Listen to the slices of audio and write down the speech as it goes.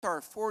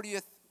our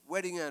 40th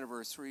wedding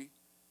anniversary,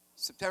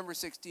 September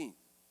 16th.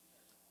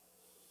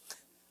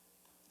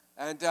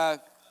 And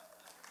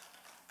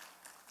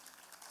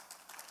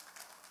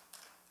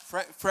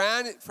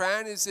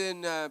Fran is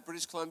in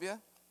British Columbia,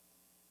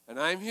 and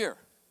I'm here.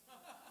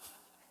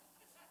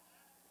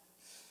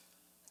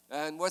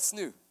 And what's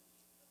new?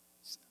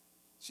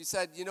 She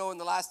said, in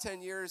the last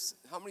 10 years,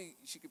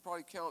 she could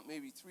probably count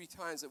maybe 3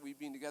 times that we've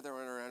been together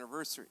on our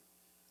anniversary.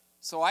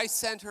 So I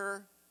sent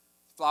her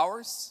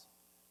flowers,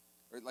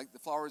 or like the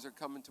flowers are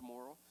coming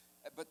tomorrow.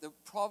 But the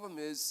problem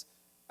is,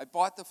 I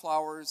bought the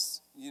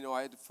flowers,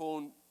 I had to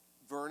phone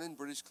Vernon,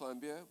 British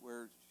Columbia,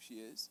 where she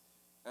is.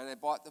 And I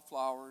bought the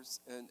flowers,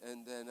 and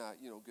then,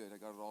 good, I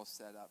got it all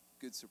set up.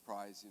 Good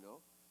surprise,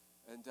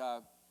 And,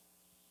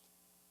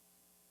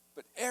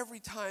 but every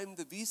time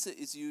the visa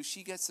is used,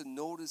 she gets a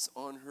notice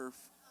on her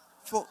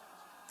phone.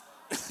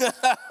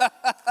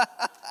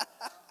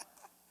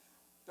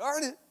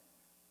 Darn it.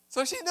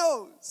 So she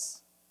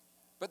knows.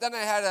 But then I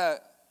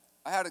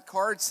had a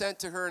card sent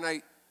to her,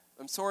 and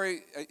I'm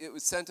sorry, it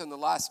was sent on the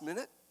last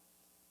minute.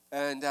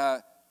 And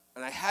I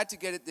had to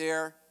get it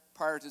there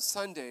prior to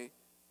Sunday.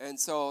 And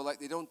so,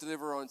 they don't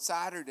deliver on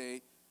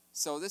Saturday.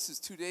 So this is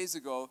 2 days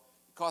ago.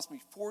 It cost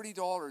me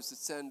 $40 to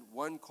send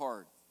one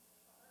card.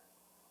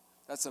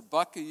 That's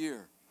 $1 a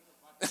year.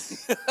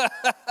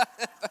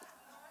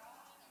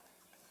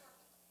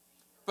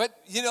 But,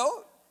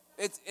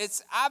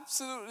 it's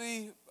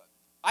absolutely...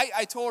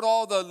 I told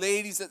all the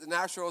ladies at the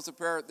National House of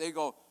Prayer, they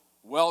go,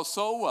 well,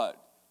 so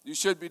what? You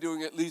should be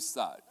doing at least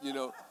that,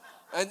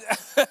 And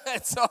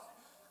so...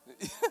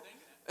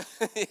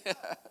 yeah.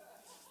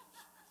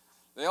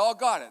 They all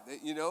got it,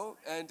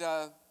 and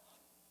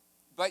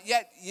but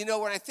yet,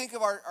 when I think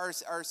of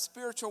our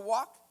spiritual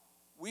walk,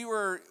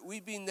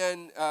 we've been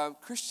then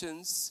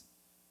Christians.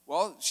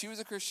 Well, she was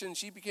a Christian.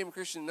 She became a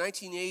Christian in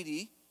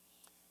 1980.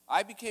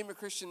 I became a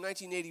Christian in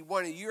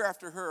 1981, a year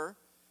after her.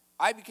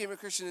 I became a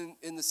Christian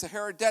in the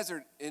Sahara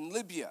Desert in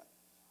Libya.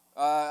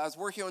 I was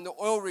working on the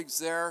oil rigs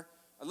there,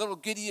 a little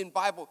Gideon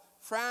Bible.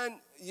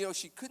 Fran,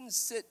 she couldn't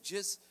sit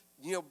just,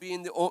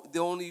 being the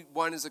only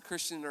one as a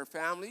Christian in her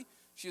family.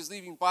 She was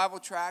leaving Bible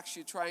tracts.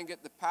 She'd try and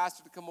get the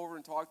pastor to come over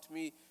and talk to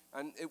me,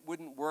 and it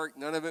wouldn't work.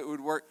 None of it would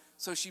work.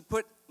 So she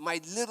put my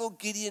little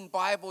Gideon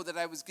Bible that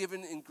I was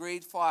given in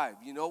grade 5,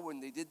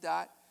 when they did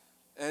that.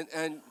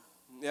 And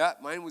yeah,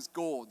 mine was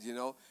gold,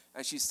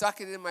 And she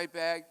stuck it in my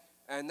bag,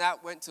 and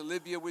that went to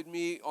Libya with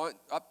me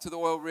up to the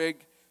oil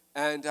rig.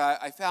 And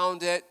I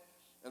found it,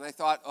 and I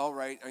thought, all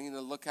right, I'm going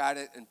to look at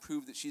it and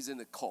prove that she's in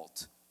a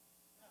cult.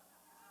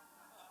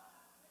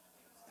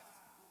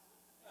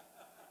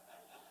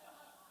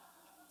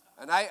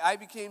 And I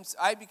became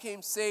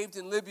saved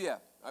in Libya,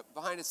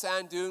 behind a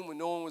sand dune when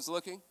no one was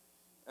looking.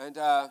 And,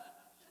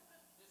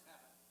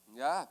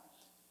 yeah.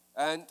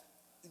 And,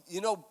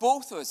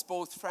 both of us,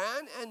 both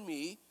Fran and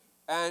me,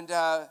 and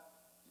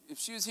if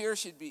she was here,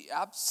 she'd be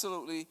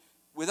absolutely,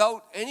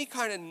 without any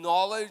kind of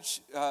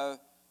knowledge of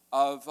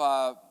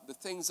the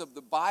things of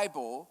the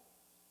Bible,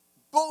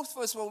 both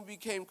of us, when we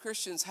became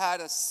Christians,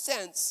 had a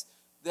sense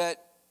that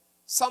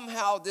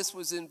somehow this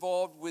was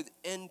involved with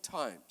end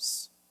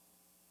times.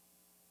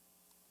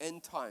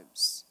 End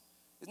times.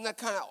 Isn't that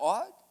kind of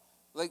odd?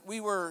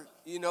 We were,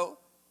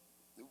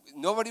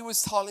 nobody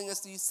was telling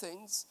us these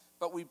things,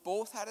 but we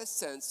both had a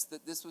sense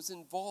that this was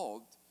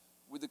involved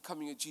with the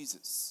coming of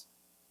Jesus.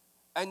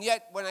 And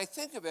yet, when I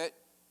think of it,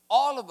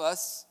 all of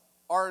us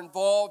are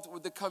involved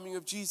with the coming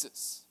of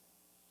Jesus.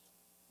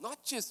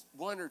 Not just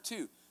one or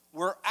two.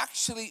 We're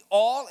actually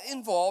all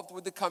involved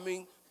with the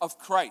coming of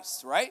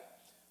Christ, right?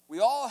 We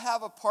all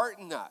have a part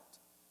in that.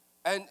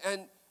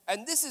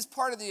 And this is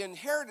part of the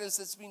inheritance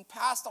that's been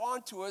passed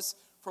on to us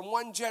from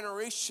one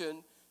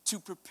generation to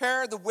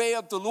prepare the way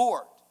of the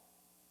Lord.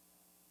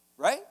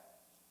 Right?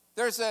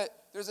 There's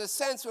a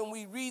sense when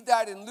we read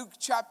that in Luke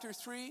chapter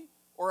 3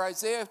 or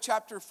Isaiah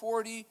chapter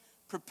 40,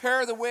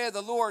 prepare the way of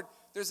the Lord.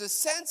 There's a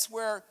sense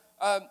where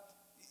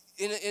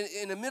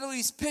in a Middle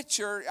East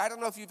picture, I don't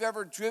know if you've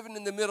ever driven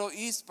in the Middle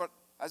East, but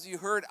as you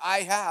heard, I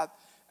have.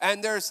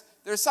 And there's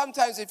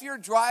sometimes if you're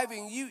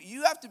driving,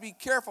 you have to be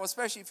careful,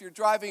 especially if you're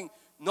driving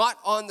not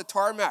on the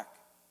tarmac.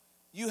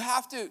 You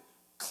have to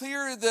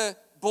clear the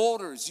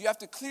boulders. You have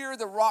to clear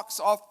the rocks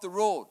off the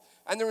road.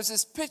 And there was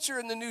this picture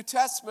in the New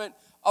Testament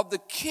of the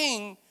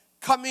king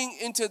coming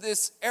into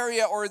this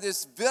area or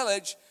this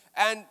village.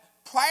 And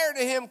prior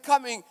to him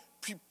coming,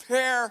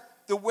 prepare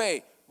the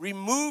way.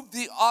 Remove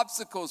the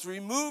obstacles.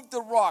 Remove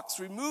the rocks.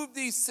 Remove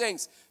these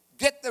things.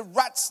 Get the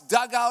ruts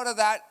dug out of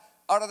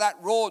that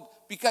road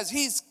because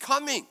he's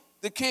coming,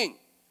 the king.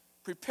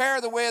 Prepare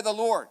the way of the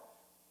Lord.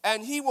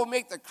 And he will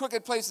make the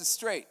crooked places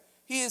straight.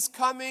 He is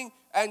coming,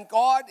 and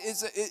God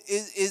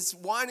is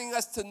wanting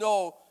us to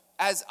know,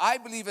 as I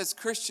believe as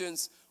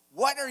Christians,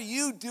 what are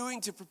you doing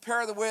to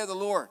prepare the way of the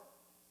Lord?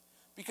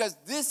 Because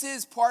this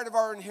is part of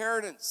our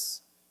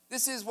inheritance.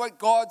 This is what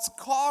God's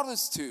called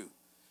us to.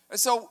 And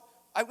so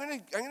I'm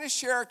going to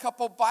share a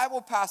couple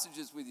Bible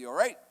passages with you, all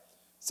right?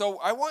 So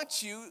I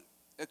want you,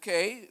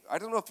 okay, I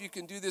don't know if you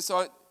can do this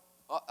on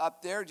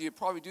up there. Do you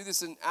probably do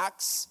this in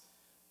Acts?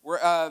 Where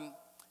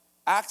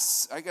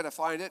Acts, I got to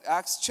find it.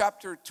 Acts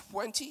chapter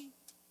 20.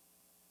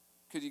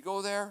 Could you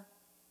go there?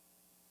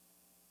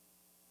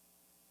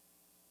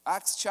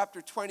 Acts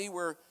chapter 20,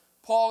 where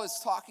Paul is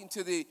talking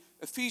to the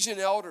Ephesian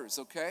elders,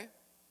 okay?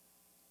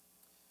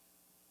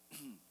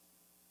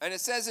 And it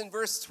says in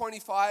verse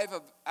 25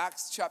 of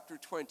Acts chapter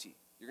 20,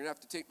 you're going to have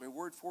to take my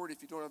word for it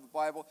if you don't have a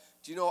Bible.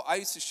 Do you know, I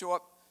used to show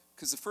up,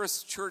 because the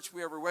first church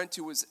we ever went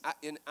to was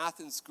in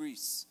Athens,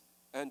 Greece.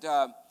 And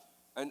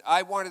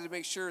I wanted to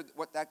make sure that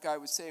what that guy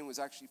was saying was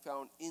actually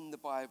found in the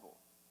Bible.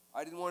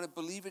 I didn't want to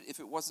believe it if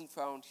it wasn't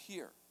found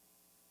here.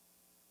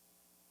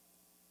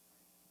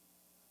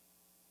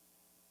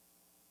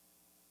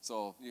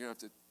 So you're going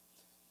to have to,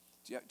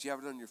 do you have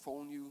it on your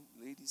phone, you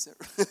ladies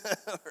there?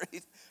 All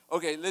right.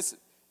 Okay, listen.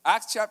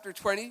 Acts chapter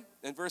 20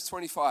 and verse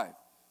 25.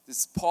 This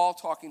is Paul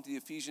talking to the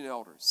Ephesian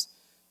elders.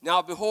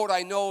 Now behold,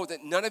 I know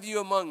that none of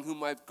you among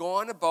whom I've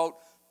gone about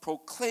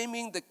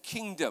proclaiming the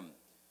kingdom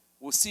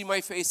will see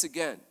my face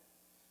again.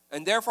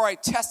 And therefore I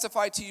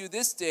testify to you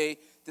this day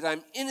that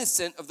I'm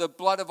innocent of the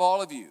blood of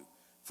all of you.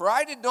 For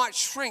I did not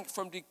shrink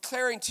from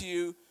declaring to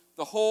you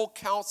the whole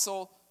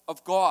counsel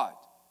of God.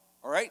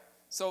 All right?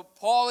 So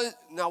Paul is,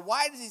 now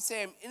why does he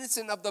say I'm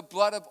innocent of the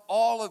blood of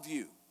all of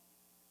you?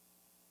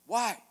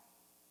 Why?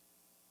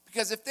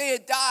 Because if they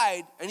had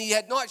died and he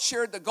had not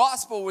shared the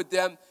gospel with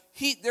them,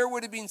 there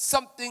would have been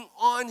something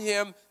on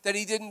him that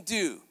he didn't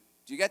do.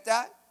 Do you get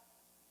that?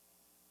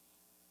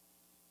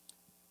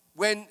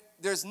 When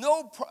there's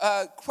no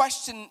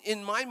question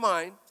in my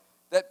mind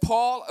that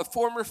Paul, a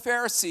former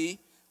Pharisee,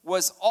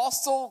 was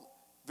also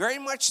very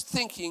much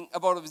thinking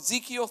about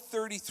Ezekiel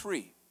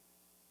 33,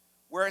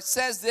 where it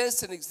says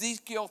this in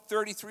Ezekiel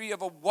 33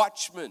 of a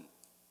watchman,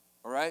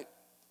 all right?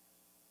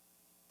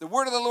 The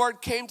word of the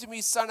Lord came to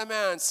me, son of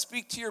man,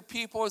 speak to your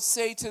people and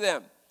say to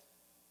them,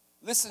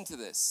 listen to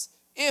this,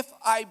 if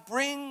I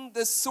bring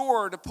the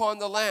sword upon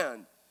the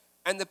land,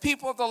 and the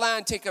people of the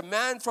land take a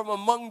man from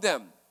among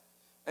them,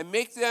 and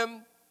make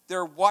them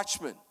their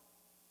watchmen,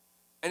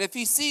 and if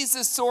he sees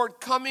the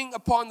sword coming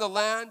upon the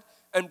land,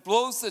 and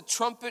blows the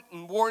trumpet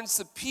and warns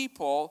the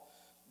people,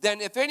 then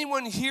if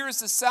anyone hears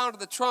the sound of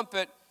the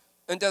trumpet,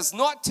 and does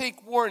not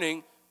take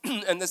warning,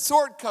 and the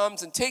sword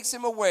comes and takes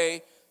him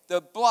away,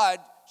 the blood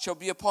shall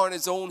be upon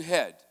his own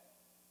head.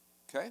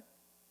 Okay?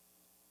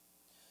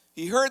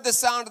 He heard the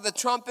sound of the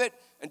trumpet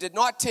and did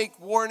not take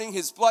warning,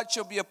 his blood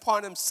shall be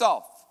upon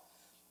himself.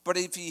 But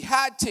if he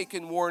had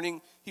taken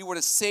warning, he would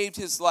have saved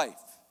his life.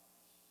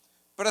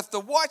 But if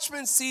the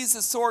watchman sees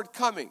the sword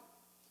coming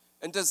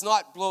and does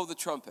not blow the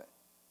trumpet,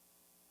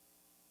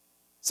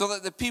 so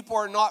that the people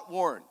are not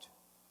warned,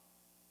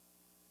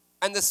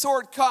 and the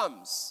sword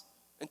comes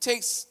and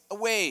takes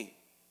away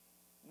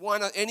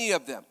any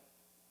of them,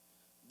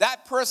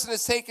 that person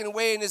is taken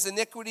away in his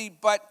iniquity,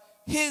 but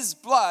his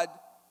blood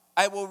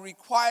I will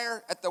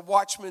require at the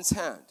watchman's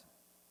hand.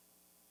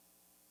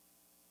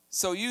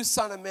 So you,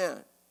 son of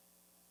man,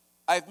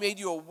 I've made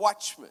you a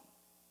watchman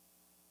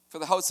for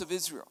the house of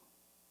Israel.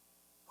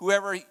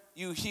 Whenever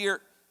you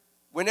hear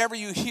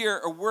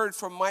a word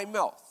from my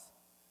mouth,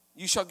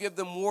 you shall give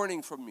them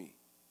warning from me.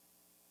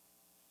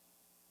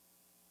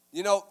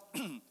 You know,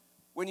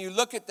 when you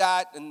look at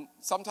that, and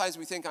sometimes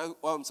we think,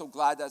 I'm so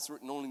glad that's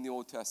written only in the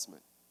Old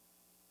Testament.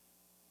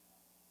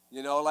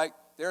 You know, like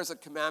there's a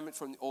commandment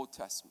from the Old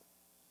Testament.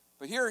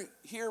 But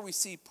here we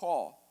see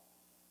Paul.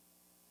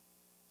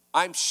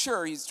 I'm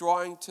sure he's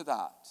drawing to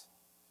that.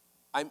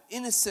 I'm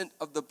innocent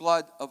of the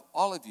blood of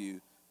all of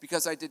you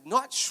because I did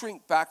not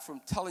shrink back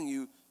from telling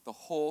you the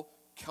whole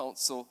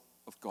counsel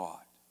of God.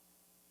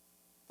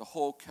 The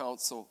whole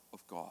counsel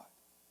of God.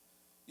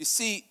 You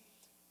see,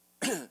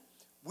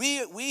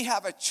 we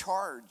have a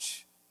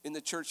charge in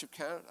the Church of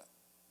Canada.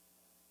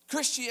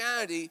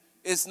 Christianity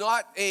is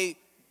not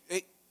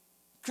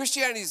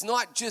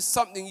just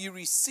something you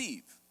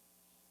receive.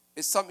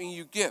 It's something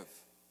you give.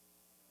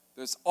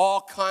 There's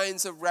all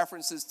kinds of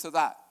references to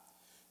that.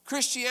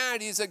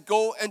 Christianity is a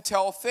go and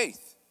tell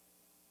faith.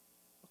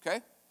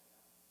 Okay?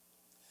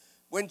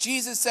 When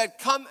Jesus said,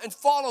 come and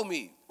follow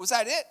me, was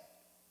that it?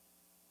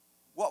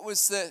 What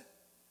was the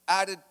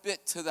added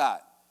bit to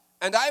that?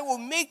 And I will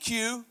make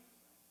you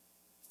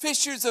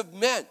fishers of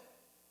men.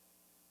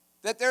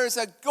 That there is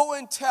a go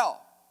and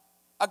tell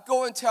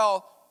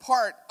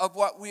part of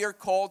what we are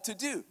called to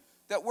do.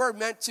 That we're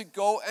meant to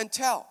go and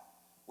tell.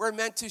 We're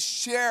meant to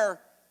share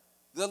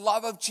the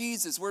love of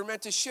Jesus. We're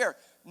meant to share.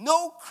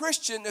 No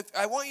Christian,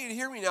 I want you to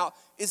hear me now,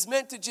 is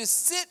meant to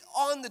just sit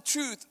on the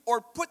truth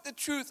or put the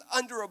truth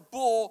under a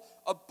bowl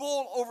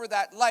over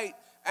that light.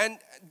 And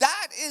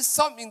that is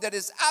something that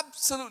is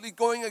absolutely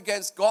going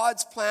against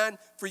God's plan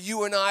for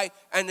you and I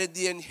and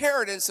the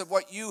inheritance of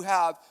what you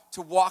have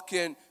to walk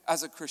in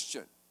as a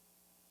Christian.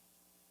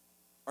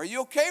 Are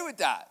you okay with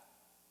that?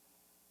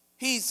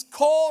 He's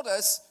called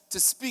us to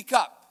speak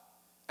up.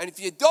 And if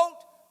you don't,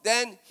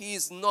 then he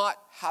is not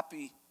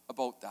happy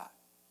about that.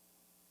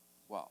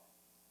 Well,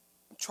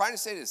 I'm trying to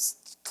say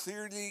this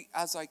clearly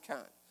as I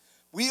can.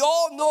 We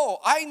all know,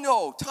 I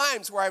know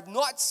times where I've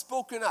not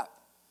spoken up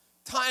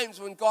times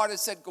when God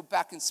has said, go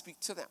back and speak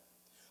to them.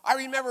 I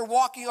remember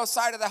walking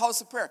outside of the house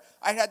of prayer.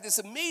 I had this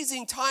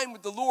amazing time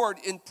with the Lord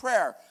in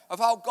prayer of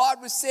how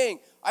God was saying,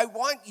 I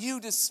want you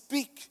to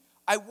speak.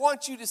 I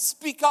want you to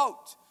speak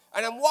out.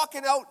 And I'm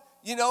walking out,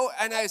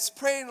 and I was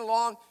praying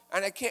along,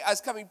 and I was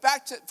coming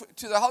back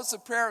to the house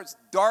of prayer. It's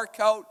dark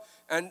out,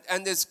 and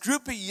this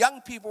group of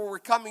young people were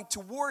coming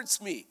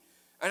towards me.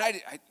 And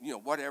I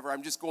whatever,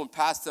 I'm just going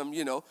past them,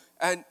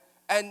 And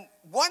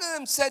one of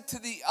them said to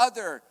the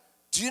other,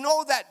 do you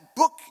know that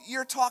book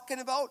you're talking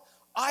about?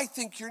 I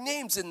think your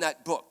name's in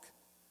that book.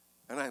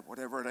 And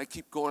I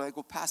keep going, I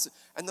go past it.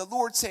 And the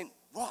Lord's saying,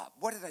 Rob,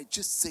 what did I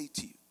just say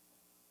to you?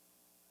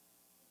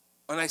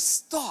 And I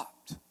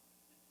stopped.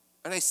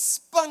 And I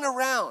spun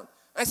around.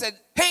 I said,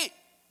 hey.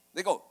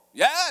 They go,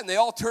 yeah. And they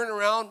all turn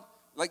around,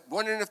 like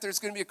wondering if there's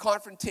going to be a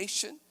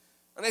confrontation.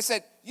 And I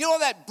said, you know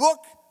that book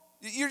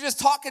you're just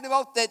talking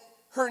about that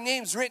her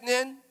name's written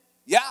in?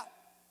 Yeah.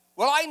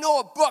 Well, I know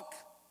a book.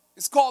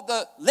 It's called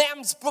the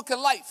Lamb's Book of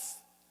Life.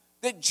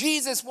 That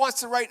Jesus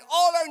wants to write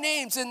all our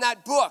names in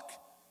that book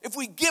if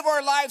we give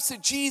our lives to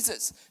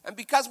Jesus. And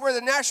because we're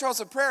the National House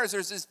of Prayers,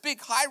 there's this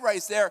big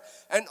high-rise there,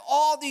 and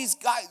all these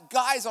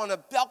guys on a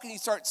balcony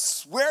start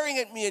swearing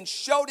at me and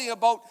shouting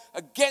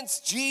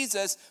against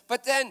Jesus.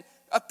 But then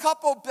a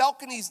couple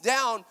balconies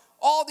down,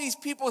 all these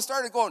people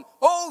started going,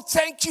 oh,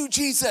 thank you,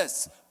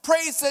 Jesus.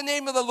 Praise the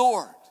name of the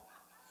Lord.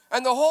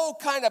 And the whole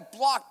kind of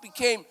block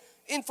became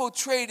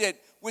infiltrated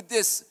with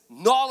this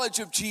knowledge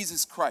of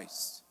Jesus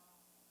Christ.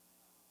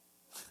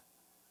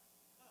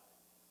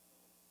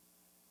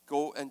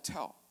 Go and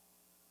tell.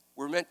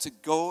 We're meant to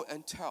go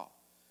and tell.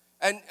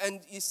 And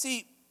you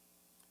see,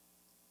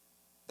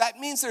 that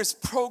means there's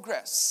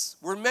progress.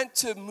 We're meant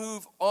to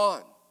move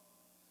on.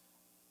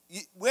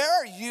 Where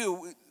are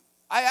you?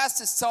 I asked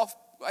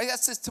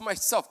this to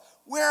myself.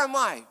 Where am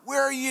I?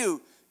 Where are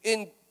you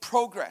in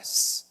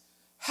progress?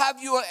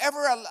 Have you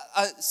ever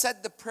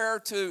said the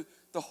prayer to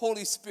the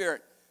Holy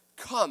Spirit,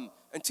 come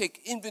and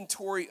take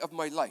inventory of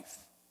my life?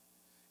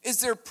 Is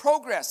there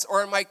progress,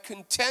 or am I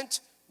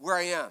content where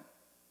I am?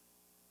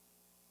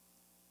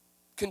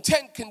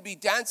 Content can be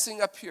dancing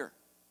up here.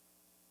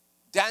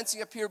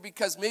 Dancing up here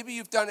because maybe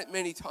you've done it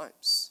many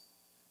times.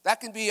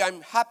 That can be,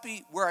 I'm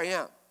happy where I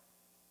am.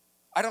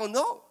 I don't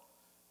know.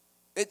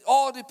 It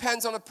all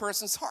depends on a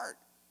person's heart,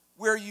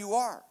 where you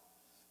are.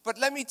 But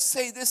let me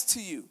say this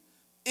to you.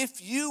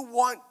 If you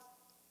want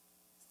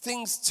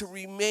things to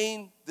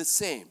remain the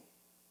same,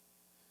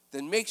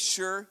 then make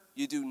sure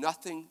you do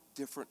nothing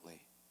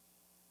differently.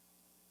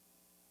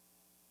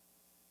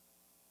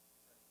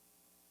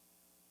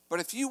 But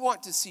if you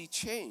want to see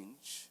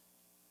change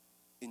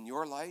in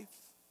your life,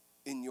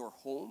 in your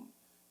home,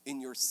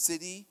 in your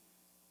city,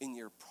 in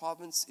your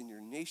province, in your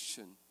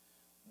nation,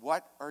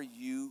 what are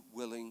you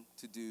willing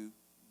to do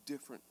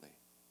differently?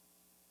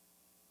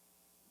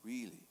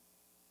 Really.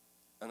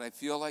 And I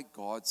feel like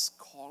God's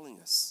calling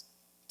us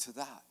to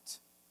that.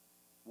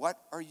 What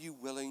are you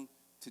willing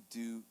to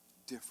do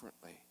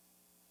differently?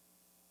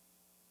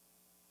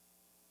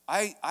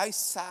 I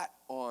sat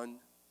on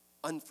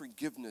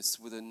unforgiveness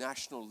with a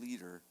national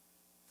leader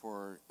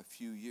for a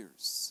few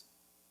years.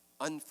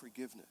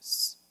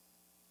 Unforgiveness.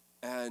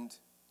 And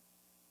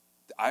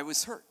I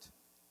was hurt.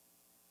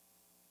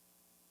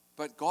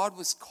 But God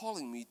was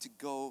calling me to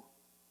go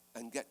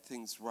and get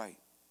things right.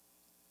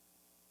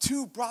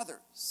 2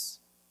 brothers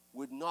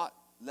would not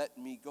let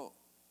me go.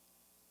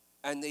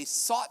 And they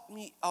sought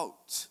me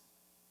out.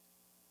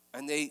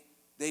 And they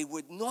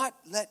would not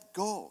let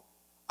go.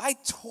 I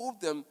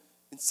told them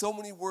in so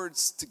many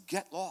words to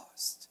get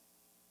lost.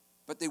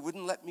 But they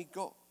wouldn't let me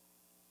go.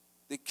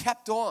 They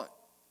kept on.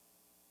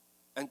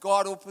 And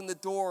God opened the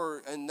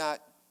door, and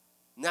that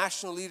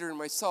national leader and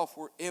myself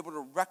were able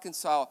to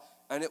reconcile,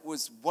 and it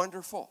was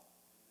wonderful.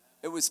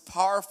 It was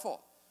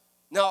powerful.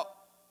 Now,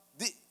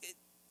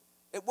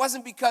 it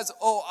wasn't because,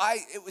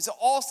 it was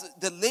also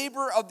the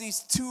labor of these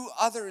 2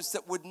 others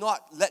that would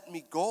not let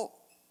me go.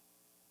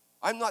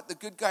 I'm not the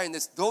good guy in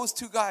this. Those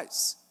 2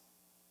 guys,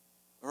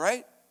 all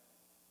right?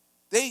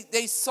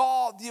 They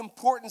saw the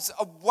importance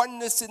of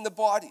oneness in the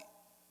body.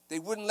 They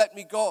wouldn't let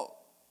me go.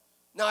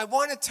 Now, I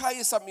want to tell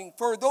you something.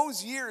 For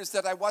those years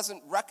that I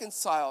wasn't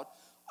reconciled,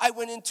 I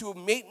went into a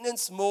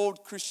maintenance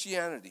mode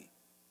Christianity.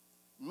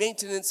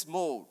 Maintenance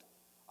mode.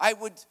 I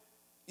would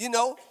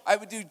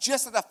do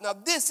just enough. Now,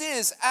 this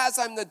is as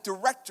I'm the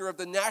director of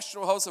the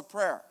National House of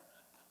Prayer.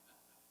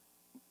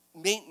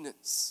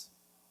 Maintenance.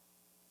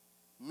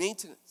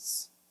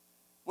 Maintenance.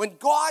 When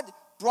God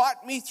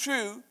brought me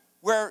through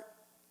where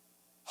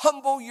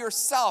humble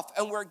yourself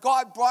and where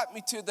God brought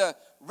me to the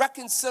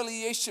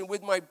reconciliation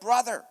with my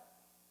brother,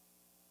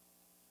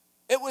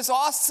 it was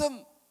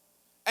awesome.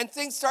 And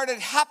things started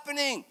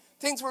happening.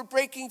 Things were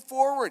breaking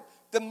forward.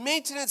 The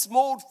maintenance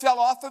mode fell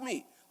off of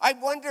me. I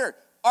wonder,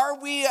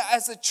 are we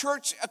as a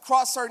church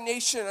across our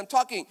nation, I'm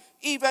talking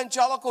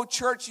evangelical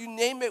church, you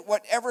name it,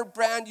 whatever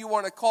brand you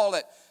want to call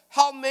it,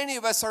 how many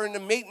of us are in the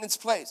maintenance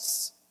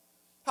place?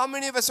 How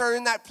many of us are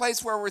in that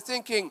place where we're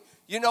thinking,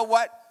 you know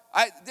what?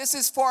 This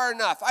is far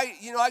enough.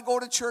 I go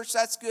to church,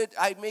 that's good.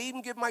 I may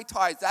even give my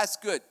tithes, that's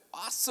good.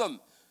 Awesome.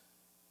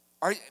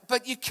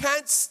 But you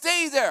can't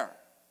stay there.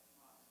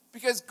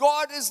 Because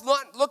God is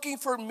not looking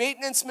for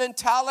maintenance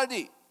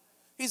mentality.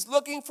 He's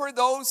looking for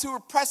those who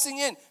are pressing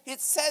in. It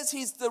says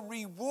he's the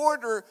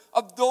rewarder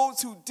of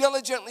those who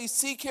diligently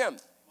seek him.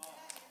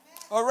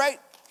 All right?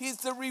 He's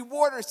the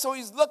rewarder. So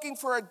he's looking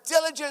for a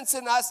diligence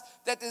in us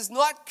that is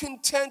not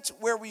content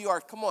where we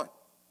are. Come on.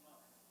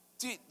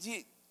 Do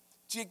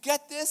you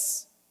get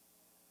this?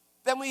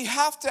 Then we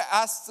have to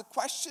ask the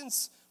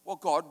questions. Well,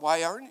 God,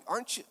 why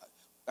aren't you?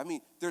 I mean,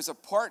 there's a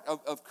part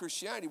of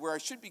Christianity where I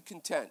should be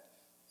content.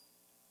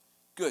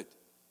 Good.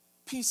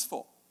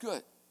 Peaceful.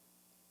 Good.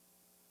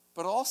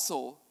 But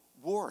also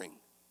warring.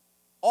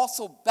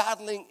 Also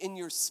battling in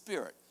your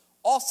spirit.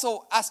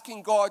 Also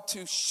asking God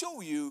to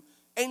show you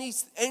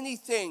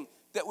anything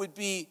that would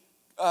be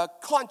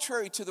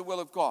contrary to the will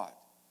of God.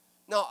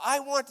 Now,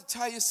 I want to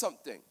tell you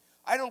something.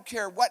 I don't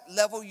care what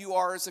level you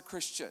are as a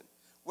Christian.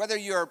 Whether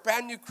you're a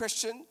brand new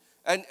Christian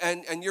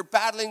and you're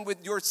battling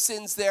with your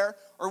sins there,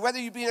 or whether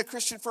you've been a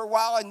Christian for a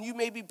while and you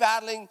may be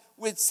battling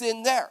with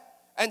sin there.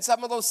 And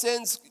some of those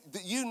sins,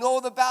 you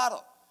know the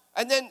battle.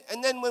 And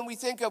then when we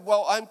think of,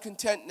 well, I'm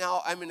content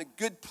now, I'm in a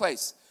good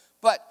place.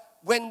 But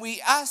when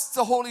we ask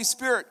the Holy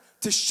Spirit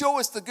to show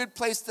us the good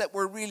place that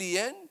we're really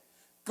in,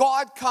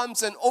 God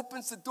comes and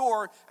opens the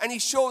door and he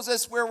shows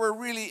us where we're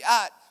really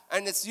at.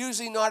 And it's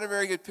usually not a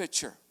very good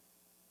picture.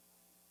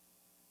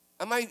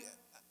 I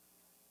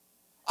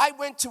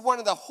went to one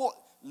of the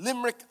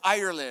Limerick,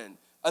 Ireland.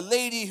 A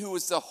lady who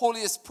was the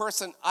holiest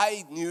person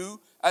I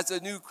knew as a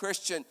new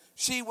Christian.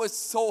 She was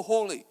so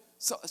holy,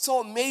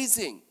 so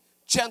amazing,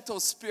 gentle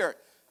spirit.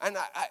 And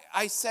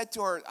I said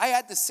to her, I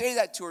had to say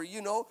that to her,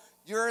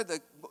 you're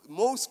the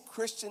most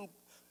Christian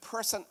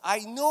person I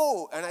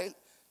know. And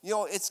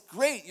it's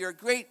great. You're a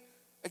great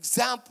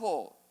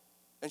example.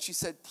 And she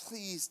said,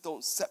 please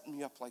don't set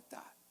me up like that.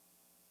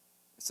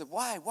 I said,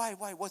 why?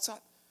 What's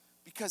up?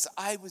 Because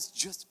I was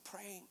just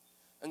praying.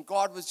 And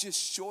God was just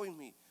showing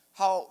me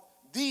how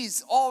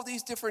all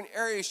these different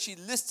areas she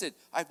listed,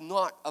 I've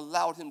not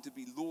allowed him to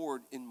be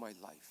Lord in my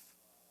life.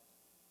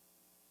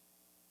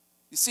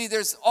 You see,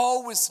 there's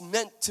always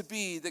meant to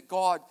be that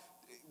God,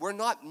 we're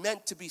not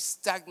meant to be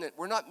stagnant.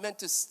 We're not meant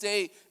to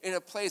stay in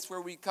a place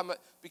where we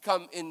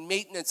become in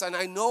maintenance. And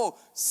I know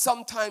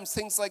sometimes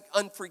things like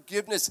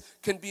unforgiveness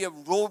can be a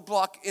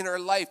roadblock in our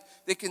life.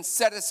 They can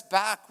set us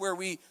back where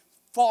we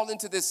fall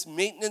into this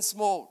maintenance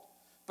mode.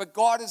 But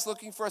God is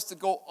looking for us to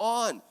go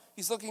on.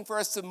 He's looking for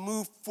us to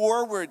move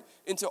forward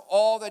into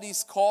all that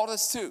he's called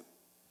us to.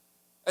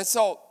 And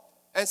so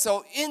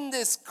in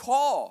this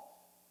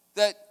call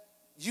that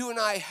you and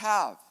I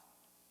have,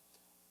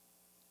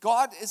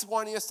 God is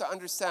wanting us to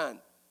understand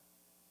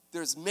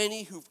there's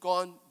many who've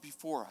gone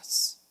before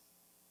us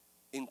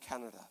in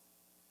Canada.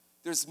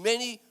 There's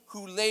many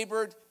who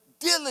labored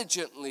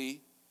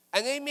diligently,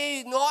 and they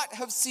may not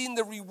have seen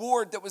the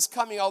reward that was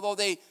coming, although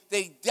they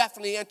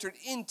definitely entered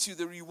into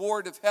the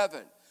reward of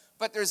heaven.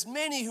 But there's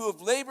many who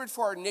have labored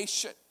for our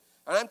nation.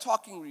 And I'm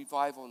talking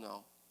revival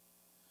now.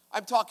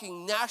 I'm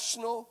talking a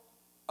national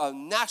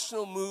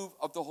move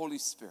of the Holy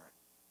Spirit.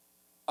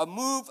 A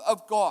move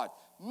of God.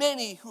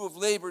 Many who have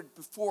labored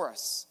before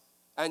us,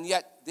 and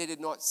yet they did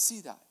not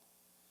see that.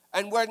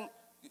 And when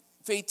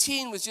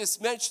Faitine was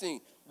just mentioning,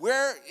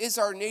 where is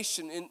our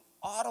nation in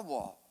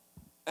Ottawa?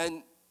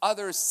 And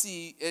others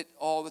see it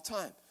all the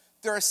time.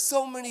 There are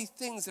so many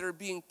things that are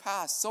being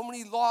passed, so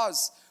many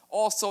laws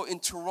also in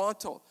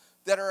Toronto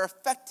that are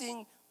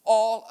affecting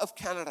all of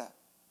Canada.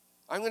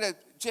 I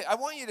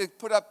want you to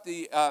put up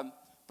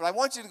but I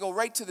want you to go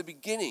right to the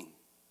beginning.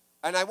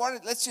 And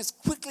let's just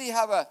quickly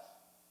have a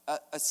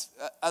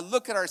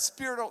look at our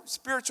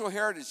spiritual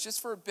heritage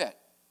just for a bit.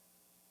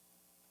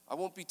 I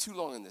won't be too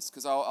long on this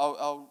because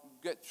I'll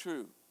get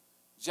through.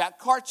 Jacques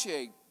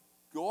Cartier,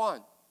 go on.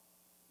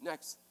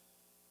 Next.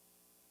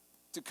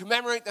 To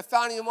commemorate the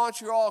founding of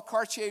Montreal,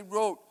 Cartier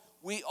wrote,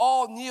 we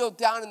all kneel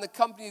down in the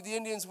company of the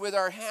Indians with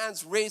our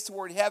hands raised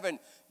toward heaven,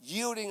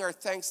 yielding our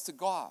thanks to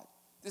God.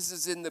 This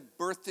is in the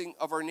birthing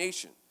of our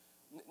nation.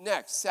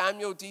 Next,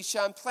 Samuel de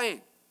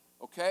Champlain,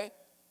 okay?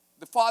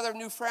 The father of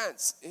New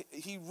France.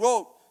 He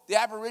wrote, the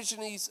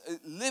Aborigines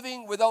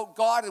living without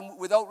God and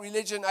without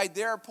religion, I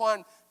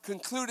thereupon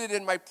concluded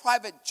in my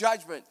private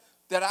judgment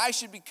that I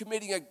should be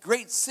committing a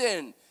great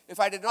sin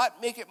if I did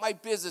not make it my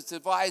business to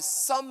devise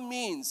some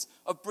means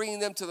of bringing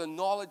them to the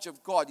knowledge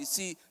of God. You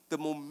see the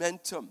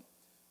momentum.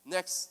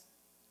 Next,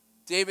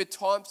 David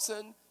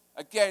Thompson.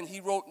 Again, he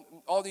wrote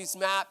all these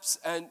maps,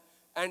 and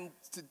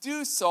to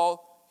do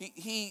so,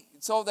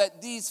 so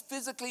that these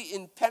physically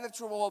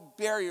impenetrable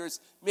barriers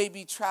may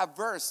be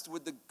traversed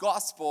with the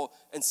gospel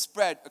and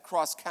spread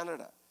across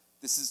Canada.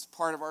 This is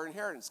part of our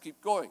inheritance.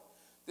 Keep going.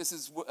 This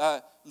is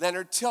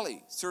Leonard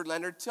Tilley, Sir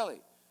Leonard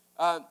Tilley.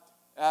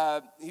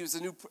 He was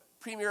the new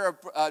premier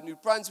of New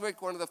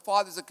Brunswick, one of the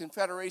fathers of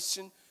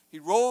Confederation. He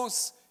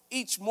rose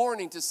each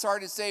morning to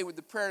start his day with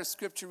the prayer of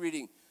scripture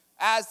reading.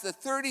 As the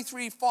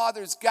 33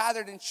 fathers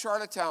gathered in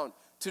Charlottetown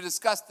to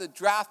discuss the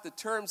draft, the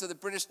terms of the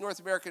British North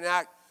American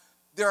Act,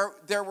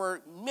 there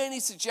were many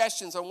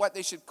suggestions on what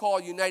they should call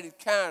United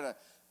Canada.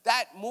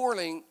 That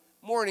morning,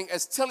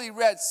 as Tilley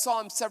read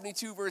Psalm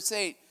 72, verse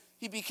 8,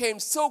 he became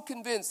so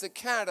convinced that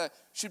Canada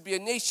should be a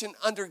nation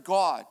under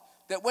God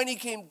that when he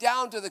came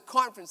down to the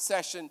conference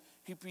session,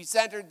 he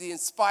presented the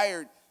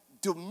inspired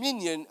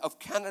Dominion of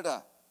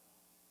Canada.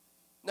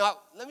 Now,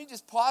 let me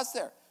just pause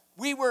there.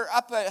 We were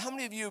up at, how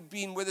many of you have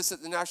been with us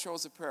at the National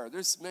House of Prayer?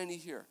 There's many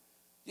here.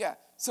 Yeah.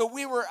 So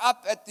we were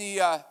up at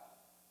the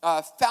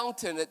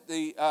fountain at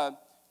the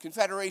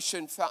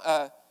Confederation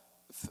fountain.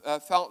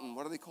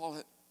 What do they call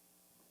it?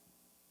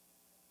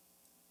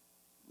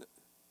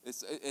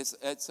 It's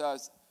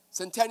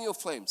Centennial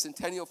Flame.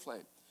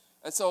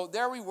 And so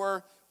there we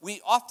were.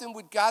 We often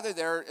would gather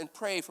there and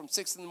pray from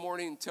 6 in the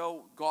morning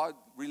until God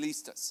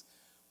released us.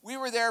 We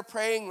were there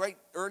praying right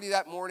early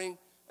that morning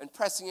and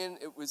pressing in.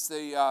 It was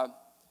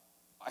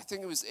I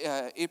think it was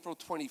April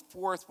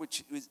 24th,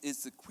 which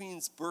is the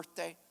Queen's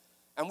birthday.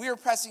 And we were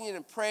pressing in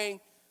and praying,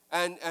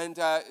 and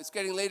it's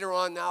getting later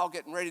on now,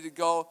 getting ready to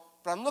go.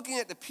 But I'm looking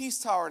at the Peace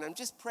Tower, and I'm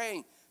just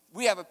praying.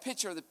 We have a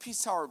picture of the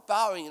Peace Tower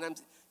bowing,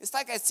 and it's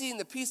like I see in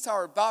the Peace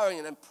Tower bowing,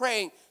 and I'm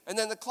praying, and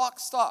then the clock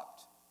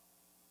stopped.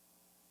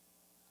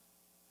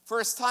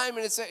 First time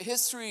in its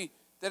history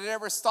that it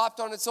ever stopped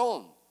on its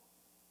own.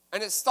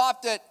 And it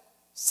stopped at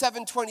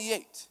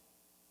 7:28.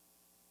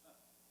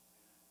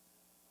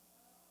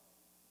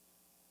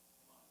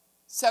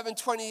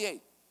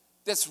 7:28.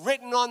 That's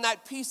written on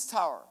that Peace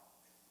Tower.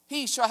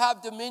 He shall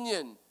have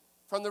dominion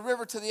from the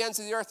river to the ends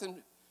of the earth,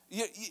 and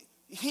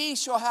he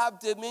shall have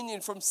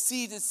dominion from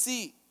sea to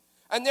sea.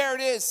 And there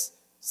it is,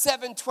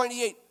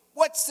 7:28.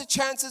 What's the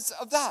chances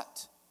of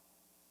that?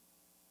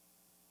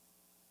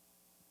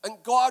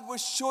 And God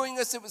was showing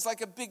us, it was like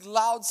a big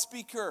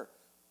loudspeaker.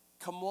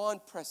 Come on,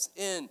 press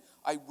in.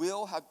 I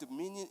will have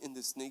dominion in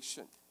this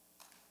nation.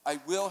 I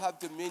will have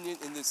dominion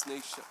in this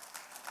nation.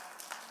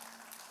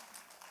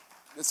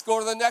 Let's go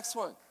to the next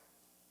one.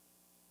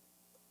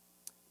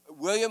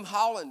 William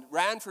Howland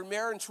ran for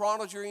mayor in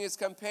Toronto during his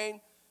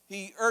campaign.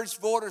 He urged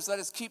voters, let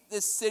us keep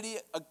this city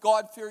a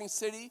God-fearing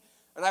city.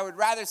 And I would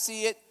rather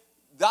see it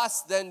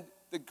thus than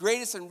the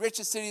greatest and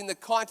richest city in the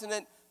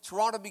continent.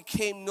 Toronto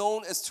became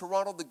known as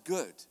Toronto the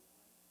Good.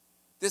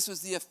 This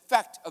was the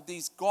effect of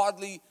these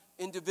godly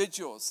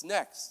individuals.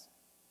 Next.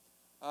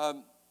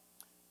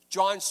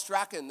 John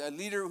Strachan, a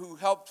leader who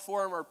helped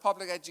form our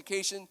public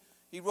education,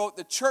 he wrote,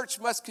 the church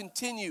must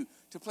continue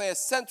to play a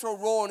central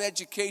role in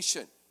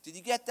education. Did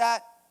you get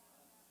that?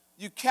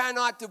 You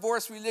cannot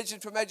divorce religion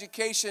from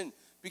education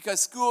because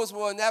schools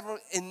will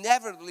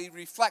inevitably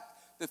reflect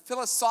the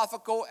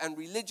philosophical and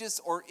religious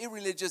or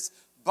irreligious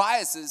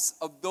biases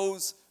of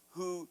those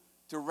who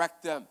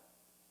direct them.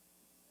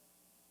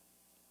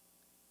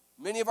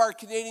 Many of our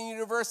Canadian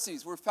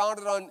universities were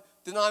founded on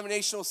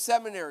denominational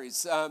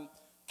seminaries.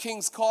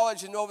 King's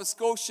College in Nova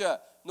Scotia,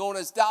 known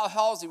as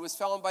Dalhousie, was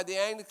founded by the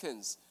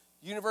Anglicans.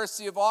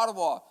 University of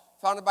Ottawa,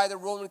 founded by the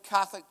Roman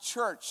Catholic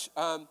Church.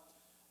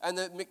 And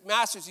the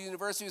McMaster's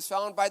University was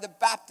founded by the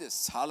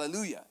Baptists.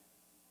 Hallelujah.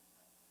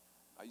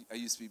 I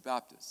used to be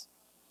Baptist.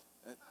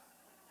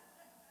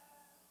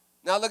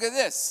 Now look at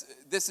this.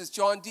 This is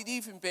John D.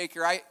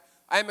 Diefenbaker.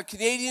 I am a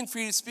Canadian,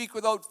 free to speak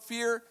without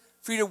fear,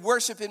 free to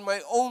worship in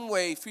my own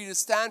way, free to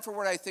stand for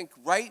what I think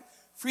right,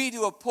 free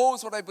to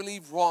oppose what I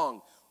believe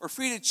wrong, or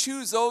free to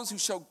choose those who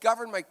shall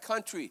govern my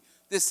country.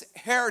 This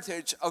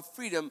heritage of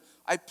freedom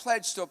I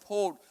pledge to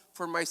uphold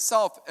for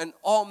myself and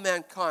all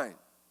mankind.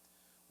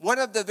 One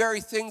of the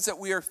very things that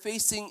we are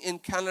facing in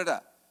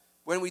Canada,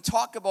 when we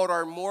talk about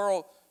our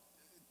moral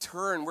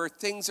turn, where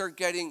things are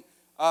getting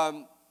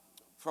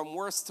from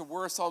worse to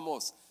worse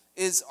almost,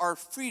 is our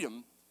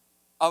freedom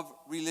of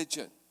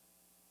religion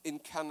in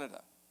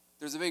Canada.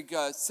 There's a big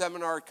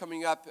seminar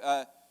coming up.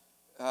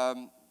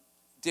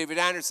 David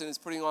Anderson is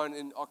putting on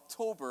in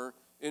October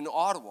in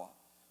Ottawa.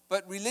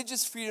 But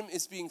religious freedom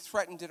is being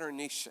threatened in our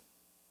nation.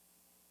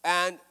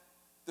 And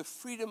the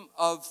freedom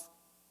of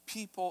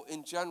people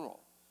in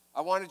general.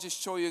 I want to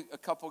just show you a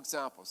couple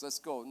examples. Let's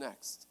go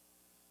next.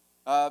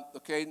 Prime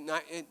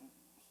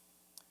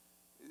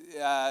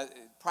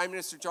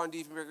Minister John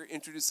Diefenbaker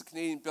introduced the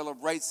Canadian Bill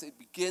of Rights. It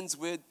begins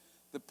with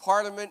the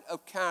Parliament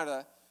of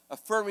Canada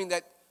affirming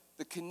that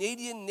the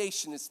Canadian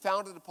nation is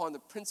founded upon the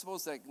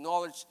principles that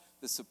acknowledge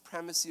the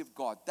supremacy of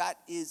God. That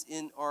is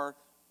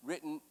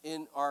written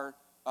in our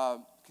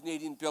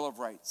Canadian Bill of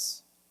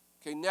Rights.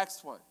 Okay,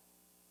 next one.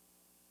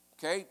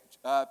 Okay,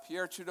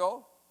 Pierre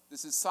Trudeau.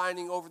 This is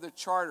signing over the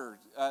charter.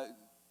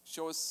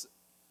 Show us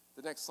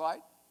the next slide.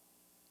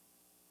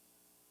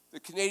 The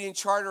Canadian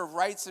Charter of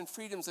Rights and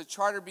Freedoms. The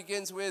charter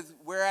begins with,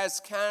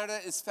 whereas Canada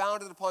is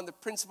founded upon the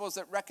principles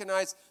that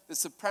recognize the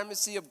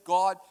supremacy of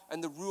God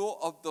and the rule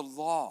of the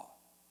law.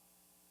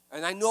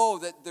 And I know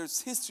that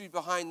there's history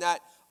behind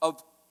that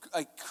of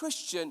a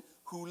Christian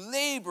who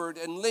labored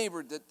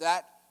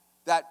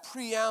that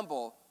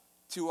preamble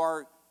to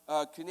our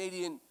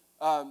Canadian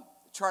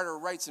Charter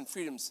of Rights and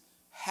Freedoms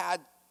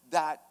had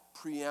that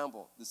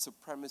preamble, the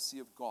supremacy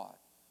of God,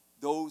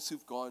 those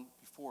who've gone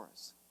before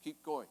us.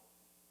 Keep going.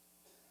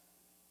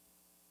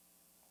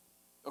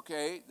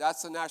 Okay,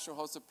 that's the National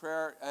House of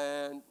Prayer,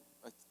 and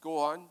go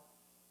on.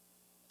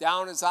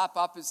 Down is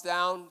up is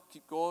down.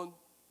 Keep going.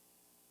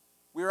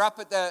 We were up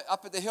at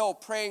the hill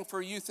praying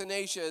for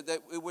euthanasia,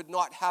 that it would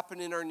not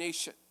happen in our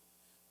nation,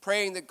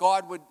 praying that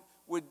God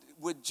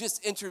would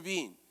just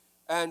intervene.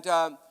 And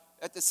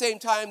at the same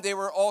time, they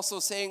were also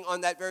saying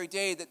on that very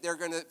day that they're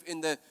going to,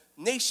 in the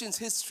nation's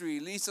history,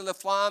 Lisa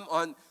Laflamme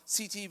on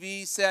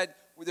CTV said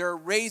they're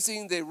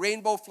raising the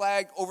rainbow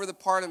flag over the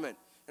Parliament.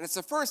 And it's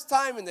the first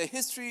time in the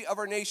history of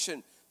our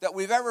nation that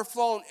we've ever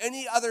flown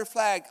any other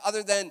flag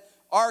other than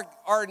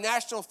our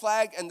national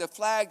flag and the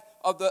flag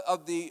of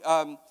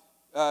the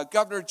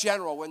Governor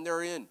General when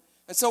they're in.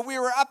 And so we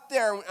were up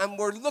there and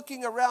we're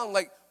looking around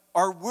like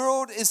our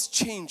world is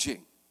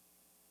changing.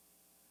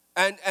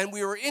 And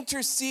we were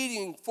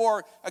interceding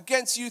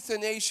against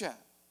euthanasia,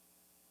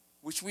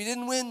 which we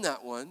didn't win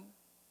that one.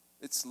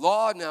 It's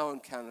law now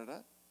in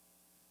Canada.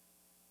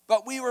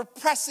 But we were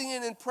pressing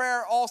in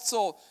prayer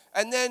also.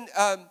 And then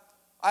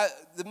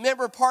the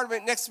member of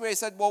parliament next to me,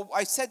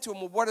 I said to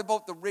him, well, what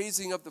about the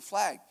raising of the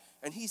flag?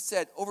 And he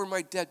said, over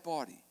my dead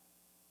body.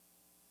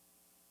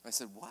 I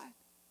said, what?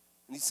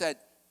 And he said,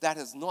 that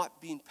has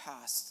not been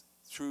passed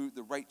through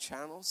the right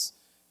channels.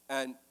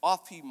 And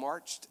off he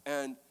marched,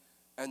 and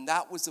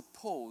that was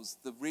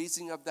opposed. The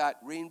raising of that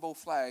rainbow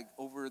flag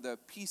over the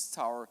Peace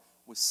Tower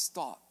was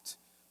stopped.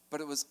 But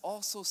it was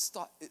also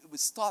stopped. It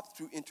was stopped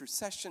through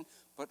intercession,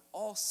 but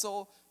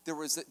also there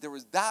was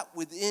that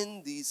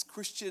within these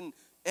Christian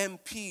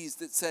MPs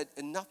that said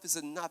enough is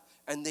enough,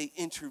 and they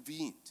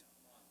intervened.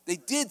 They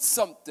did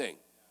something.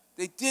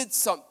 They did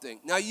something.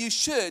 Now you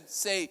should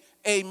say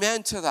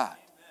amen to that.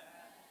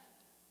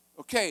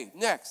 Okay,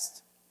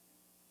 next.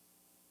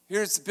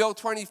 Here's Bill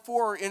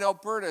 24 in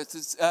Alberta. It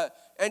says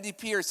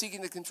NDP are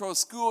seeking to control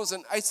schools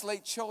and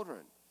isolate children.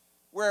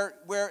 Where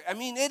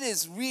it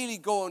is really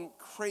going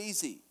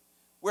crazy.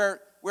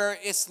 Where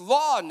it's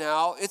law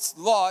now,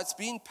 it's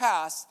being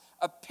passed.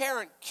 A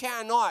parent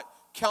cannot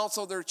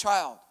counsel their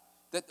child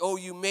that,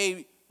 you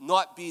may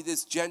not be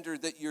this gender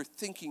that you're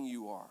thinking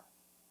you are.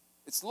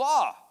 It's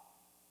law.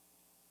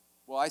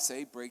 Well, I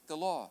say break the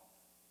law.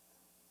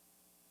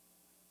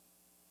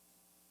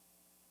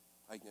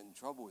 I get in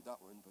trouble with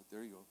that one, but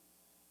there you go.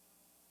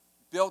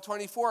 Bill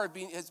 24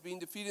 has been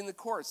defeated in the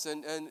courts,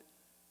 and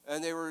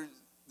they were,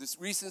 this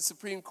recent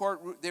Supreme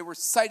Court, they were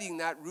citing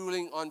that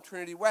ruling on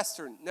Trinity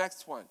Western.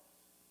 Next one.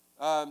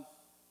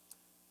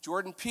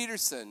 Jordan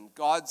Peterson,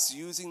 God's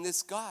using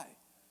this guy.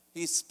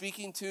 He's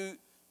speaking to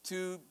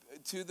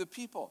the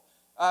people.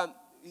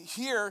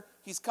 Here,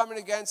 he's coming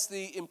against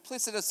the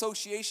implicit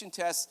association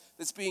test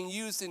that's being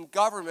used in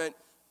government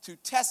to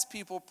test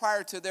people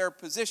prior to their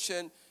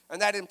position,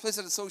 and that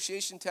implicit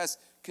association test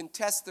can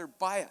test their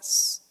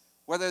bias,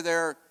 whether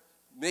they're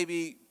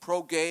maybe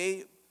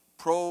pro-gay,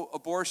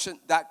 pro-abortion,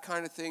 that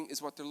kind of thing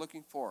is what they're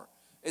looking for.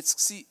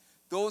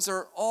 Those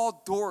are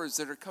all doors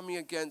that are coming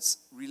against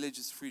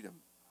religious freedom.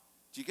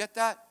 Do you get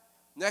that?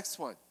 Next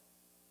one.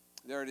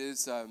 There it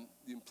is, the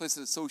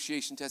implicit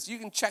association test. You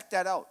can check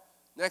that out.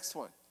 Next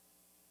one.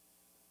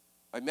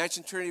 I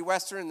mentioned Trinity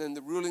Western and then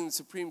the ruling in the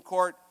Supreme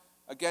Court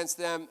against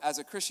them as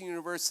a Christian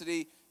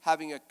university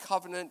having a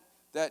covenant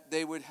that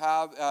they would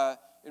have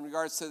in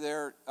regards to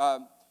their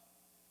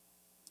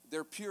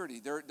purity,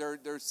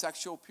 their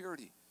sexual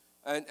purity.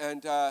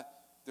 And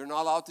they're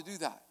not allowed to do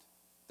that.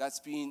 That's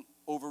being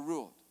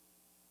overruled.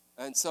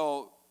 And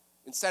so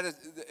instead of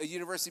a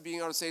university being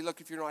able to say,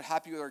 look, if you're not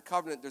happy with our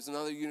covenant, there's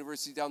another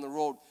university down the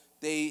road,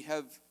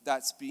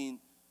 that's being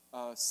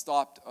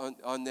stopped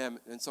on them.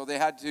 And so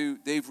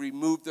they've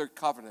removed their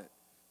covenant.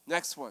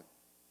 Next one.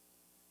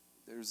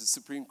 There's the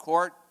Supreme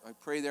Court. I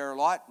pray there a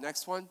lot.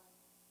 Next one.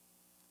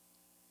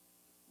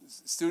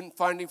 Student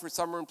funding for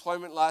summer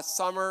employment last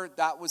summer.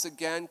 That was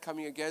again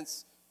coming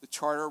against the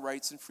Charter of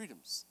Rights and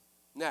Freedoms.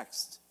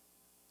 Next.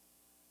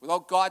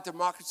 Without God,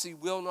 democracy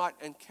will not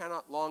and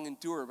cannot long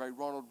endure, by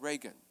Ronald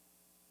Reagan.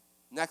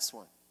 Next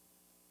one.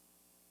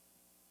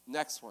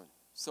 Next one.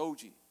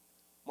 Soji.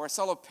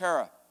 Marcelo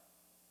Pera.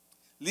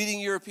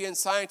 Leading European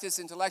scientist,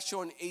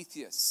 intellectual, and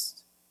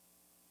atheist.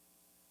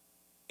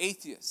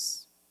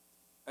 Atheists.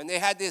 And they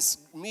had this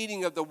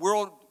meeting of the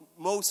world's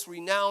most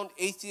renowned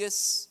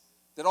atheists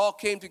that all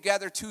came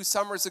together 2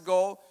 summers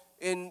ago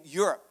in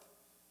Europe.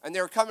 And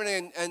they were coming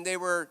in and they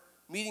were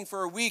meeting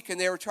for a week, and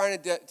they were trying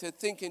to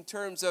think in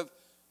terms of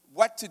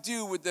what to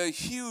do with the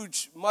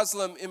huge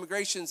Muslim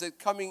immigrations that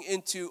coming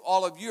into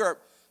all of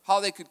Europe,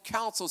 how they could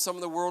counsel some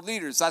of the world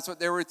leaders. That's what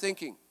they were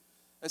thinking.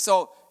 And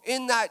so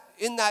in that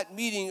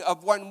meeting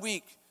of 1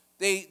 week,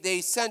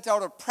 they sent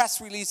out a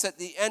press release at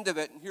the end of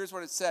it, and here's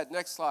what it said.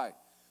 Next slide.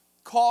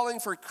 Calling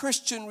for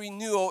Christian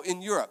renewal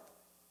in Europe.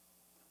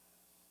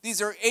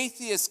 These are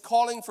atheists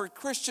calling for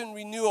Christian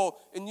renewal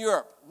in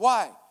Europe.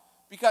 Why?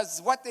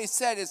 Because what they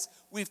said is,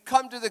 we've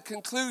come to the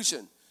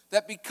conclusion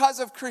that because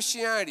of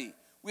Christianity,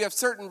 we have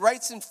certain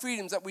rights and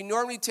freedoms that we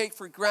normally take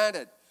for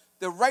granted,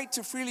 the right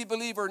to freely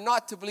believe or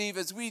not to believe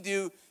as we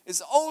do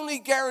is only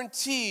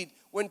guaranteed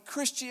when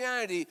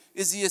Christianity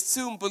is the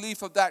assumed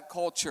belief of that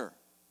culture.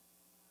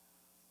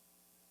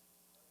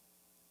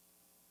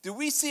 Do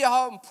we see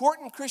how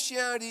important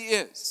Christianity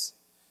is?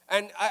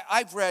 And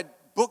I've read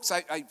books.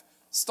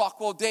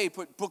 Stockwell Day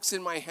put books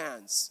in my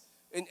hands.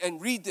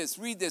 And read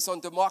this on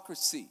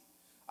democracy.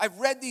 I've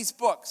read these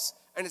books,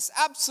 and it's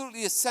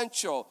absolutely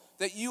essential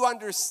that you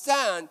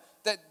understand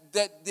that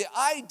the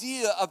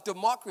idea of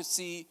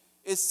democracy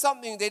is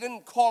something, they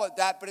didn't call it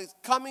that, but it's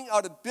coming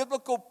out of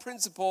biblical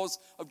principles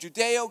of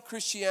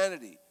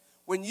Judeo-Christianity.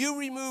 When you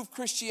remove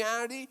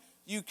Christianity,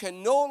 you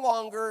can no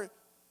longer,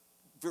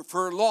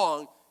 for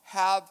long,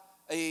 have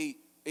a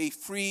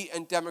free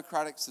and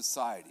democratic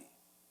society.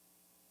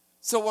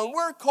 So when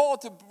we're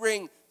called to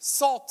bring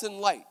salt and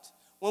light,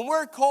 when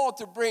we're called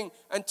to bring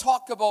and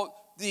talk about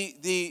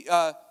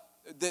the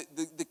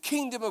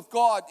kingdom of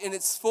God in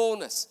its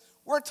fullness,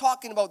 we're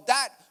talking about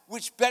that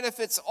which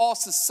benefits all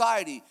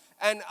society.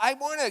 And I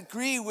want to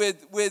agree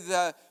with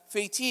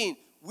Faitine.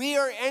 We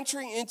are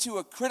entering into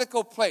a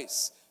critical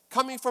place.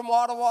 Coming from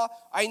Ottawa,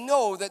 I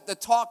know that the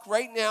talk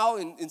right now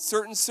in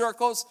certain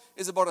circles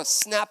is about a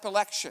snap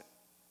election,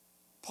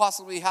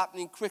 possibly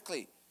happening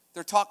quickly.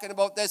 They're talking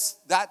about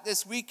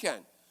this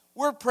weekend.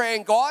 We're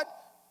praying, God,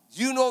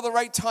 you know the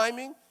right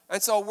timing.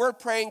 And so we're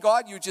praying,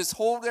 God, you just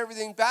hold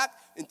everything back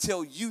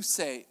until you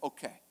say,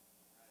 okay.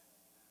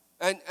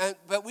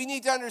 But we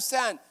need to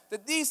understand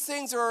that these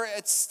things are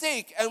at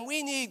stake, and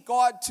we need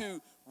God to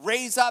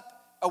raise up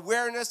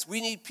awareness.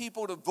 We need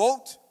people to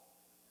vote.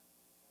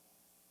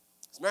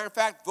 As a matter of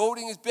fact,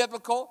 voting is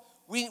biblical.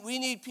 We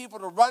need people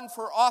to run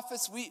for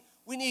office. We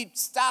need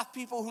staff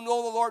people who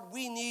know the Lord.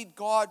 We need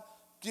God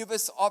give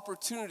us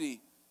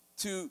opportunity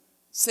to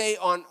say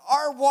on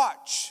our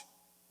watch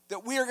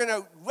that we are going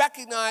to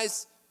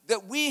recognize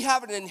that we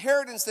have an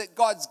inheritance that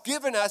God's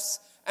given us,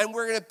 and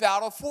we're going to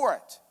battle for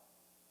it.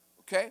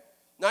 Okay?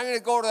 Now I'm going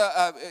to go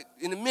to,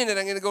 in a minute,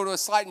 I'm going to go to a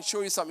slide and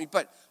show you something.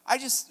 But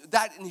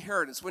that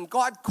inheritance, when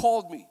God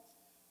called me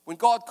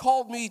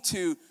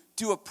to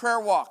do a prayer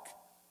walk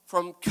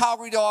from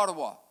Calgary to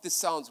Ottawa, this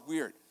sounds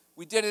weird.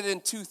 We did it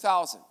in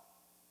 2000.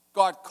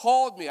 God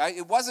called me.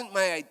 It wasn't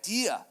my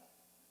idea.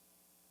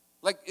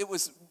 Like it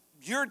was,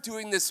 you're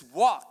doing this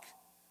walk.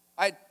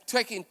 I'd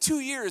taken 2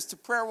 years to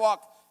prayer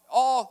walk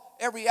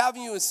every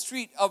avenue and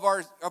street of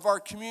our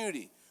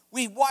community.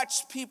 We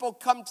watched people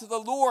come to the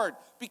Lord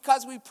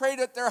because we prayed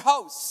at their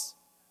house.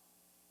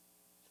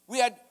 We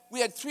had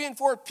 3 and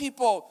 4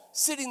 people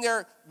sitting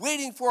there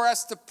waiting for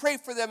us to pray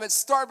for them at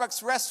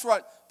Starbucks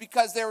restaurant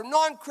because they were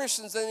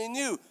non-Christians and they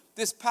knew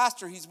this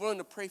pastor, he's willing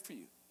to pray for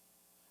you.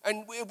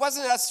 And it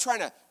wasn't us trying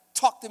to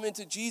talk them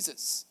into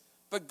Jesus,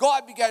 but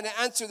God began to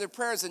answer their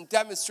prayers and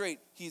demonstrate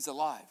he's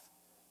alive.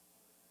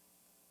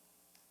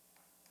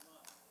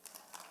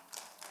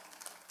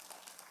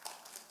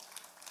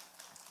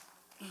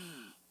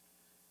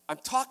 I'm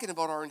talking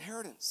about our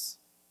inheritance.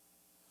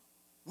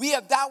 We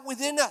have that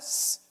within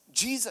us,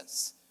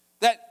 Jesus,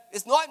 that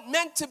is not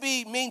meant to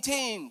be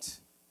maintained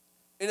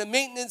in a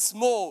maintenance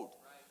mode.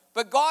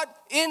 But God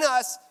in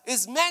us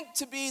is meant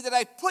to be that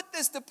I put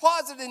this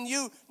deposit in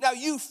you, now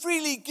you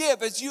freely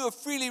give as you have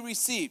freely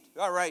received.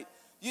 All right.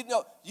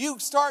 You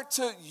start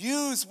to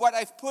use what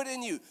I've put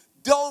in you.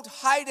 Don't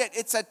hide it.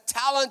 It's a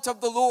talent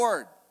of the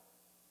Lord.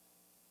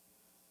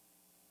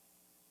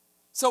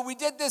 So we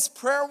did this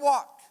prayer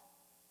walk.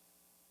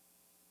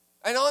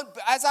 And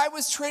as I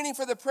was training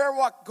for the prayer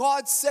walk,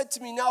 God said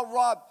to me, now,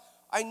 Rob,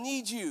 I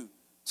need you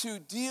to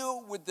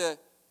deal with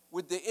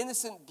the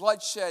innocent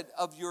bloodshed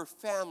of your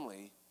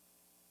family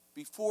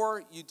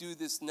before you do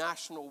this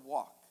national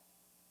walk.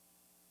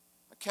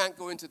 I can't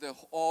go into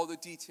all the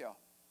detail.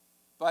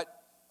 But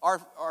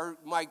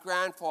my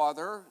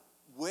grandfather,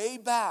 way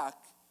back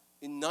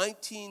in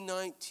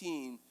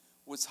 1919,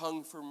 was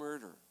hung for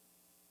murder.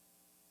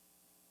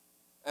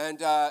 And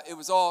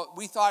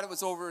we thought it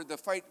was over the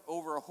fight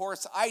over a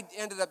horse. I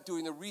ended up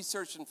doing the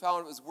research and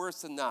found it was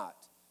worse than that.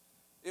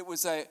 It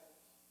was a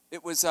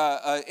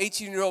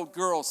 18-year-old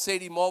girl,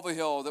 Sadie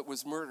Mulvihill, that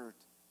was murdered.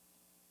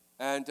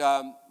 And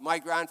my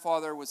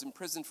grandfather was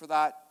imprisoned for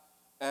that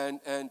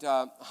and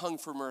hung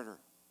for murder.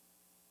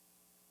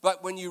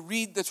 But when you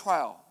read the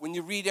trial, when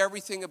you read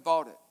everything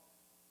about it,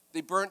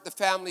 they burnt the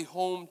family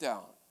home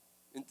down.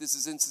 And this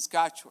is in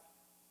Saskatchewan.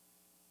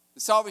 The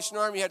Salvation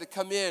Army had to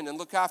come in and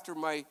look after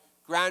my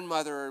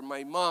grandmother and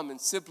my mom and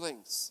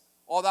siblings.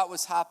 All that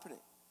was happening.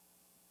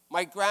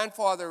 My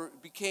grandfather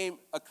became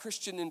a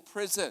Christian in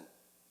prison,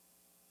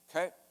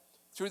 okay,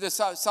 through the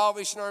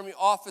Salvation Army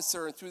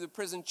officer and through the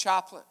prison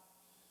chaplain.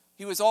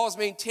 He was always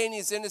maintaining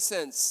his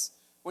innocence.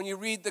 When you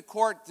read the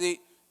court, the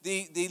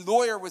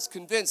lawyer was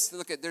convinced,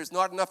 look, there's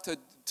not enough to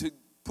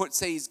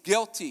say he's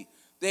guilty.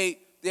 They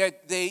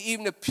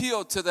even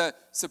appealed to the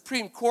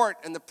Supreme Court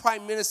and the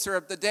Prime Minister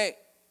of the day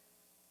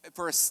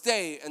for a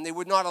stay, and they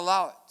would not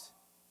allow it.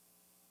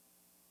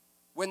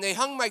 When they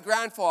hung my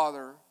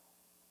grandfather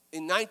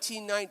in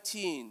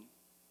 1919,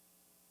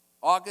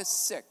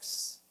 August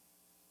 6th,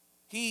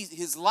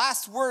 his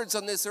last words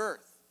on this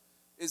earth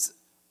is,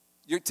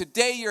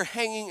 Today you're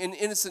hanging an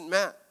innocent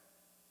man.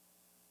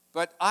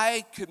 But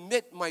I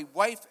commit my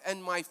wife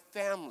and my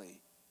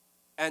family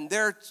and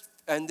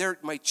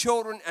my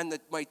children and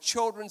my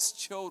children's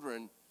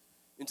children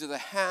into the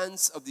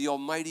hands of the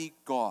Almighty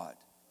God.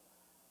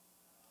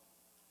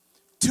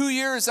 2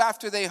 years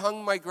after they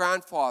hung my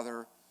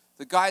grandfather,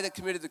 the guy that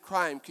committed the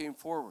crime came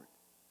forward.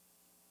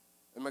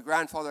 And my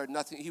grandfather had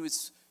nothing. He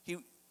was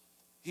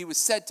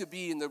said to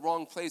be in the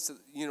wrong place,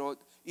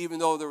 even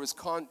though there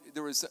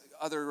was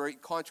other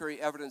contrary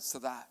evidence to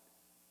that.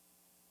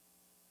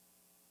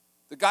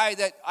 The guy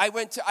that I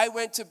went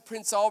to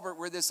Prince Albert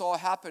where this all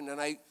happened,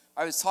 and I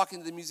was talking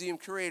to the museum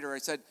curator. I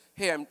said,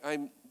 "Hey,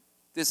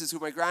 this is who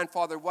my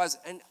grandfather was,"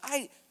 and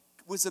I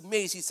was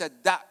amazed. He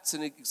said, "That's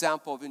an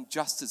example of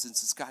injustice in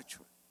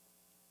Saskatchewan."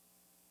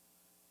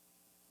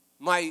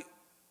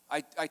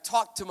 I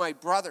talked to my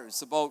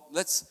brothers about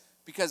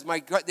because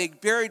they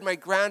buried my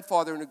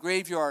grandfather in a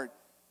graveyard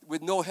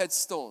with no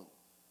headstone.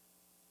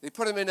 They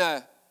put him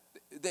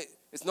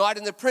it's not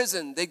in the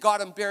prison. They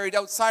got him buried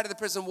outside of the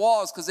prison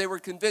walls because they were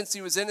convinced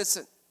he was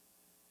innocent.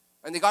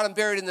 And they got him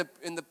buried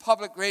in the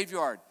public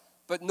graveyard,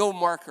 but no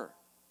marker.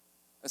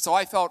 And so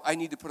I felt I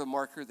need to put a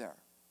marker there.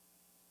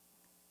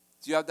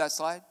 Do you have that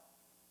slide?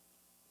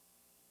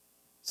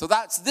 So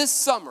that's this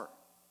summer.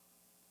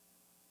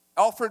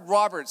 Alfred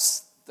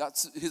Roberts,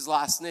 that's his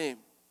last name.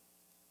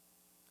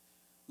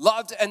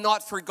 Loved and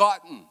not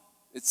forgotten,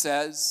 it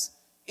says,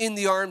 in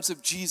the arms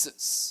of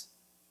Jesus.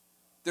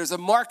 There's a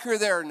marker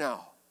there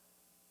now.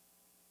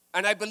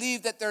 And I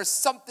believe that there's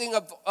something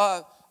of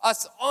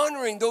us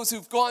honoring those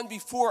who've gone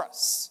before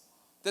us.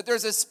 That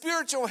there's a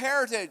spiritual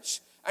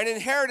heritage, an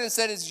inheritance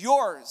that is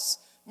yours.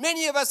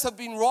 Many of us have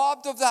been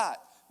robbed of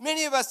that.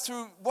 Many of us,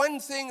 through one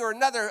thing or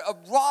another, are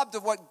robbed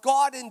of what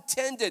God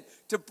intended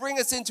to bring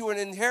us into an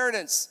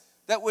inheritance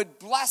that would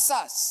bless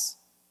us.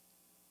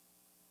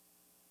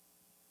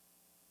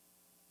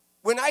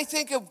 When I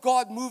think of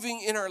God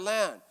moving in our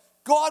land,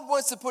 God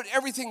wants to put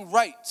everything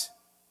right.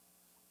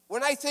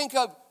 When I think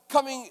of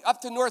coming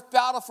up to North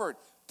Battleford,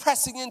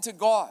 pressing into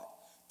God,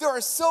 there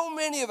are so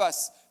many of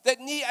us that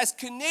need, as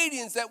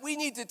Canadians, that we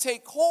need to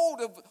take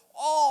hold of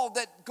all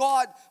that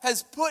God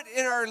has put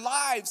in our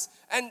lives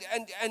and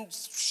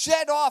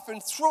shed off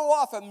and throw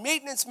off a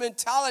maintenance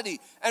mentality.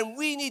 And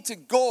we need to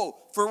go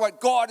for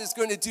what God is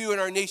going to do in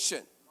our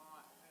nation.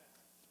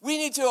 We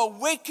need to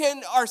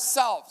awaken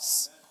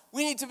ourselves.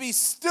 We need to be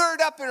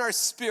stirred up in our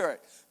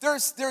spirit.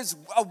 There's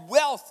a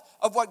wealth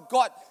of what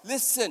God,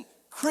 listen,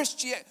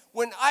 Christianity.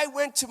 When I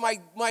went to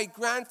my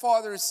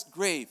grandfather's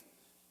grave,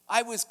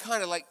 I was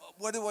kind of like,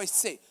 what do I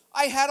say?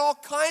 I had all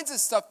kinds of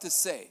stuff to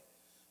say,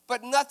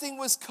 but nothing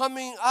was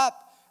coming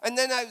up. And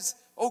then I was,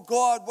 oh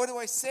God, what do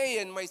I say?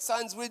 And my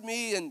son's with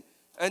me, and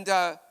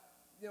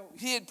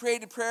he had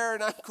prayed a prayer,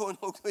 and I'm going,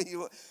 okay.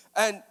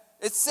 And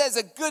it says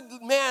a good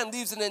man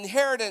leaves an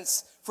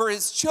inheritance for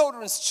his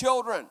children's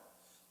children.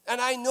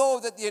 And I know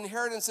that the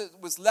inheritance that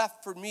was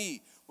left for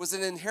me was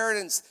an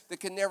inheritance that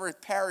can never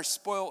perish,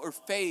 spoil, or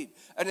fade.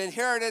 An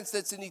inheritance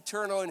that's an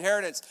eternal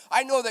inheritance.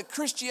 I know that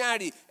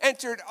Christianity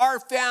entered our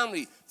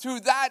family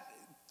through that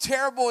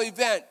terrible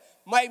event.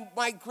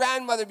 My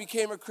grandmother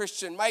became a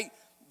Christian. My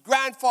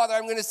grandfather,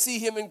 I'm going to see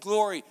him in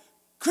glory.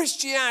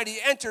 Christianity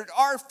entered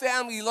our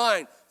family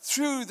line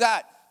through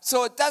that.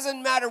 So it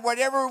doesn't matter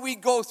whatever we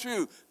go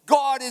through.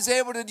 God is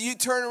able to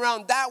turn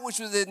around that which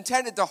was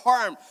intended to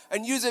harm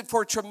and use it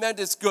for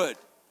tremendous good.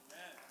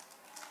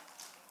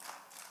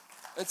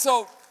 And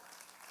so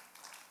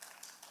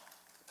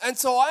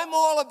I'm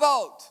all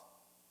about,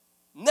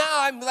 now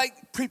I'm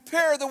like,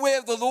 prepare the way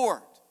of the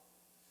Lord.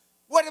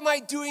 What am I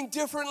doing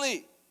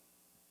differently?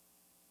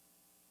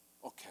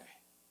 Okay.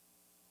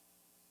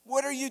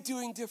 What are you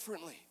doing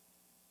differently?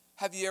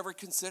 Have you ever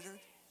considered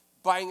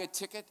buying a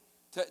ticket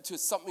to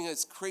something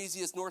as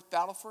crazy as North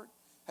Battleford?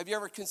 Have you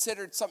ever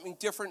considered something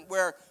different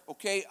where,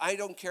 okay, I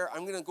don't care,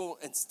 I'm going to go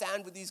and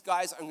stand with these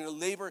guys, I'm going to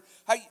labor?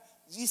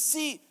 You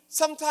see,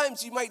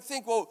 sometimes you might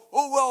think,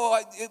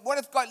 what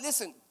if God,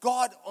 listen,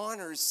 God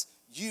honors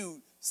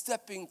you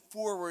stepping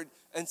forward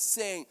and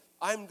saying,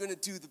 I'm going to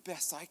do the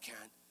best I can.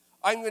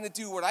 I'm going to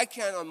do what I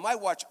can on my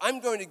watch. I'm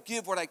going to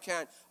give what I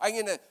can. I'm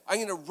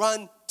going to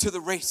run to the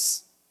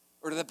race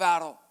or to the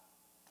battle.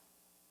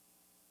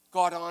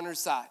 God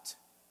honors that.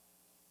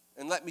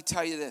 And let me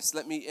tell you this,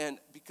 let me end,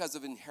 because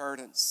of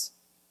inheritance.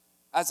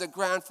 As a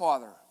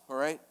grandfather, all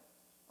right?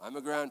 I'm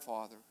a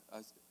grandfather.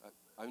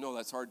 I know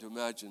that's hard to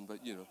imagine,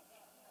 but you know.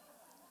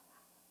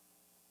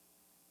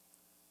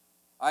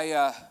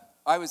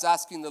 I was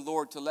asking the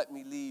Lord to let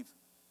me leave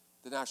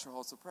the National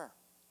House of Prayer.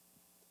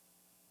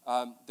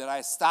 That I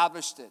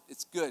established it.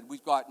 It's good.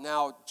 We've got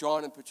now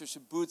John and Patricia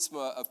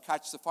Bootsma of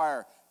Catch the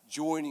Fire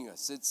joining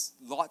us. It's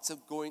lots is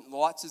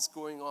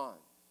going on.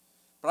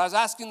 But I was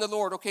asking the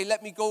Lord, okay,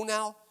 let me go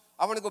now.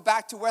 I want to go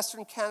back to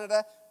Western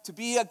Canada to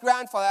be a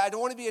grandfather. I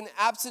don't want to be an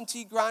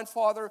absentee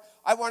grandfather.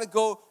 I want to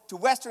go to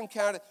Western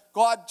Canada.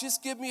 God,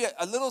 just give me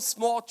a little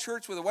small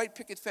church with a white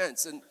picket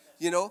fence, and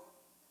you know.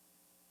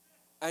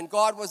 And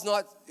God was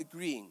not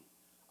agreeing.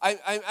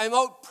 I'm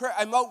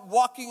out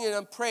walking and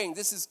I'm praying.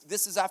 This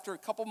is after a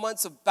couple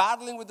months of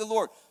battling with the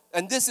Lord.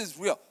 And this is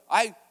real.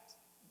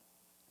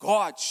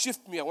 God,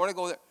 shift me. I want to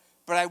go there.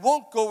 But I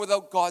won't go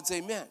without God's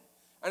amen.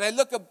 And I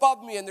look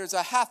above me and there's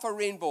a half a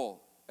rainbow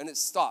and it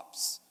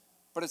stops.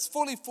 But it's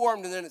fully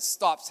formed and then it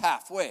stops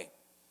halfway.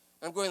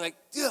 I'm going like,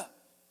 duh.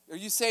 Are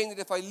you saying that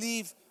if I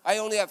leave, I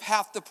only have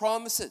half the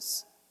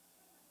promises?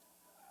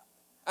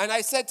 And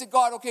I said to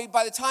God, okay,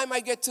 by the time I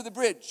get to the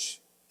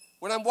bridge,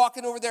 when I'm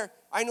walking over there,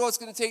 I know it's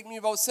going to take me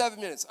about 7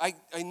 minutes. I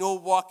know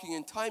walking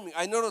and timing.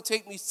 I know it'll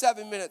take me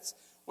 7 minutes.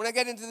 When I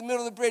get into the middle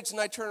of the bridge and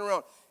I turn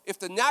around, if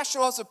the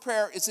National House of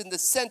Prayer is in the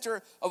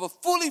center of a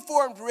fully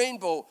formed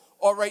rainbow,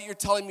 all right, you're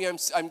telling me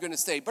I'm going to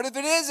stay. But if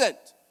it isn't,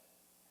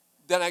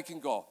 then I can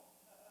go.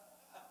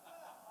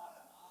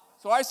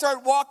 So I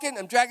start walking.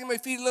 I'm dragging my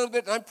feet a little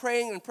bit, and I'm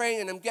praying,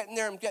 and I'm getting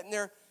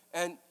there.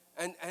 And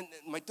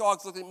my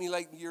dog's looking at me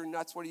like, you're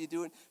nuts, what are you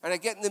doing? And I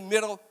get in the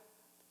middle,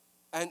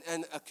 and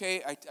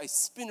okay, I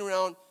spin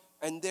around,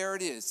 and there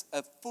it is,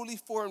 a fully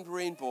formed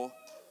rainbow,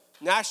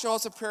 National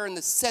House of Prayer in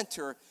the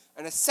center,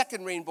 and a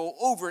second rainbow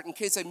over it in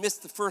case I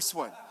missed the first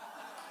one.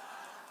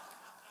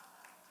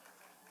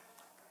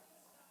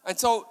 And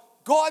so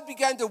God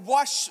began to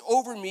wash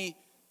over me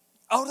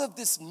out of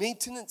this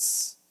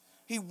maintenance.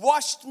 He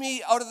washed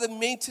me out of the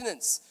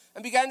maintenance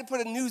and began to put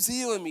a new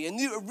zeal in me,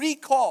 a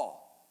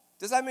recall.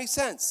 Does that make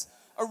sense?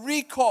 A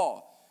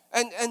recall.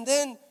 And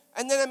then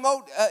I'm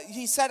out.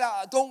 He said,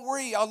 don't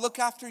worry, I'll look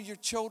after your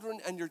children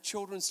and your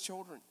children's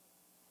children.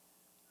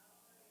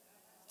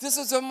 This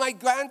is my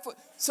grandfather.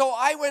 So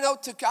I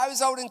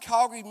was out in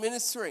Calgary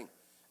ministering.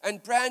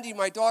 And Brandy,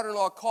 my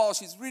daughter-in-law, called.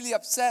 She's really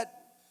upset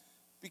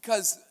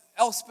because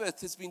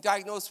Elspeth has been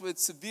diagnosed with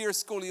severe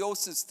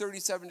scoliosis,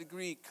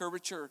 37-degree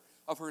curvature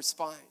of her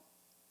spine.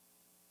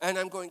 And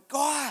I'm going,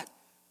 God.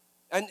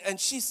 And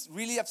she's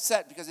really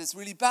upset because it's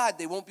really bad.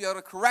 They won't be able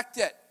to correct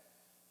it.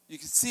 You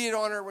can see it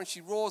on her when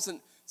she rolls.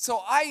 And so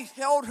I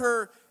held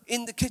her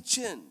in the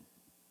kitchen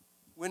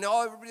when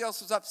everybody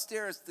else was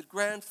upstairs, the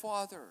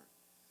grandfather.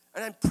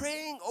 And I'm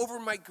praying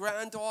over my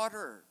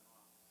granddaughter.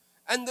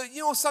 And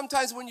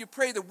sometimes when you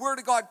pray, the Word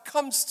of God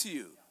comes to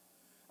you.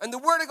 And the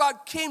Word of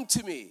God came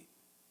to me.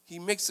 He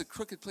makes the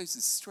crooked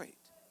places straight.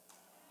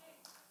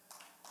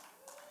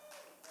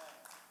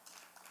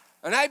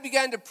 And I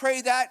began to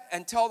pray that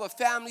and tell the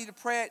family to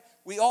pray it.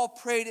 We all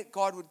prayed it.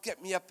 God would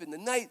get me up in the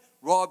night.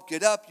 Rob,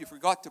 get up. You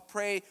forgot to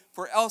pray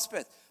for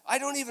Elspeth. I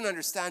don't even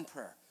understand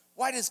prayer.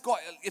 Why does God,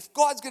 if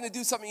God's going to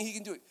do something, He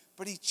can do it.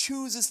 But He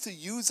chooses to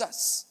use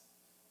us.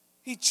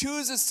 He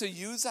chooses to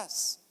use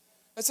us.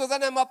 And so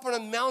then I'm up on a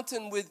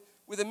mountain with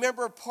a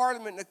member of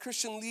parliament and a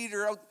Christian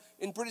leader out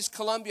in British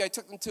Columbia. I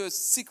took them to a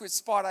secret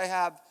spot I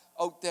have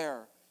out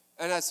there.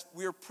 And as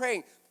we were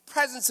praying, the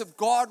presence of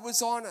God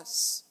was on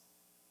us.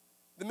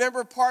 The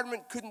member of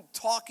parliament couldn't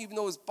talk even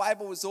though his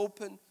Bible was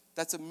open.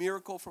 That's a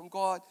miracle from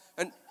God.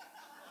 And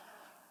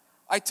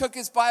I took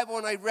his Bible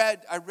and I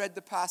read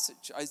the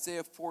passage,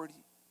 Isaiah 40.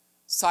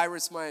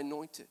 Cyrus, my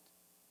anointed.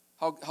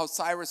 How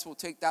Cyrus will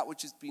take that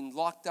which has been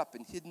locked up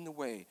and hidden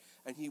away,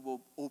 and he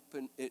will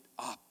open it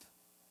up.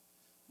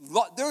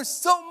 There's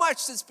so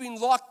much that's been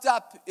locked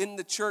up in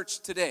the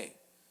church today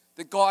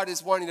that God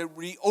is wanting to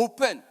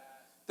reopen.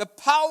 The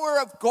power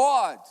of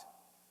God.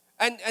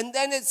 And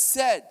then it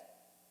said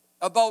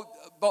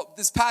about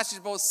this passage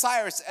about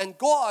Cyrus, and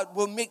God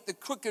will make the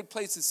crooked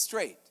places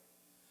straight.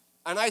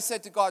 And I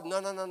said to God,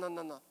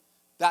 no.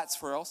 That's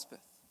for Elspeth.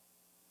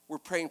 We're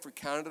praying for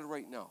Canada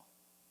right now.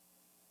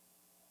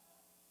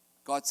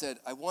 God said,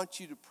 I want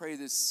you to pray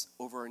this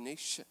over our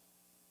nation.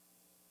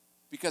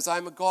 Because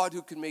I'm a God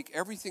who can make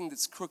everything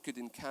that's crooked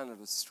in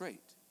Canada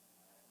straight.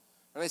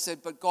 And I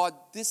said, but God,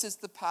 this is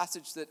the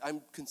passage that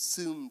I'm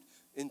consumed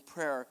in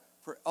prayer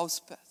for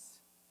Elspeth.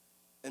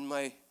 And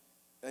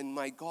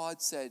my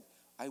God said,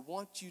 I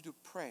want you to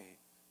pray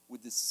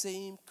with the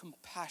same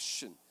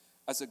compassion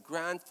as a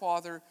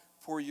grandfather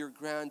for your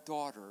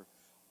granddaughter.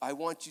 I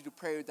want you to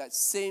pray with that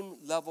same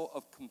level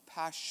of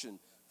compassion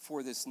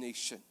for this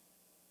nation.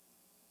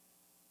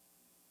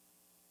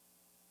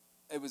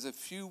 It was a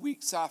few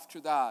weeks after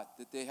that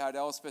they had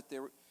Elspeth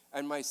there.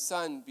 And my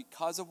son,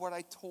 because of what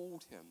I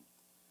told him,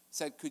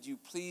 said, could you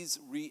please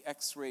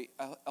re-x-ray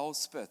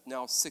Elspeth,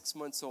 now 6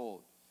 months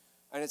old.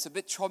 And it's a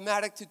bit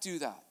traumatic to do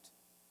that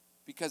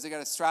because they got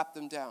to strap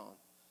them down.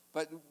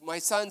 But my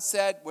son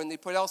said when they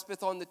put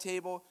Elspeth on the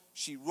table,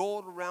 she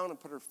rolled around and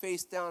put her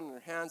face down and her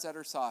hands at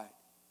her side.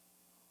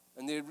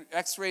 And the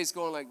x-rays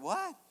going like,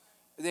 what?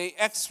 They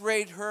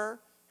x-rayed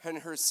her and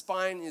her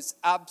spine is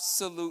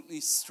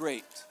absolutely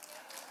straight.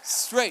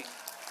 Straight.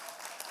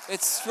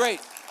 It's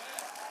straight.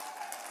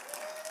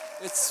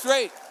 It's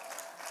straight.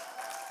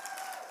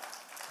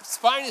 Her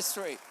spine is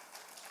straight.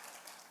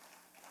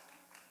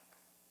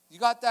 You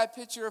got that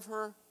picture of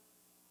her?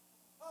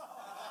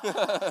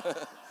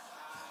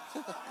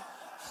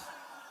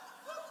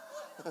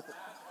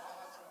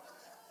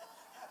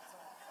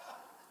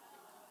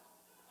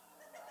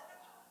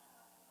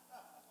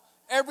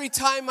 Every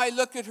time I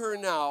look at her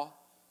now,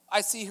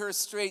 I see her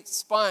straight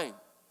spine.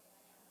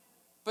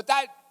 But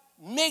that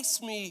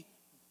makes me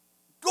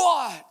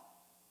God.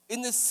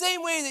 In the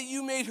same way that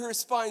you made her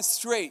spine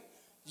straight,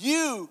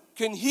 you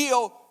can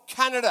heal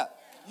Canada.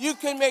 You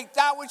can make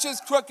that which is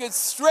crooked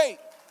straight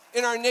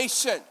in our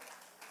nation.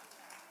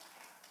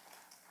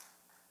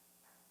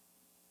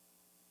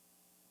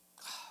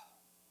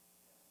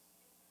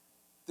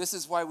 This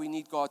is why we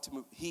need God to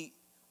move.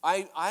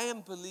 I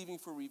am believing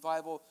for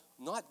revival,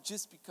 not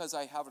just because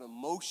I have an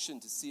emotion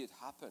to see it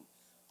happen.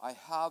 I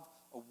have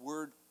a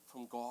word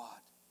from God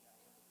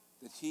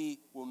that he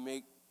will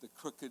make the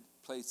crooked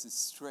places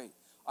straight.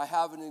 I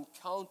have an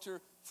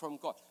encounter from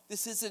God.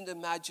 This isn't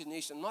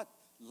imagination. I'm not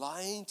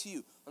lying to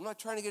you. I'm not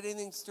trying to get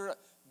anything stirred up.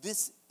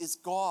 This is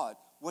God,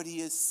 what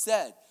he has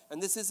said.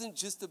 And this isn't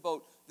just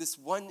about this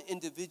one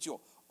individual.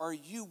 Are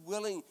you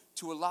willing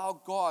to allow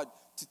God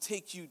to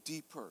take you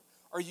deeper?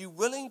 Are you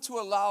willing to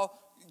allow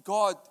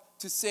God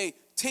to say,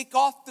 take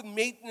off the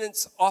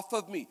maintenance off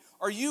of me?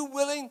 Are you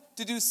willing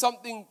to do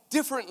something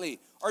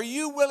differently? Are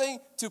you willing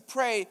to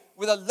pray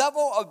with a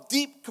level of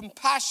deep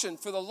compassion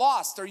for the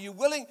lost? Are you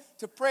willing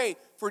to pray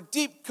for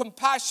deep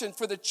compassion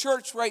for the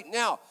church right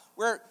now,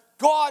 where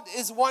God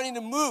is wanting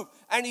to move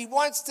and he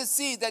wants to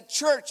see that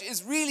church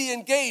is really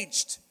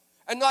engaged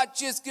and not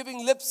just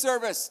giving lip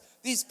service?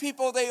 These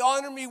people, they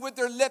honor me with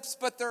their lips,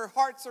 but their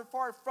hearts are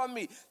far from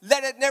me.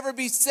 Let it never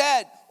be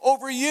said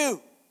over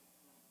you.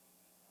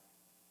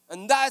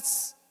 And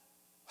that's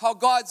how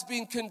God's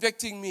been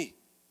convicting me.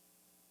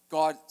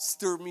 God,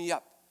 stir me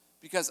up,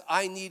 because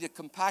I need a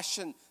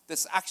compassion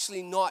that's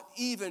actually not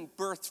even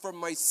birthed from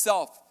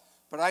myself,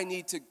 but I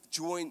need to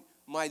join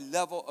my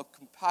level of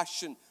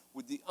compassion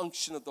with the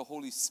unction of the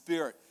Holy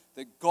Spirit,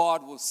 that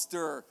God will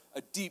stir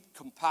a deep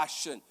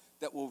compassion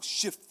that will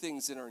shift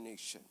things in our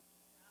nation.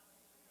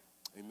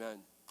 Amen.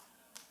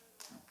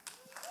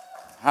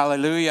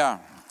 Hallelujah.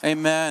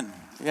 Amen.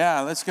 Yeah,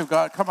 let's give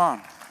God, come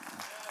on.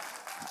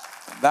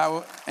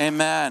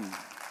 Amen.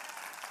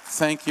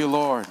 Thank you,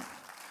 Lord.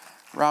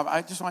 Rob,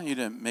 I just want you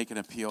to make an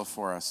appeal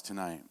for us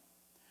tonight.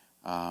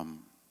 I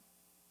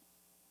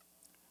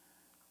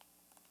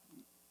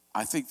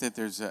think that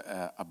there's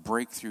a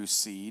breakthrough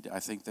seed. I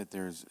think that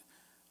there's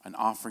an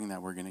offering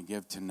that we're going to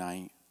give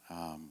tonight.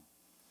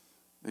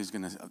 There's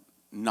going to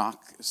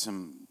knock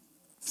some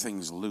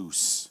things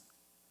loose.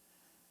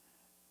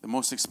 The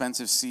most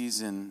expensive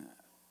season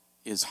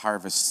is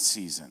harvest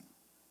season.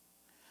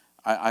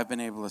 I've been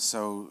able to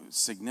sow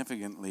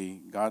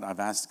significantly. I've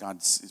asked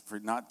God for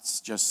not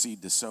just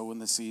seed to sow in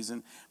the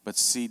season, but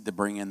seed to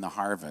bring in the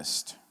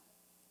harvest.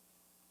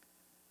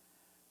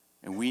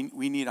 And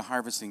we need a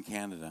harvest in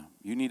Canada.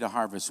 You need a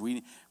harvest.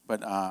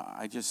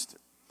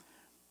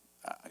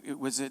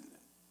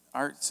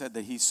 Art said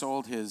that he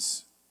sold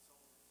he's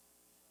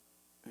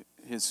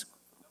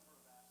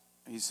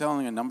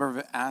selling a number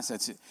of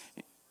assets.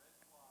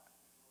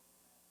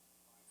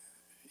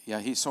 Yeah,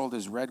 he sold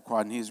his red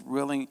quad, and he's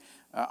willing.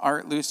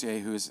 Art Lucier,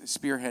 who is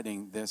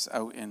spearheading this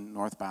out in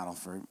North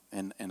Battleford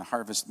in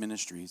Harvest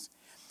Ministries,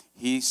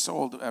 he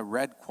sold a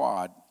red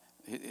quad,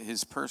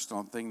 his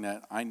personal thing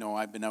that I know.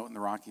 I've been out in the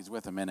Rockies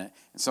with him in it.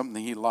 It's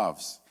something he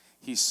loves.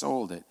 He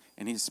sold it,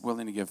 and he's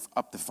willing to give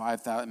up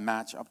to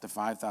match up to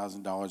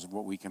 $5,000 of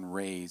what we can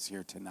raise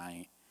here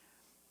tonight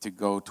to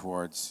go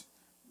towards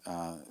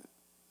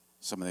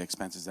some of the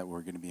expenses that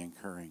we're going to be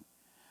incurring.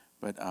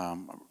 But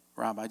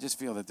Rob, I just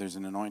feel that there's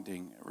an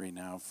anointing right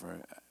now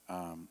for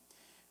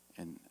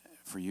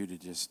you to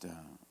just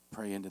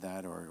pray into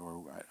that, or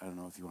I don't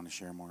know if you want to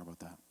share more about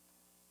that.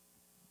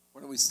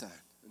 Why don't we stand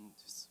and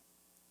just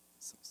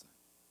stand.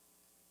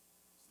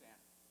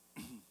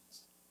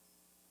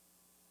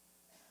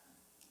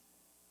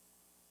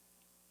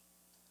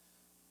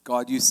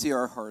 God, you see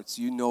our hearts.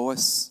 You know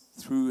us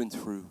through and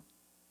through.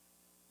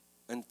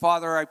 And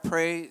Father, I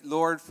pray,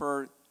 Lord,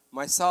 for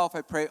myself,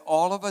 I pray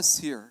all of us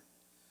here,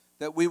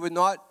 that we would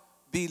not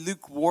be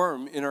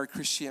lukewarm in our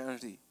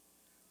Christianity.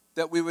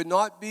 That we would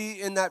not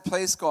be in that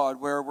place,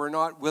 God, where we're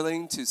not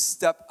willing to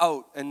step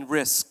out and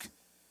risk.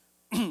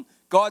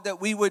 God, that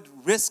we would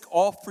risk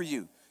all for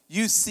you.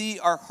 You see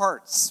our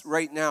hearts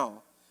right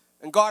now.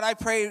 And God, I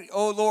pray,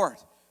 oh Lord,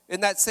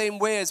 in that same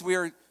way as we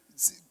are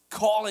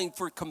calling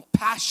for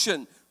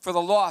compassion for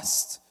the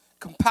lost,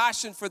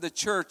 compassion for the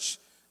church,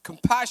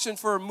 compassion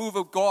for a move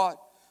of God.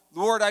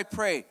 Lord, I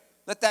pray,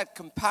 let that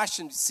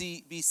compassion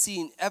be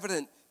seen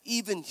evident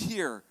even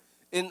here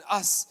in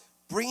us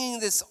bringing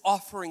this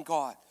offering,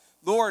 God.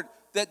 Lord,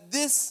 that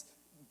this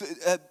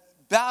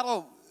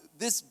battle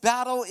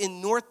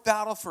in North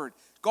Battleford,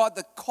 God,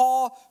 the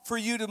call for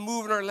you to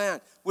move in our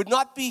land would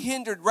not be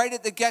hindered right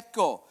at the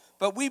get-go.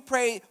 But we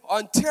pray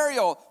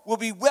Ontario will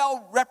be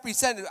well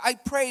represented. I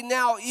pray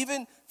now,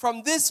 even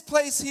from this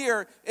place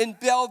here in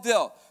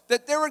Belleville,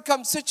 that there would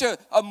come such a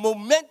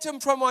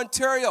momentum from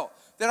Ontario,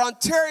 that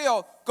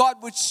Ontario,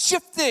 God, would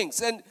shift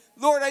things. And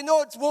Lord, I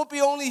know it won't be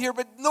only here,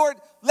 but Lord,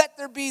 let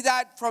there be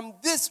that from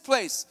this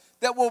place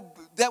that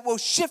will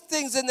shift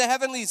things in the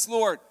heavenlies,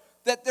 Lord,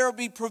 that there will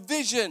be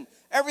provision.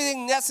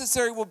 Everything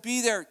necessary will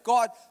be there.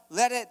 God,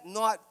 let it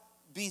not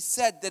be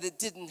said that it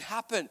didn't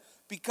happen,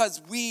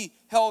 because we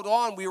held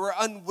on. We were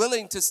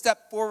unwilling to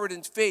step forward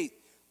in faith.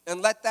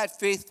 And let that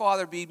faith,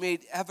 Father, be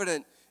made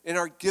evident in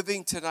our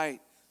giving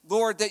tonight.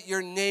 Lord, that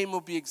your name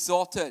will be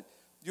exalted.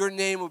 Your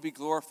name will be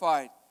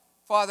glorified.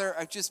 Father,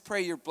 I just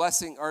pray your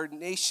blessing. Our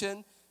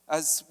nation,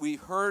 as we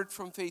heard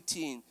from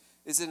Faitine,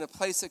 is in a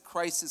place of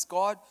crisis.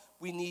 God,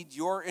 we need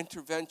your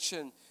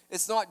intervention.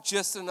 It's not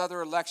just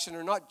another election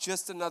or not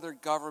just another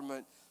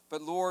government,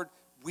 but Lord,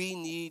 we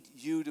need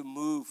you to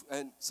move.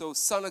 And so,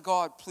 Son of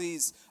God,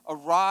 please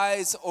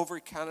arise over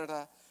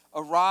Canada,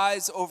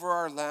 arise over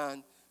our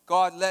land.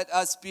 God, let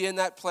us be in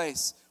that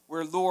place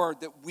where,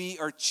 Lord, that we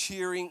are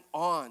cheering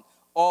on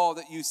all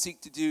that you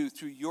seek to do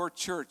through your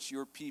church,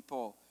 your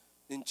people,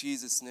 in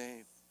Jesus'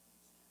 name.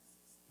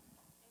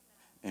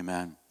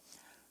 Amen.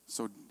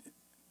 So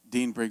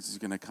Dean Briggs is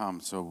going to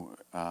come, so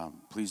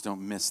please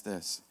don't miss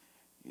this.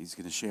 He's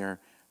going to share.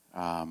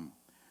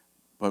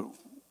 But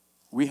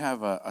we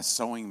have a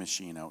sewing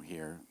machine out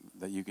here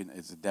that you can,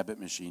 it's a debit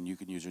machine. You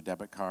can use your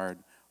debit card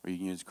or you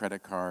can use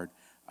credit card.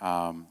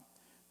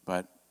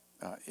 But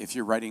if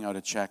you're writing out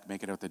a check,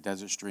 make it out to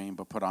Desert Stream,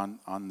 but put on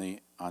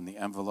the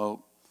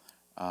envelope,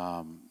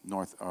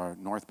 North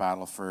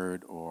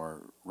Battleford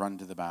or Run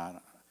to the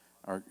Battle,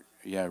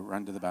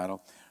 Run to the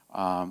Battle.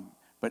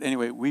 But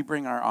anyway, we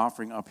bring our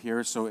offering up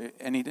here, so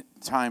any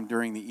time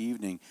during the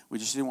evening, we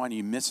just didn't want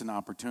you to miss an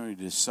opportunity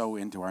to sow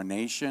into our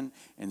nation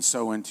and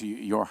sow into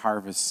your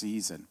harvest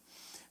season.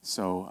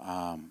 So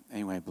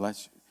anyway,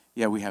 bless you.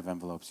 Yeah, we have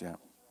envelopes, yeah.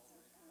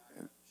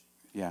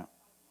 Yeah.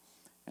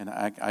 And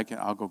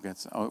I'll go get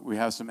some. Oh, we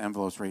have some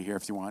envelopes right here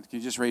if you want. Can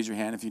you just raise your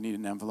hand if you need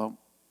an envelope?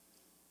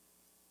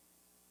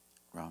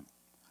 Rob.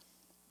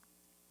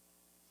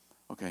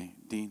 Okay,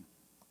 Dean.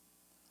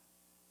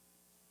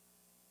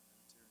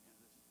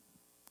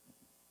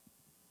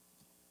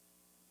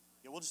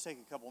 We'll just take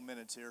a couple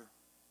minutes here.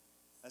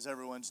 As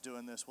everyone's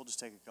doing this, we'll just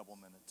take a couple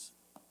minutes.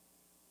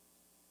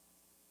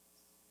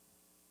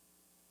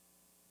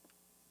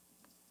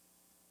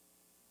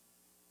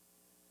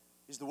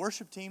 Is the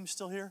worship team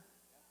still here?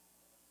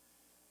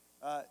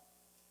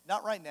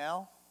 Not right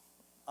now.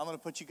 I'm going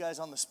to put you guys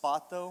on the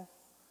spot, though.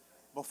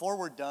 Before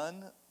we're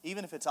done,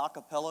 even if it's a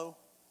cappella,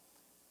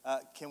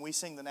 can we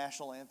sing the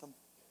national anthem?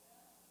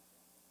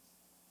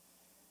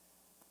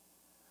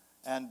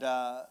 And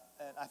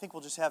I think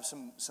we'll just have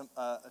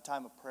a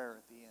time of prayer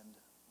at the end.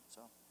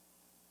 So,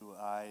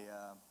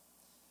 I'm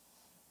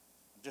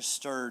just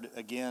stirred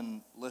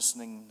again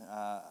listening.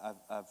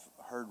 I've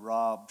heard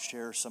Rob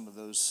share some of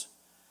those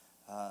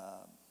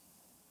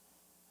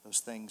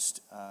things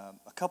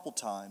a couple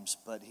times,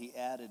 but he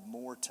added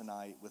more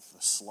tonight with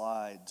the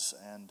slides,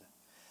 and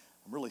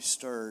I'm really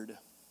stirred.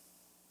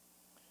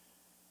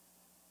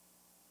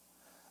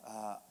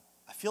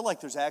 I feel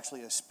like there's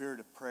actually a spirit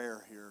of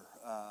prayer here,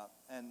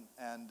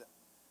 and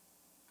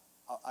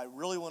I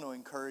really want to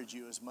encourage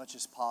you as much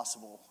as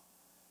possible.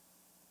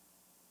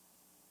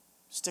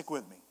 Stick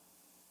with me.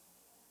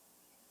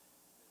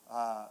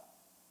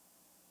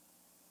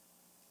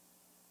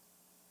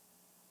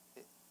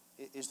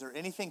 Is there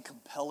anything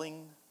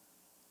compelling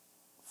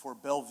for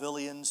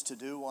Bellvillians to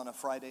do on a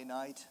Friday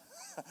night?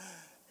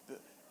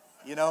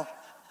 You know,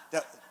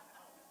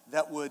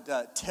 that would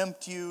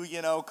tempt you,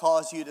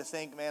 cause you to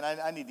think, man,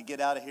 I need to get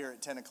out of here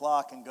at 10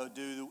 o'clock and go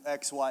do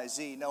X, Y,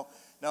 Z. No,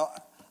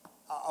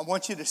 I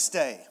want you to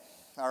stay,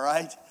 all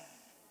right?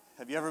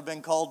 Have you ever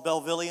been called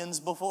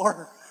Bellvillians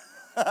before?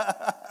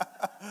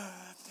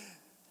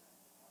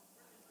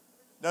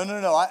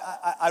 No.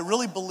 I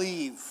really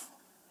believe,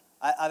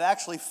 I've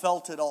actually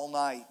felt it all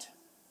night,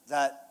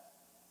 that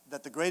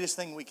the greatest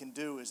thing we can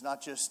do is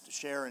not just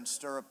share and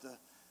stir up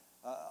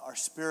our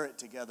spirit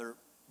together,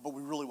 but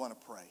we really want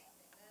to pray.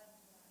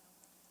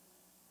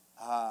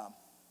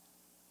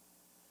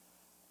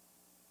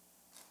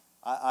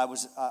 I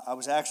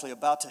was actually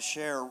about to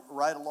share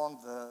right along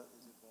the.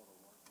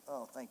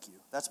 Oh, thank you.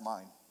 That's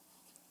mine.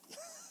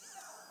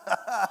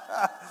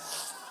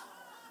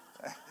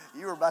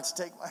 You were about to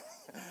take my.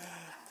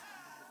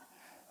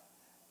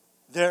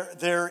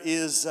 There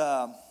is.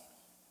 Have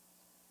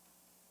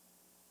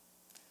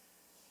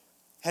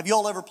you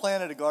all ever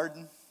planted a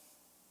garden?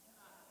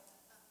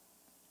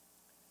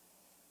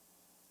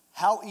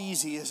 How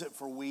easy is it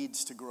for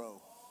weeds to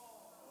grow?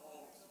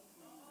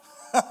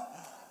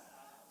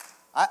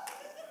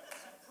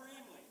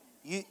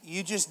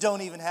 You just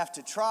don't even have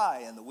to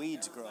try and the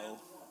weeds grow.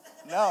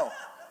 No.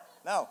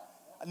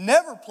 I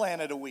never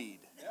planted a weed.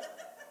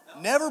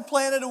 Never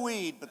planted a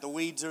weed, but the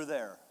weeds are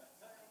there.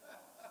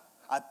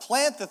 I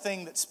plant the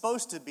thing that's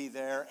supposed to be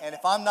there, and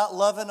if I'm not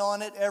loving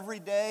on it every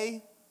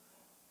day,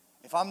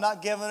 if I'm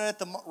not giving it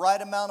the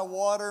right amount of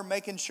water,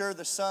 making sure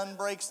the sun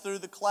breaks through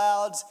the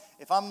clouds,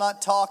 if I'm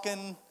not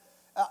talking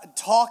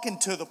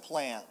to the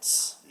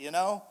plants,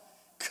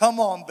 come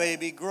on,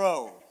 baby,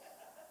 grow.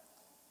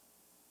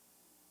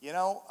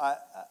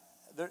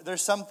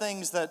 There's some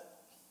things that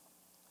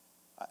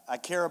I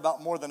care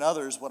about more than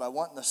others. What I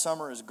want in the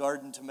summer is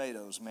garden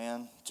tomatoes,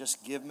 man.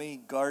 Just give me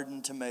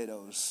garden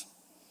tomatoes.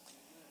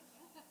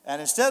 And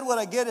instead what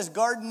I get is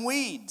garden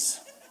weeds.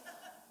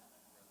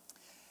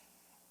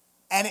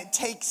 And it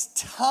takes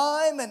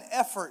time and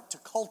effort to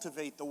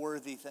cultivate the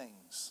worthy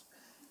things.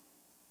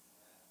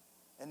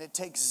 And it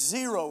takes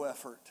zero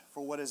effort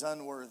for what is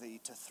unworthy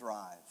to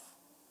thrive.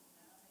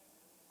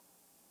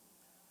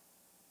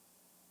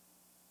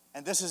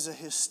 And this is a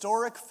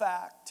historic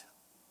fact.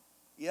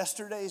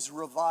 Yesterday's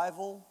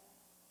revival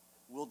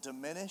will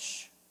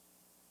diminish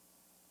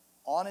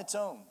on its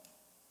own.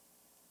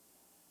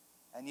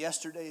 And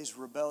yesterday's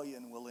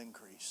rebellion will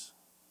increase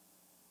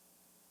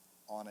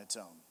on its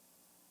own.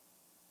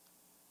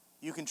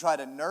 You can try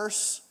to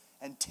nurse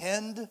and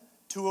tend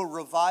to a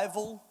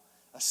revival.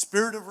 A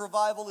spirit of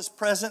revival is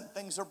present.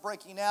 Things are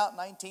breaking out.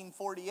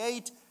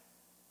 1948,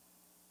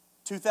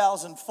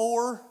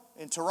 2004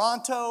 in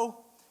Toronto.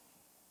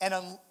 And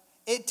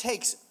it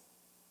takes,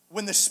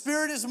 when the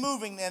Spirit is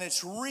moving and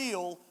it's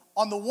real,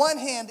 on the one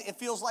hand, it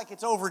feels like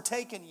it's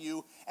overtaken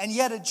you. And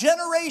yet a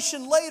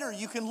generation later,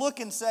 you can look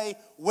and say,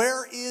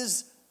 where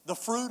is the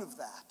fruit of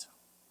that?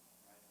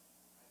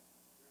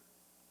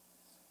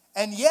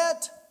 And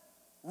yet,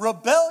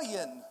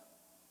 rebellion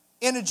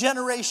in a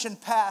generation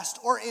past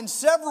or in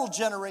several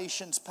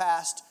generations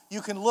past,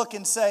 you can look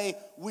and say,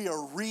 we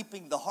are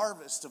reaping the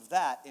harvest of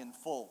that in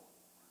full.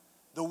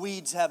 The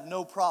weeds have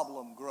no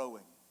problem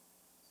growing.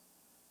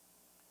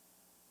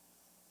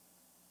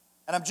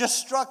 And I'm just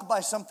struck by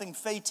something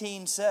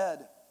Fatine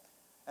said.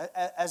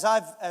 As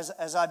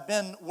I've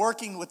been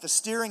working with the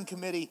steering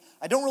committee,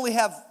 I don't really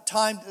have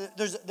time.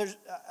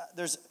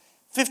 There's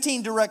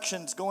 15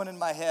 directions going in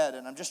my head,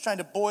 and I'm just trying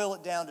to boil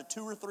it down to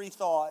 2 or 3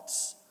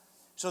 thoughts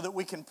so that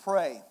we can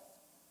pray.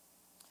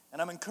 And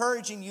I'm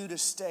encouraging you to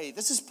stay.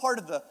 This is part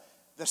of the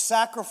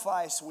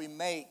sacrifice we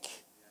make,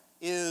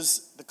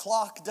 is the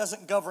clock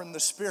doesn't govern the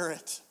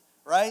Spirit,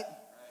 right?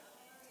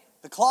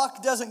 The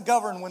clock doesn't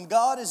govern when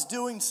God is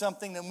doing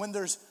something, and when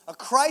there's a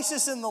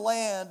crisis in the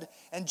land.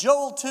 And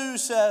Joel 2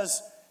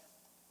 says,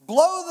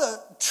 blow the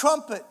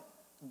trumpet,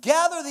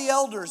 gather the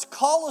elders,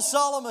 call a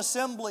solemn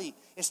assembly.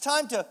 It's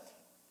time to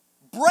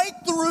break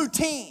the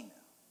routine.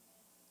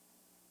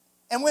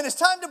 And when it's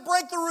time to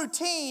break the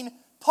routine,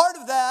 part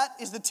of that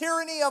is the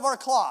tyranny of our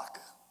clock.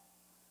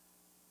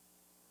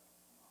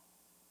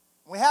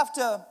 We have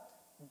to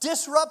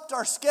disrupt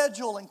our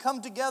schedule and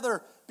come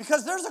together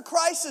because there's a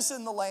crisis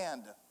in the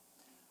land.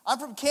 I'm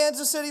from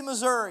Kansas City,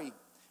 Missouri.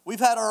 We've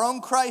had our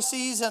own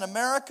crises in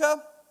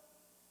America,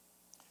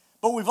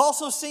 but we've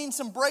also seen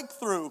some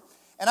breakthrough.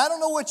 And I don't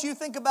know what you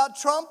think about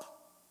Trump,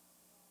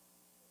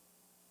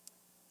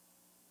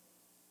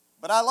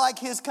 but I like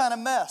his kind of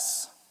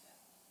mess.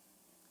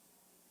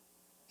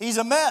 He's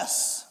a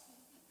mess.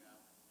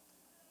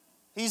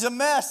 He's a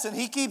mess, and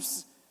he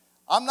keeps,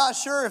 I'm not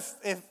sure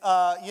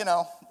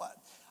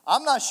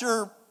I'm not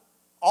sure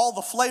all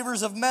the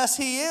flavors of mess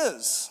he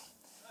is.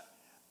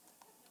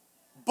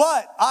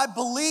 But I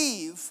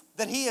believe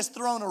that he has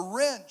thrown a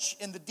wrench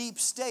in the deep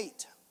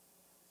state.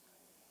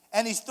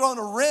 And he's thrown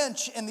a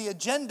wrench in the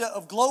agenda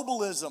of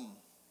globalism.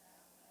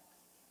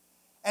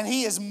 And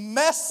he is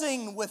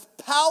messing with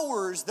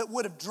powers that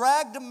would have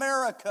dragged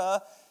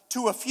America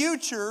to a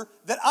future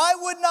that I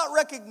would not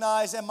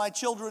recognize and my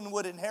children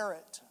would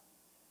inherit.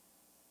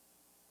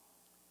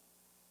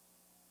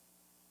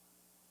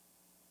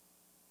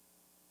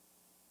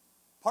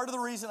 Part of the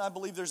reason I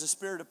believe there's a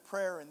spirit of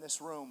prayer in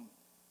this room,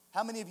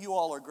 how many of you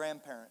all are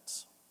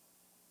grandparents?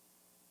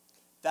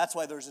 That's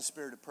why there's a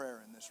spirit of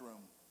prayer in this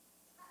room.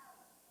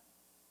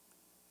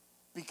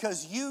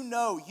 Because you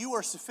know you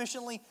are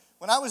sufficiently...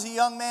 When I was a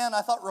young man,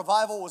 I thought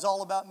revival was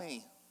all about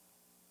me.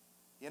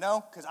 You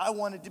know, because I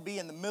wanted to be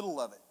in the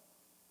middle of it.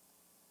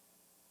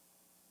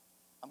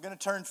 I'm going to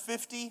turn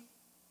 50,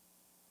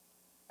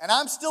 and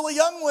I'm still a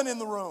young one in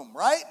the room,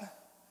 right?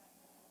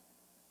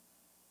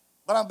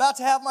 But I'm about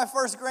to have my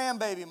first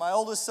grandbaby, my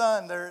oldest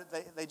son.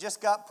 They just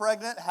got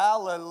pregnant.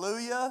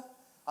 Hallelujah.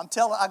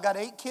 I've got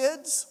 8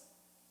 kids.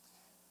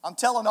 I'm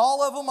telling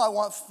all of them I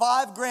want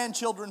 5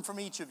 grandchildren from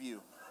each of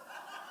you.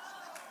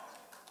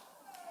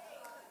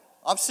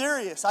 I'm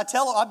serious. I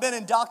tell them, I've been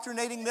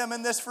indoctrinating them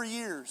in this for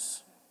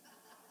years.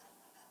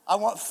 I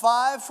want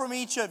 5 from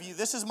each of you.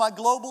 This is my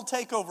global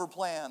takeover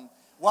plan.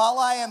 While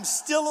I am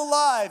still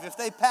alive, if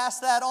they pass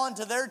that on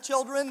to their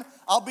children,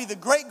 I'll be the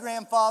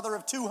great-grandfather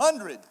of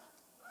 200.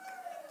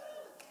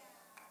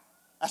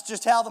 That's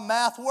just how the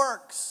math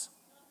works.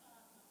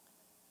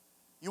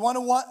 You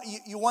wonder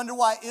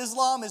why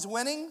Islam is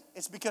winning?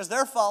 It's because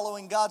they're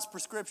following God's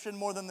prescription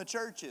more than the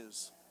church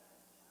is,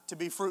 to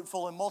be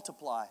fruitful and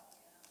multiply.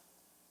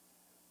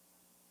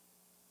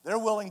 They're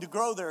willing to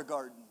grow their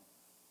garden.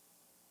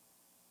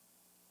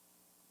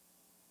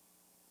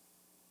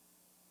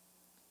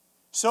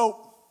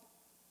 So,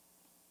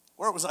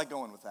 where was I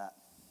going with that?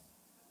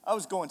 I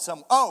was going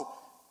somewhere.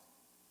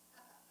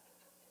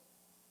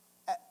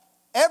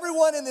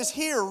 Everyone in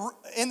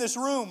this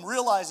room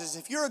realizes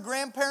if you're a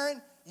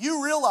grandparent,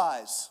 you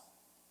realize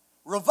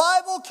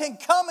revival can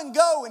come and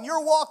go and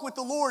your walk with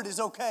the Lord is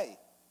okay.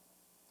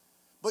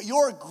 But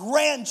your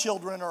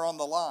grandchildren are on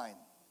the line.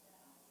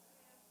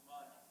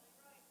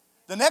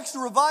 The next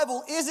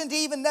revival isn't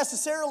even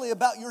necessarily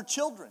about your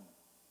children.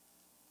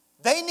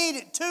 They need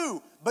it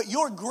too, but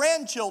your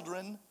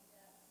grandchildren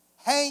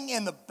hang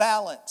in the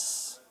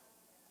balance.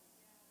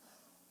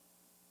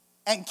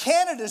 And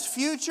Canada's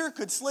future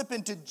could slip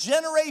into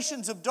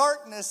generations of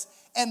darkness,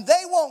 and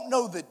they won't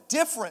know the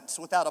difference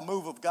without a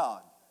move of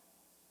God.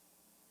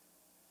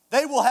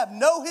 They will have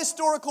no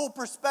historical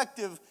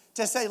perspective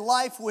to say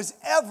life was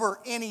ever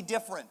any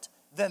different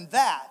than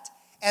that.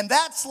 And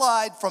that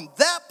slide from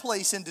that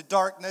place into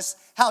darkness,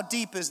 how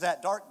deep is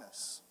that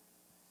darkness?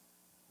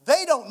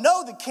 They don't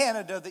know the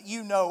Canada that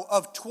you know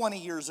of 20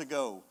 years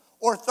ago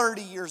or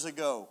 30 years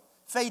ago.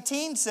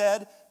 Faytine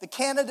said the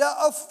Canada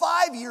of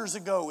 5 years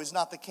ago is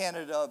not the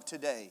Canada of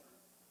today.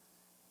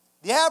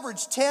 The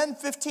average 10,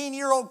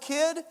 15-year-old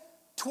kid,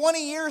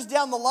 20 years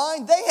down the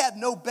line, they had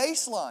no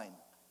baseline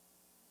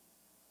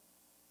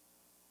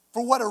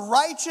for what a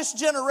righteous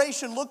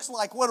generation looks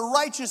like, what a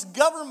righteous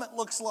government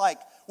looks like,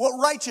 what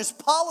righteous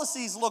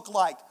policies look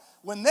like.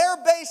 When their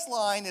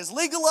baseline is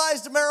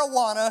legalized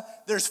marijuana,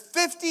 there's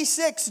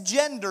 56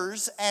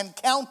 genders and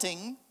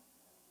counting.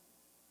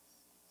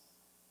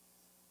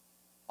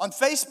 On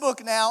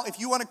Facebook now, if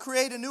you want to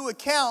create a new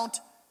account,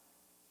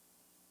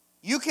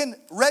 you can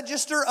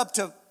register up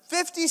to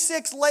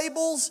 56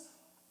 labels,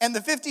 and the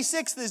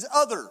 56th is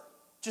other.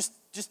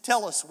 Just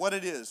tell us what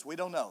it is. We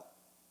don't know.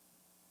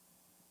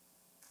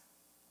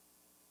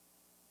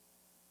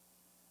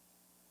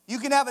 You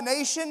can have a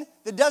nation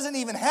that doesn't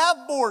even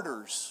have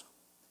borders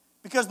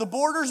because the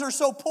borders are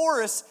so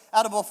porous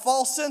out of a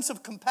false sense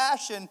of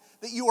compassion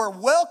that you are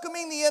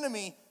welcoming the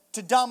enemy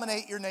to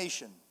dominate your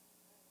nation.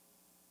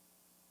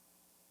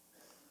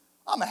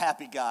 I'm a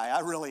happy guy.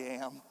 I really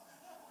am.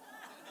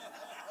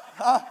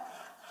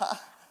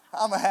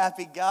 I'm a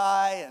happy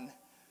guy, and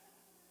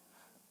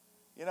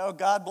you know,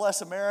 God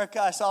bless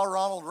America. I saw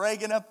Ronald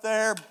Reagan up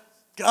there.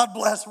 God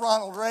bless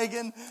Ronald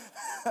Reagan.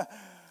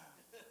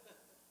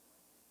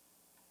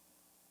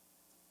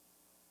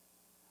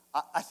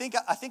 I think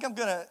I'm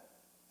going to,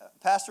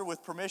 Pastor,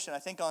 with permission, I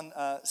think on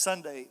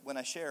Sunday when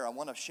I share, I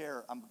want to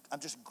share, I'm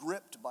just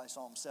gripped by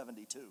Psalm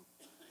 72.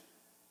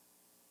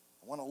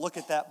 I want to look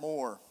at that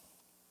more.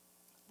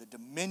 The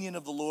dominion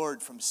of the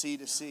Lord from sea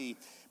to sea.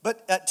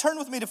 But turn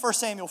with me to 1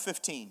 Samuel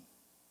 15.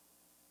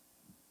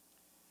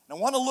 And I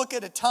want to look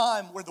at a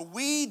time where the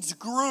weeds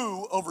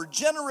grew over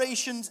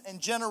generations and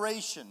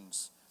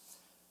generations.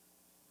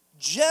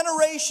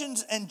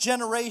 Generations and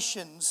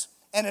generations.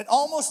 And it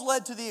almost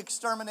led to the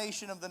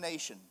extermination of the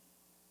nation.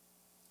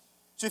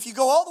 So if you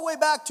go all the way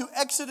back to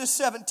Exodus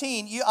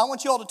 17, I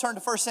want you all to turn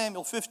to 1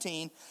 Samuel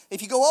 15.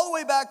 If you go all the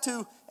way back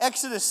to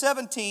Exodus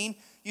 17,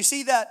 you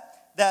see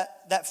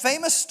that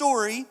famous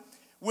story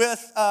with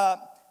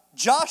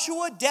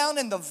Joshua down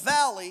in the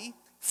valley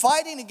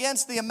fighting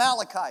against the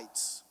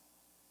Amalekites.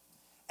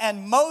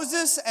 And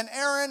Moses and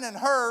Aaron and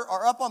Hur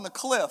are up on the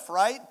cliff,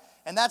 right?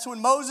 And that's when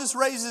Moses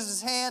raises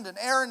his hand and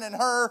Aaron and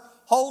Hur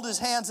hold his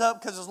hands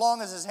up, because as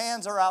long as his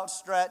hands are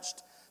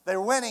outstretched, they're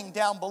winning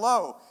down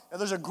below. Now,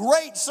 there's a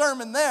great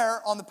sermon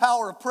there on the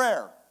power of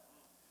prayer.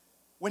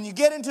 When you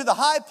get into the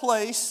high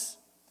place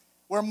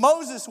where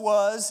Moses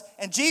was,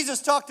 and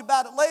Jesus talked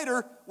about it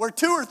later, where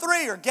 2 or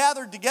 3 are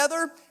gathered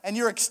together and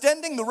you're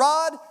extending the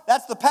rod,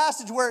 that's the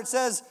passage where it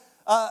says,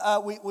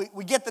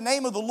 we get the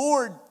name of the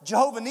Lord,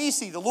 Jehovah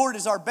Nissi, the Lord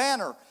is our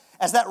banner.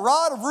 As that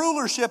rod of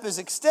rulership is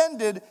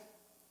extended,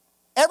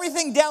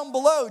 everything down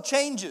below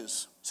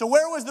changes. So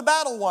where was the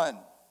battle won?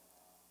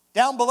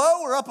 Down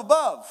below or up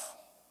above?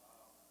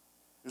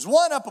 There's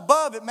one up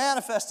above, it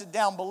manifested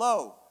down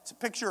below. It's a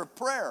picture of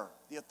prayer,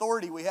 the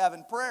authority we have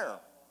in prayer.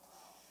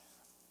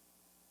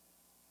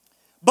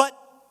 But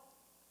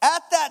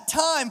at that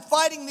time,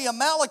 fighting the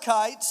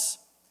Amalekites,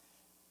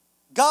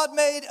 God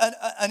made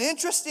an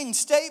interesting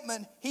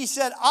statement. He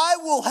said, I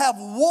will have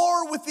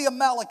war with the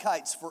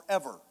Amalekites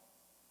forever.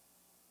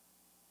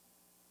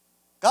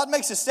 God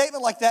makes a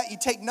statement like that, you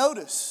take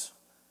notice.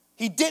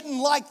 He didn't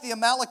like the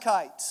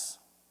Amalekites.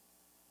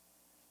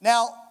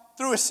 Now,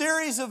 through a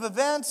series of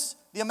events,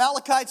 the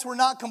Amalekites were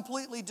not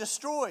completely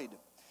destroyed.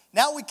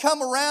 Now we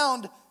come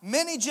around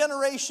many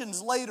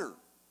generations later.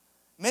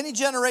 Many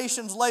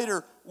generations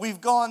later,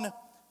 we've gone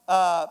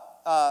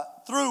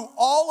through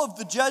all of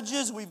the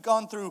judges. We've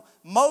gone through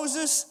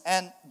Moses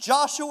and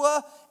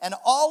Joshua and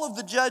all of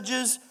the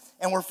judges.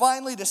 And we're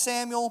finally to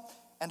Samuel.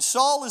 And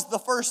Saul is the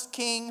first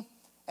king.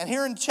 And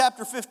here in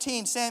chapter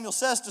 15, Samuel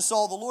says to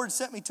Saul, the Lord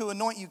sent me to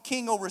anoint you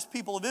king over his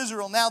people of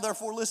Israel. Now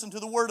therefore listen to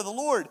the word of the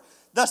Lord.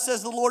 Thus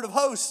says the Lord of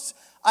hosts,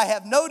 I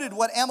have noted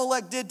what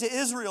Amalek did to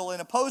Israel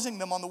in opposing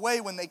them on the way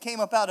when they came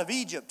up out of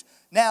Egypt.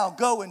 Now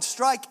go and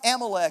strike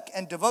Amalek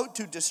and devote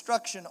to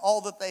destruction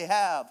all that they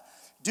have.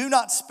 Do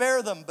not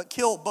spare them, but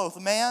kill both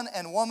man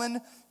and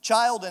woman,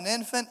 child and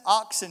infant,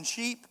 ox and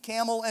sheep,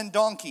 camel and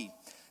donkey.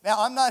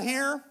 Now I'm not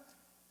here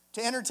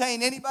to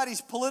entertain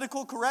anybody's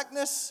political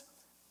correctness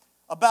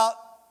about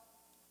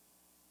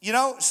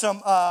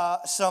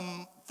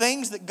some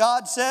things that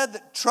God said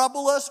that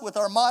trouble us with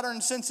our modern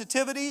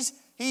sensitivities.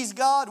 He's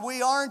God,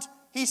 we aren't.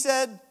 He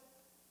said,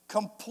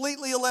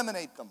 completely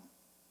eliminate them.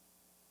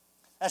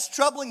 That's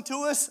troubling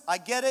to us. I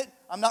get it.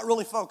 I'm not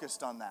really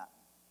focused on that.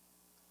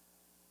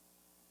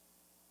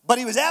 But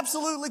he was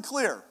absolutely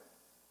clear.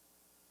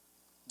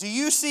 Do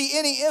you see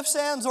any ifs,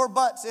 ands, or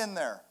buts in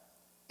there?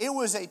 It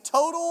was a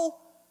total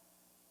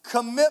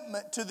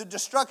commitment to the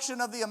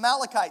destruction of the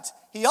Amalekites.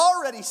 He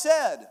already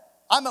said,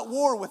 I'm at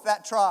war with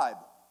that tribe.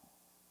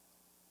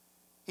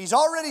 He's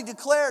already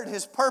declared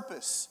his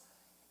purpose.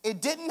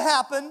 It didn't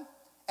happen,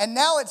 and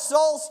now it's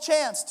Saul's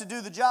chance to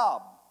do the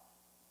job.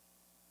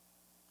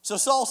 So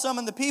Saul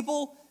summoned the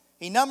people,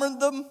 he numbered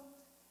them,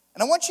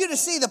 and I want you to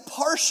see the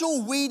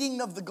partial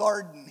weeding of the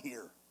garden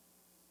here.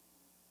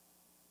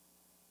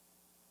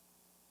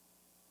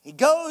 He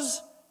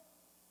goes,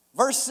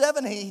 verse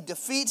 7, he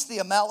defeats the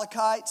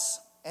Amalekites,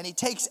 and he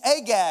takes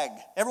Agag.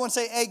 Everyone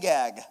say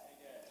Agag.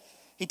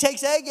 He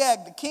takes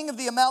Agag, the king of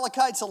the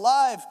Amalekites,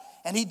 alive,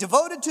 and he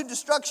devoted to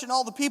destruction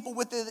all the people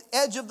with the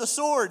edge of the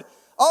sword.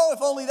 Oh,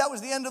 if only that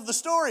was the end of the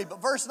story. But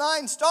verse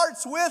 9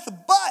 starts with,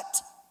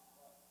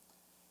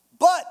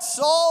 But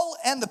Saul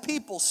and the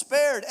people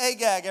spared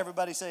Agag.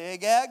 Everybody say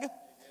Agag.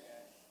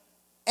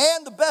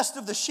 And the best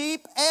of the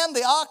sheep, and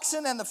the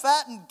oxen, and the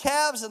fattened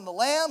calves, and the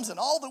lambs, and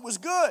all that was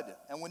good,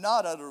 and would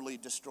not utterly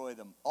destroy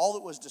them. All that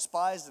was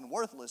despised and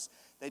worthless,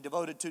 they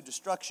devoted to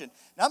destruction.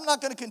 Now, I'm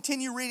not going to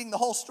continue reading the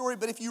whole story,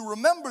 but if you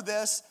remember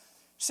this,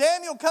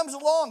 Samuel comes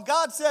along.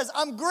 God says,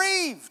 I'm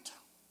grieved.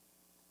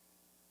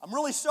 I'm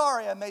really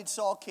sorry I made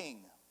Saul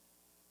king.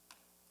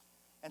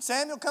 And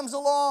Samuel comes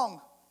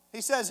along. He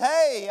says,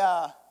 hey,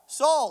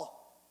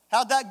 Saul,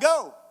 how'd that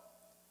go?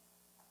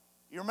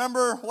 You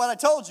remember what I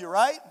told you,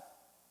 right?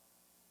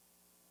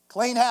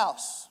 Clean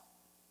house.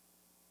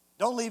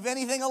 Don't leave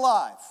anything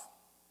alive.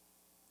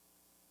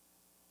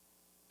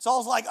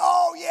 Saul's like,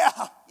 oh,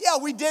 yeah,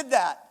 we did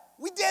that.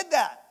 We did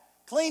that.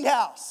 Cleaned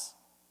house.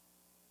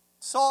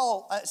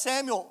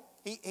 Samuel,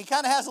 he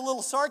kind of has a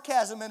little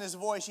sarcasm in his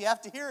voice. You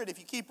have to hear it if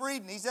you keep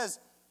reading. He says,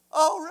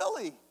 oh,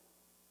 really?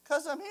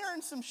 Because I'm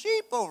hearing some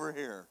sheep over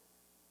here.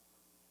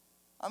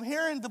 I'm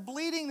hearing the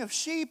bleating of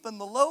sheep and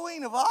the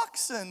lowing of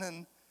oxen.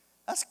 And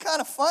that's kind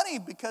of funny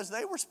because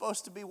they were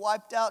supposed to be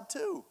wiped out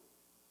too.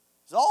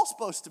 It's all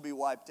supposed to be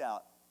wiped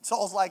out.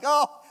 Saul's like,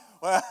 oh,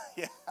 well,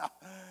 yeah.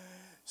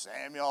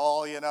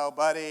 Samuel,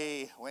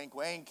 buddy, wink,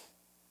 wink.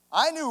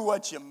 I knew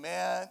what you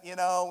meant,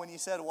 when you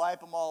said wipe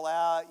them all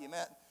out. You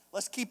meant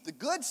let's keep the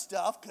good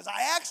stuff because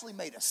I actually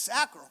made a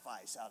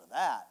sacrifice out of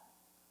that.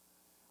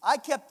 I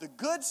kept the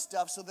good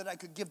stuff so that I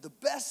could give the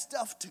best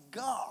stuff to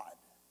God.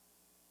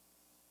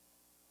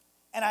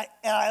 And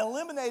I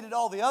eliminated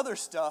all the other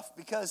stuff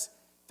because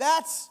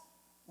that's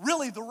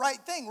really the right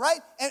thing, right?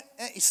 And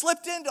he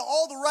slipped into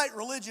all the right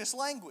religious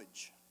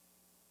language.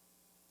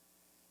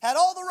 Had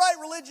all the right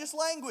religious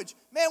language.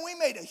 Man, we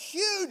made a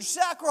huge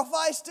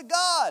sacrifice to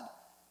God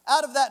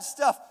out of that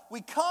stuff.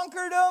 We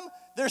conquered them.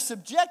 They're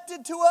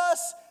subjected to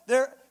us.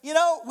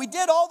 We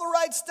did all the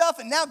right stuff,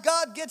 and now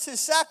God gets his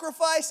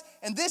sacrifice.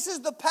 And this is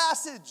the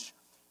passage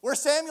where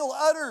Samuel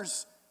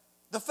utters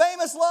the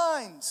famous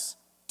lines,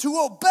 to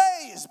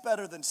obey is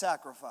better than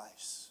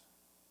sacrifice.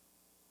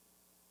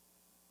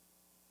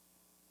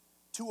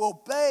 To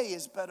obey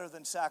is better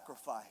than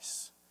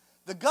sacrifice.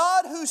 The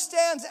God who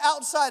stands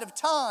outside of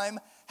time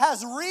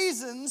has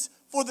reasons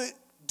for the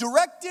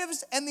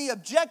directives and the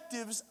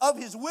objectives of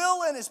his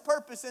will and his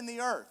purpose in the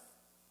earth.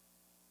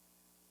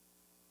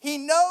 He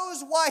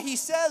knows why he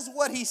says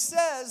what he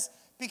says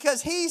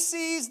because he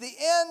sees the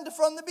end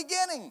from the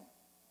beginning.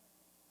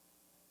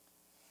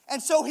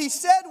 And so he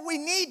said we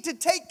need to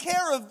take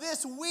care of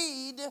this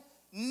weed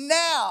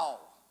now.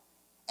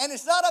 And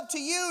it's not up to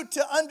you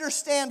to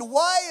understand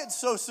why it's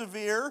so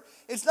severe.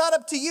 It's not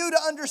up to you to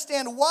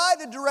understand why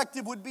the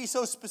directive would be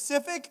so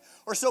specific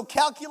or so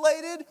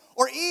calculated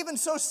or even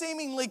so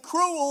seemingly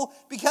cruel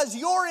because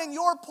you're in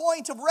your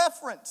point of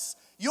reference.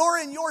 You're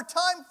in your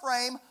time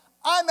frame.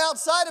 I'm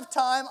outside of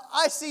time.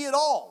 I see it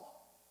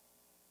all.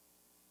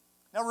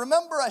 Now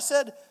remember I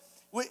said,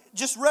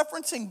 just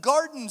referencing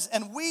gardens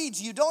and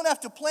weeds, you don't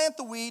have to plant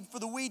the weed for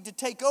the weed to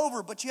take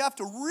over, but you have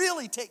to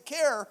really take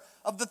care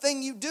of the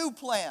thing you do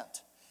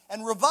plant.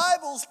 And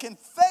revivals can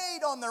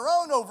fade on their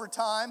own over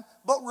time,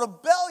 but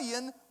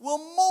rebellion will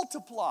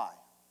multiply.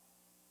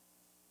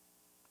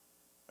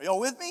 Are y'all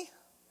with me?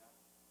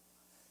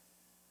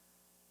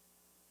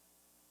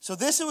 So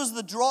this was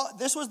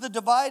the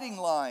dividing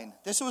line.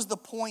 This was the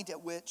point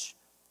at which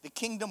the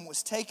kingdom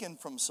was taken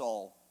from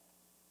Saul.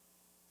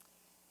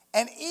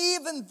 And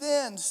even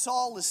then,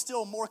 Saul is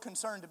still more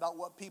concerned about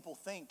what people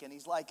think. And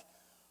he's like,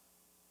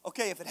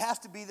 okay, if it has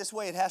to be this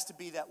way, it has to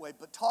be that way.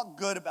 But talk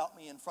good about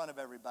me in front of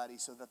everybody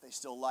so that they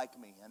still like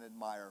me and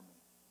admire me.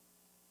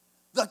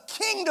 The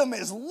kingdom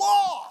is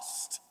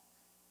lost.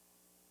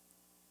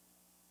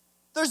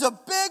 There's a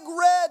big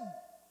red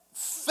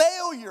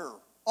failure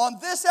on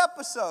this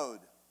episode.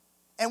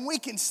 And we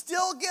can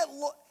still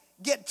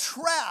get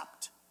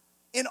trapped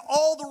in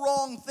all the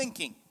wrong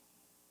thinking.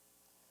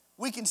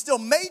 We can still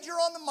major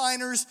on the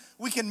minors.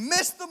 We can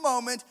miss the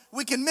moment.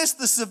 We can miss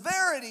the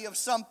severity of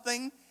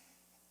something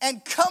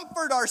and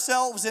comfort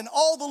ourselves in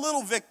all the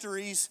little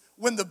victories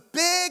when the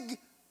big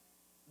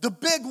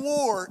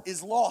war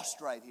is lost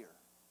right here.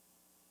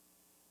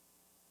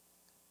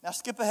 Now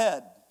skip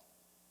ahead.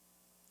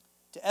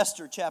 to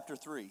Esther chapter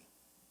 3.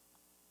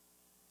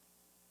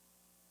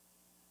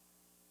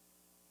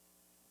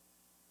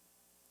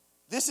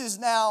 This is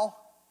now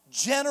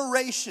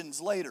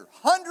generations later.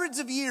 Hundreds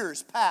of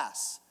years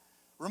pass.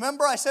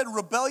 Remember I said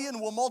rebellion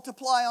will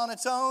multiply on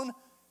its own?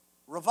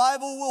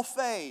 Revival will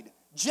fade.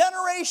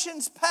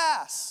 Generations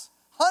pass.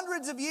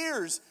 Hundreds of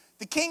years.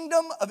 The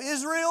kingdom of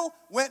Israel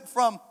went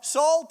from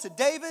Saul to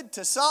David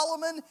to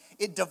Solomon.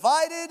 It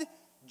divided.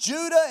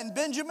 Judah and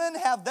Benjamin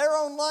have their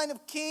own line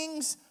of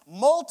kings,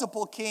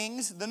 multiple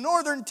kings. The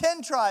northern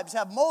 10 tribes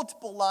have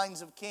multiple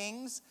lines of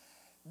kings.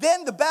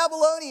 Then the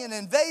Babylonian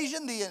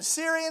invasion, the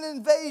Assyrian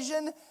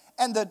invasion,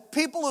 and the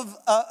people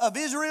of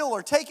Israel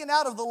are taken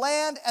out of the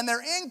land, and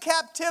they're in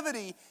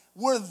captivity.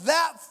 We're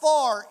that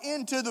far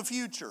into the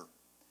future.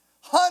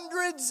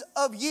 Hundreds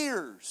of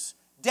years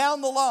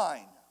down the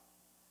line.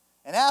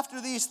 And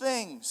after these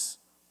things,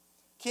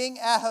 King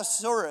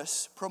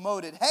Ahasuerus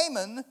promoted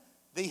Haman,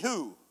 the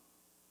who?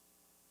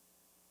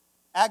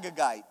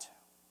 Agagite.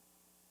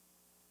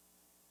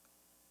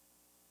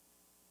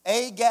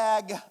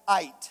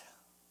 Agagite.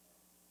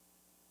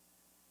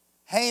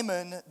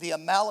 Haman, the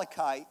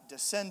Amalekite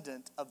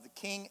descendant of the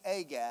king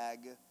Agag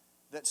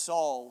that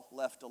Saul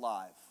left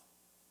alive.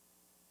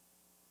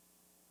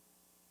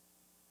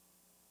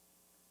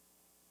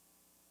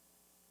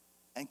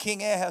 And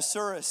King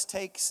Ahasuerus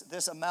takes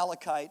this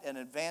Amalekite and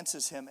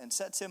advances him and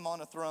sets him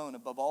on a throne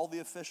above all the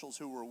officials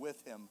who were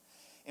with him.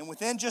 And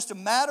within just a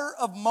matter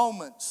of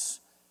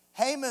moments,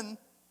 Haman,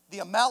 the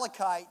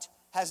Amalekite,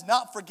 has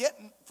not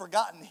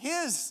forgotten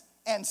his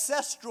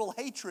ancestral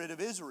hatred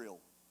of Israel.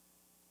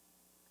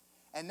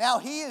 And now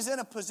he is in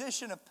a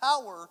position of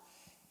power.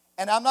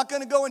 And I'm not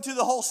going to go into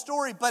the whole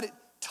story, but it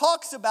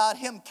talks about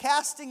him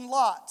casting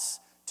lots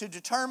to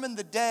determine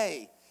the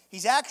day.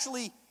 He's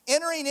actually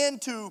entering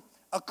into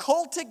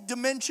occultic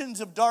dimensions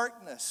of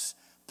darkness,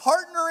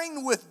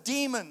 partnering with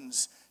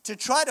demons to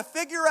try to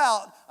figure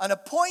out an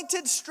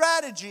appointed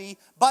strategy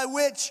by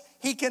which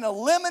he can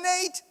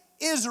eliminate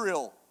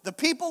Israel, the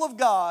people of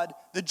God,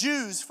 the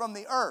Jews, from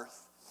the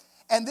earth.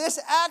 And this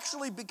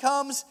actually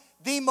becomes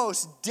the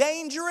most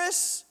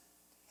dangerous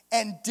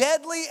and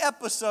deadly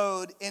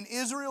episode in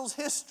Israel's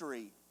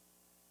history.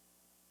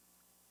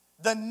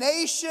 The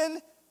nation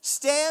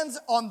stands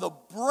on the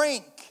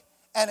brink,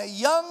 and a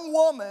young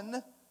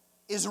woman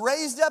is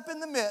raised up in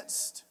the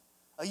midst.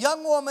 A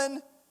young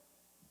woman,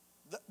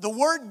 the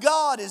word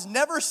God is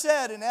never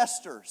said in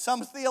Esther.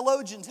 Some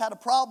theologians had a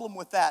problem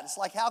with that. It's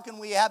like, how can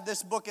we have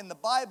this book in the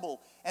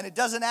Bible and it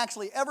doesn't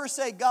actually ever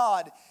say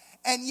God?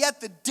 And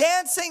yet the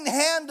dancing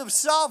hand of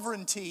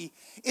sovereignty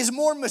is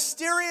more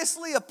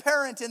mysteriously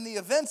apparent in the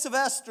events of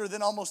Esther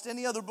than almost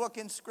any other book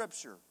in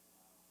Scripture.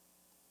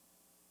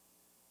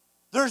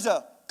 There's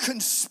a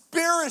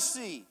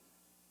conspiracy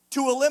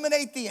to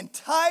eliminate the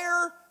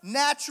entire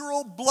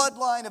natural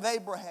bloodline of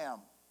Abraham.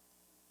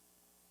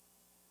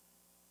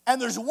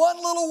 And there's one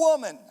little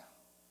woman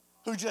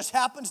who just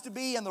happens to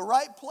be in the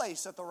right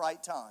place at the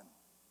right time.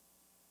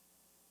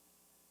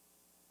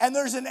 And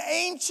there's an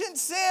ancient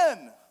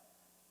sin,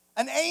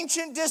 an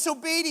ancient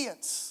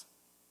disobedience.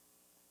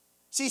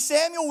 See,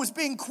 Samuel was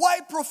being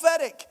quite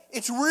prophetic.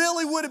 It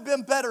really would have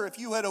been better if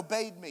you had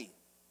obeyed me.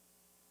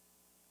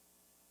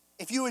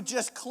 If you had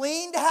just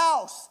cleaned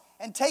house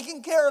and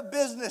taken care of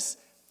business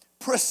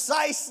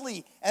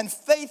precisely and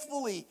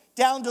faithfully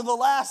down to the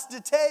last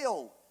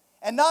detail,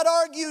 and not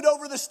argued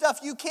over the stuff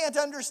you can't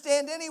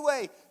understand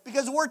anyway,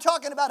 because we're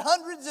talking about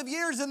hundreds of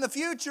years in the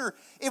future.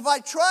 If I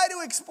try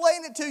to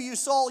explain it to you,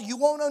 Saul, you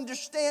won't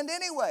understand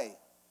anyway.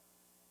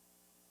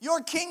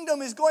 Your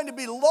kingdom is going to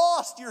be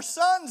lost. Your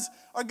sons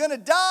are going to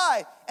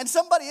die, and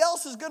somebody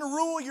else is going to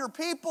rule your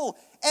people.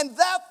 And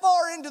that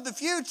far into the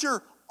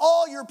future,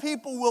 all your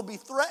people will be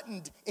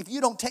threatened if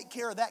you don't take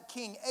care of that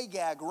King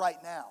Agag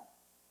right now.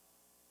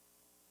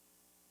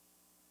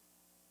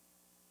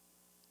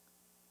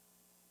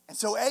 And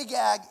so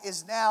Agag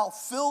is now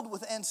filled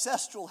with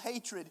ancestral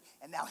hatred,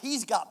 and now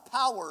he's got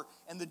power,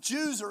 and the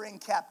Jews are in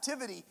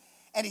captivity,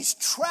 and he's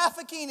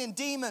trafficking in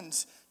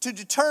demons to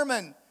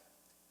determine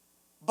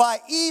by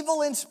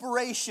evil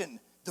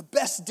inspiration the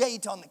best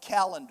date on the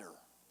calendar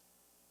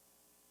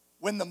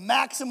when the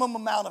maximum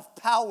amount of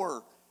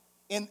power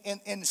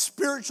in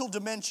spiritual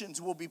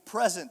dimensions will be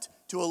present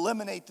to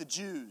eliminate the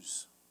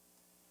Jews.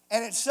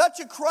 And it's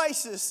such a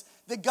crisis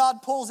that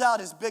God pulls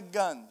out his big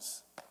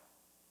guns.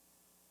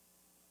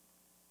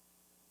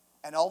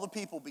 And all the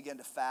people begin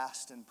to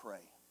fast and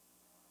pray.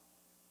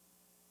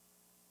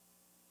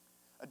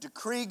 A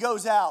decree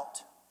goes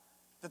out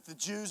that the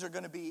Jews are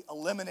going to be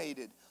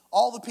eliminated.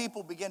 All the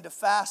people begin to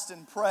fast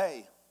and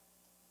pray.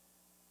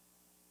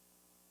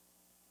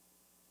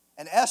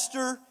 And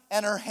Esther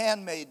and her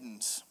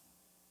handmaidens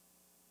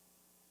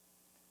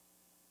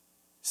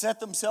set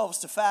themselves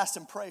to fast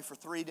and pray for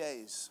 3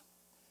 days.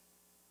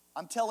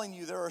 I'm telling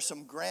you, there are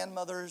some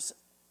grandmotherly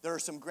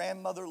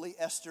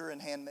Esther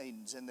and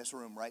handmaidens in this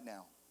room right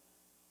now.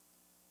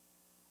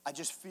 I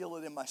just feel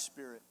it in my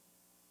spirit.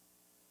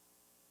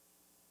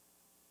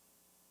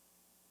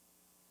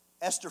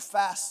 Esther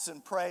fasts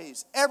and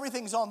prays.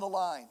 Everything's on the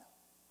line.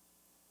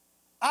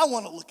 I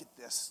want to look at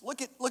this.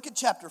 Look at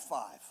chapter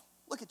 5.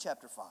 Look at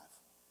chapter 5.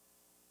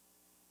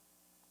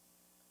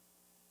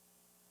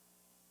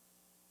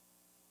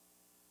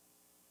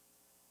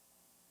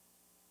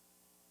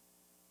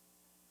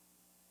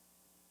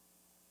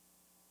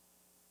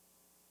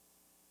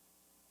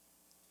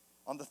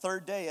 On the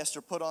third day, Esther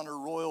put on her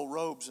royal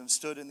robes and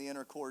stood in the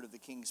inner court of the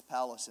king's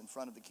palace in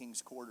front of the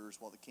king's quarters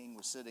while the king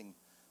was sitting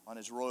on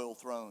his royal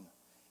throne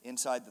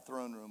inside the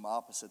throne room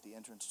opposite the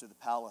entrance to the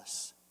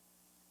palace.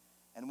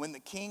 And when the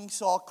king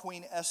saw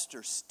Queen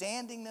Esther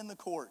standing in the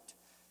court,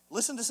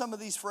 listen to some of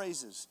these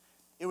phrases.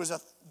 It was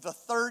the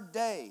third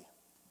day.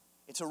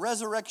 It's a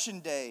resurrection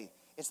day.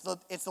 It's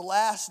the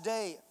last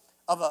day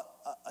of a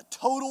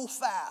total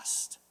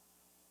fast.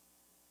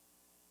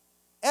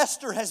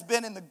 Esther has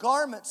been in the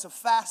garments of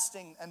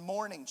fasting and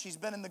mourning. She's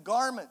been in the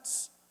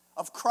garments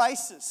of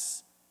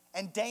crisis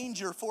and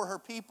danger for her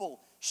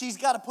people. She's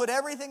got to put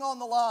everything on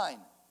the line.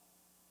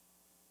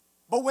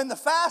 But when the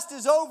fast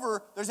is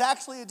over, there's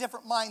actually a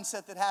different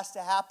mindset that has to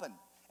happen.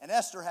 And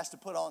Esther has to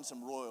put on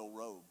some royal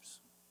robes.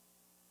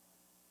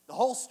 The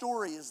whole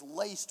story is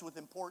laced with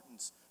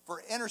importance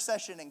for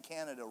intercession in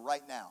Canada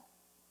right now.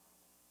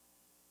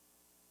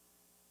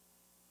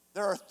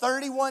 There are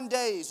 31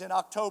 days in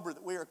October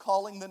that we are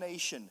calling the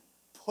nation,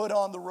 put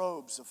on the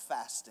robes of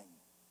fasting.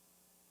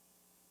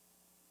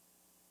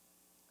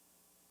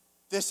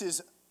 This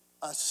is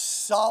a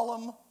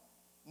solemn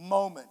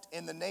moment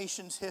in the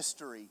nation's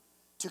history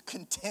to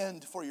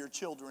contend for your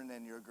children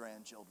and your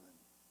grandchildren.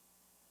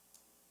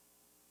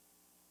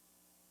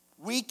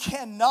 We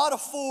cannot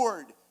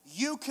afford,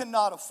 you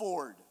cannot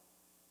afford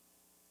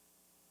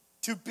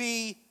to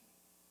be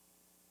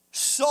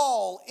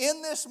Saul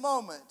in this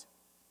moment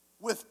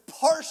with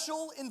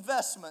partial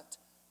investment,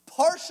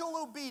 partial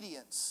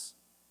obedience.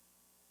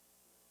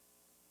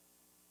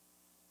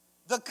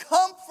 The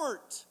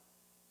comfort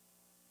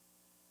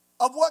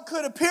of what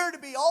could appear to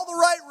be all the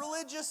right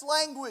religious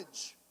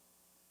language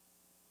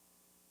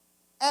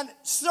and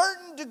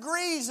certain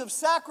degrees of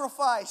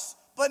sacrifice,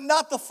 but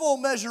not the full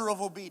measure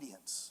of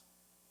obedience.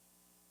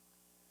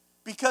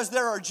 Because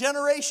there are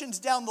generations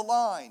down the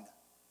line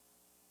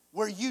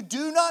where you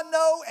do not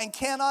know and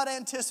cannot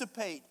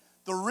anticipate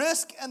the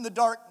risk and the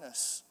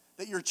darkness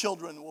that your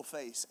children will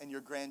face and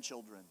your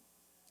grandchildren.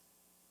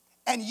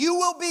 And you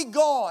will be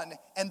gone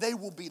and they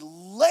will be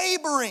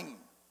laboring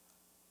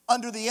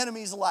under the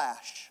enemy's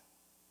lash.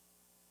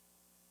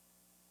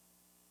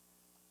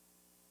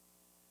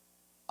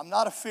 I'm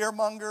not a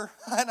fearmonger,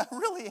 and I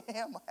really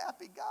am a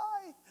happy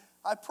guy.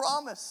 I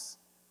promise.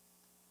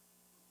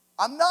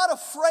 I'm not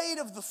afraid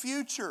of the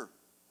future.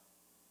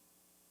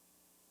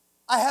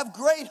 I have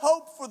great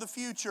hope for the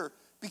future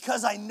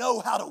because I know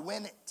how to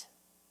win it.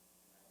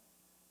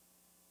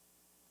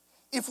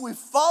 If we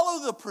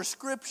follow the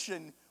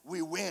prescription,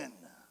 we win.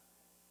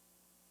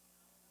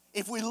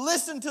 If we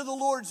listen to the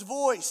Lord's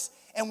voice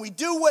and we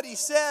do what He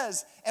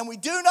says and we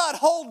do not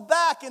hold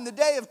back in the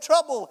day of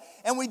trouble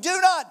and we do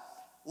not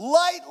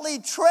lightly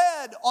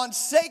tread on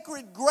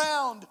sacred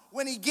ground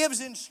when He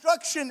gives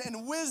instruction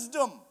and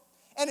wisdom,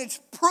 and it's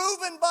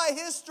proven by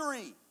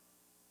history.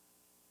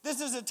 This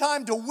is a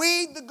time to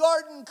weed the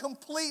garden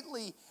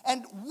completely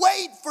and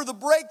wait for the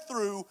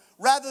breakthrough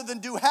rather than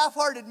do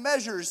half-hearted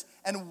measures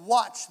and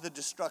watch the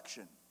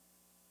destruction.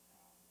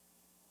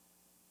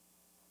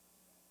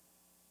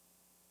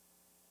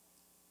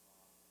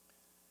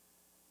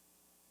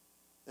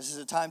 This is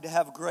a time to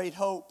have great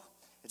hope.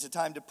 It's a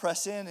time to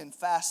press in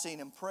fasting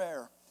and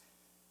prayer.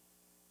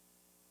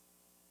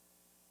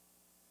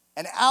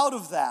 And out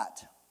of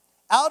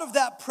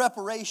that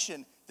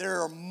preparation,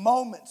 there are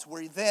moments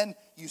where then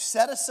you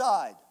set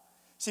aside.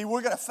 See,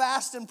 we're going to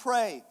fast and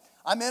pray.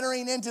 I'm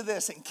entering into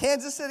this in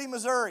Kansas City,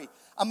 Missouri.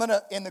 I'm going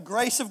to, in the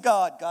grace of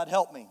God, God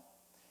help me.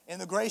 In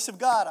the grace of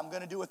God, I'm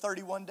going to do a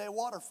 31-day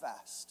water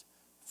fast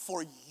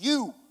for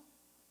you,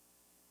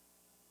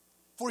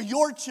 for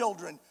your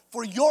children,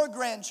 for your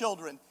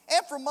grandchildren,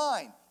 and for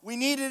mine. We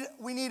need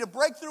a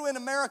breakthrough in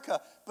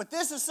America, but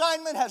this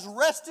assignment has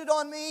rested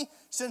on me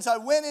since I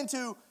went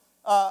into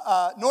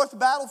North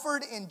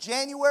Battleford in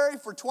January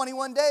for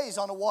 21 days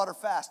on a water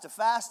fast, to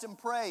fast and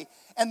pray.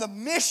 And the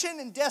mission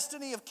and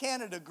destiny of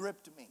Canada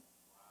gripped me.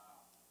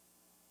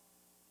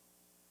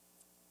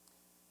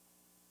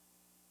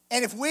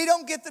 And if we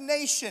don't get the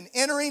nation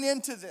entering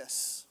into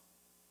this,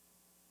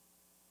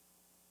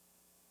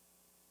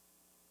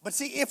 but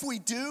see, if we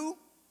do,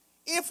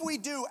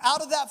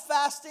 out of that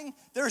fasting,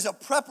 there's a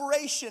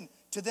preparation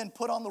to then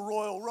put on the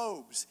royal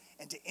robes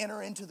and to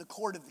enter into the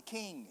court of the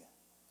king.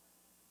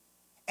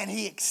 And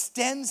He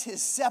extends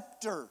His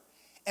scepter,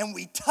 and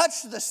we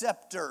touch the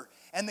scepter,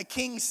 and the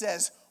king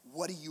says,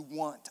 "What do you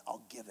want?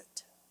 I'll give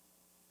it."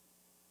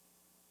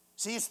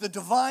 See, it's the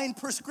divine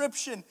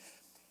prescription.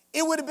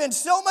 It would have been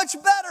so much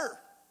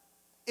better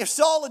if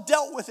Saul had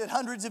dealt with it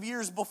hundreds of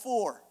years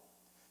before.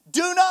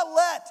 Do not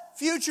let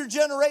future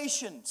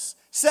generations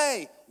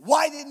say,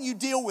 "Why didn't you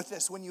deal with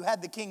this when you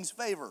had the king's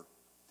favor?"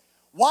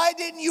 Why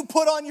didn't you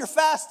put on your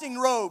fasting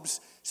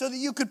robes so that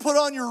you could put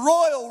on your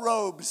royal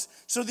robes,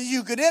 so that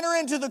you could enter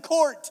into the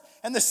court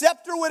and the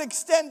scepter would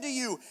extend to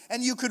you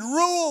and you could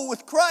rule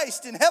with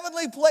Christ in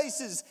heavenly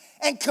places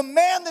and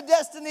command the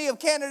destiny of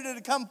Canada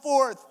to come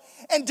forth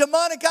and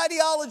demonic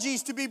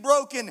ideologies to be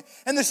broken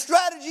and the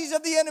strategies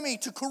of the enemy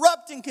to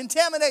corrupt and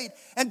contaminate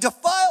and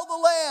defile the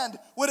land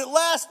would at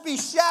last be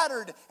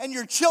shattered and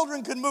your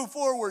children could move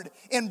forward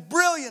in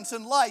brilliance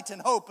and light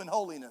and hope and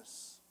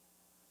holiness?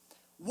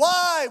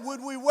 Why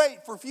would we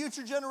wait for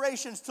future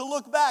generations to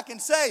look back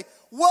and say,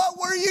 what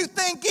were you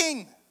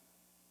thinking?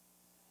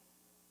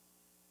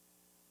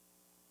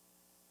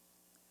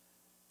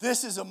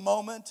 This is a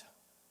moment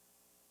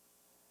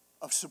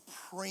of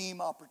supreme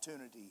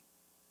opportunity,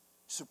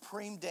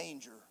 supreme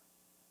danger,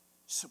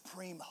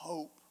 supreme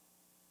hope.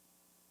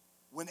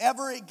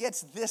 Whenever it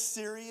gets this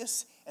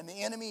serious and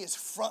the enemy is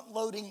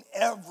front-loading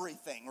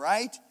everything,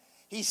 right?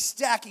 He's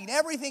stacking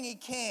everything he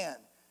can.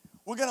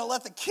 We're going to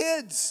let the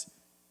kids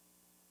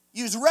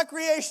use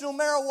recreational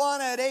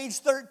marijuana at age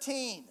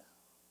 13,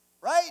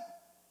 right?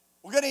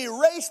 We're going to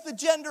erase the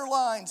gender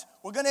lines.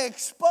 We're going to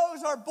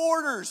expose our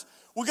borders.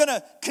 We're going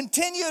to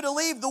continue to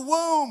leave the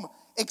womb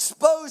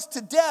exposed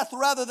to death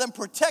rather than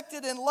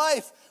protected in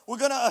life. We're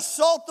going to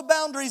assault the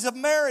boundaries of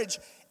marriage.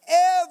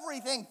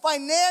 Everything,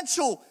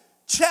 financial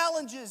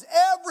challenges,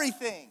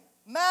 everything.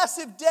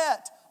 Massive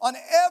debt on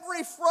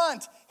every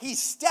front.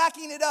 He's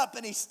stacking it up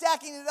and he's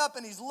stacking it up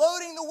and he's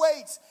loading the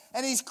weights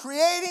and he's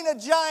creating a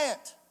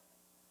giant.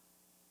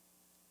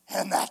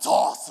 And that's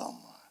awesome.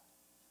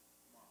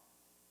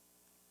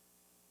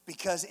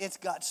 Because it's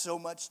got so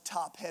much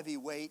top-heavy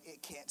weight,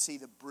 it can't see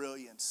the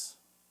brilliance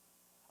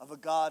of a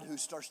God who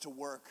starts to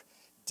work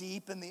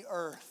deep in the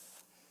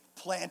earth,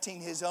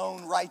 planting his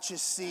own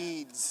righteous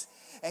seeds.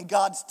 And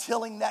God's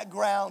tilling that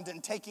ground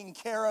and taking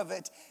care of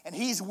it. And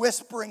he's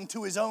whispering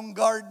to his own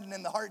garden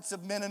in the hearts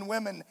of men and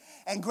women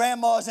and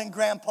grandmas and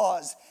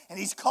grandpas. And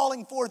he's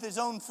calling forth his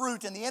own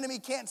fruit. And the enemy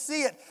can't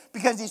see it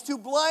because he's too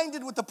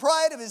blinded with the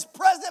pride of his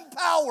present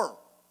power.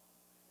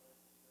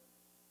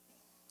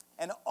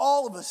 And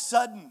all of a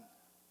sudden,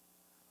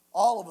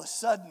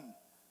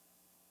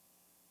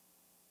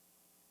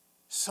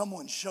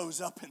 someone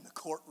shows up in the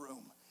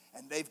courtroom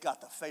and they've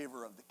got the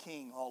favor of the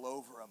king all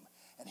over them.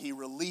 And he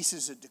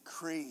releases a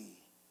decree.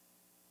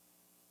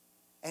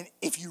 And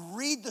if you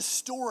read the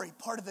story,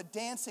 part of the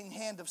dancing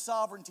hand of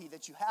sovereignty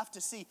that you have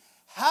to see,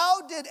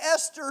 how did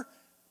Esther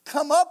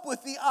come up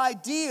with the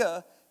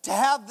idea to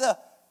have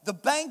the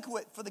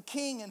banquet for the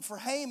king and for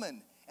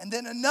Haman, and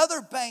then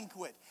another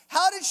banquet?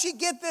 How did she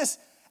get this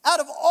out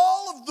of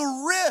all of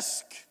the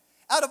risk,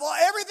 out of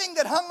everything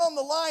that hung on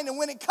the line? And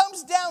when it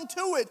comes down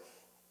to it,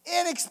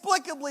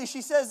 inexplicably,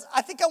 she says,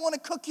 I think I want to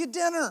cook you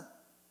dinner.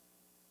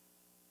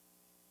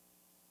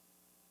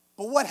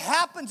 But what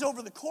happens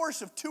over the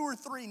course of 2 or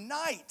 3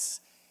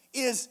 nights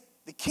is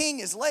the king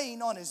is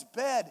laying on his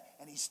bed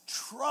and he's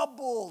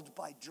troubled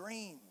by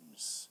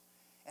dreams.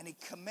 And he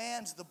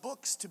commands the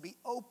books to be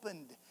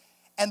opened.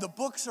 And the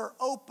books are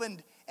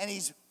opened and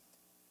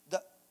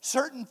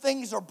certain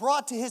things are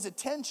brought to his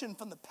attention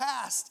from the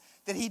past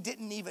that he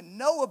didn't even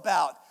know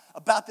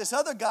about this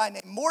other guy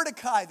named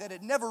Mordecai that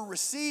had never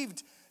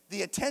received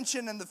the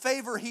attention and the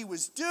favor he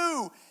was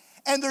due.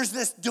 And there's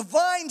this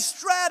divine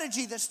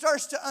strategy that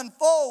starts to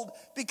unfold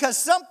because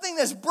something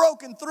has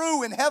broken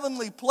through in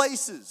heavenly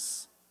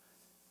places.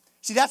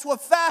 See, that's what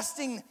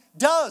fasting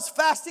does.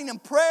 Fasting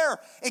and prayer,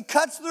 it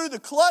cuts through the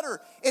clutter.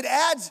 It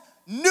adds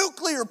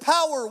nuclear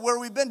power where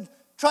we've been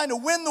trying to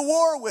win the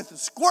war with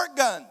squirt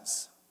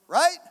guns,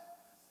 right?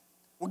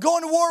 We're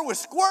going to war with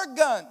squirt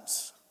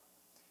guns.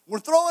 We're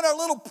throwing our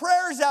little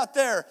prayers out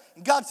there.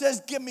 And God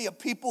says, give me a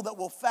people that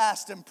will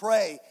fast and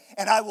pray,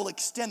 and I will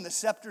extend the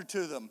scepter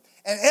to them,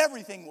 and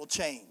everything will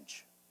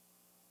change.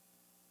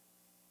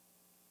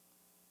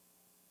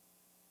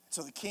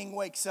 So the king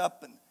wakes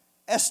up, and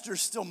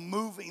Esther's still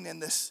moving in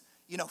this,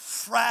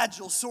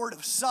 fragile sort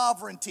of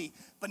sovereignty,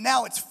 but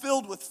now it's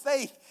filled with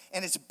faith,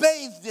 and it's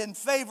bathed in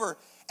favor.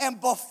 And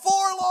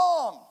before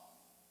long,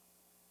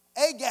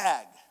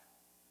 Agag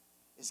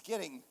is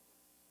getting,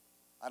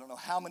 I don't know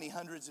how many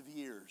hundreds of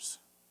years.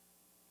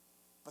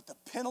 But the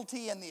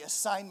penalty and the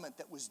assignment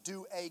that was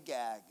due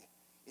Agag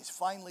is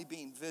finally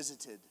being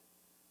visited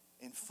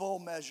in full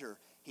measure.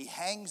 He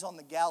hangs on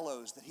the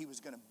gallows that he was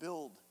going to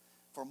build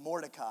for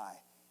Mordecai.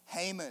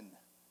 Haman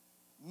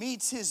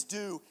meets his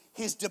due,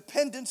 his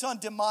dependence on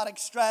demonic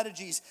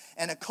strategies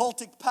and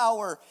occultic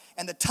power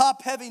and the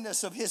top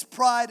heaviness of his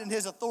pride and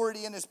his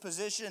authority and his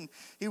position.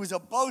 He was a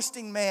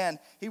boasting man.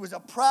 He was a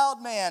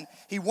proud man.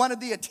 He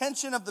wanted the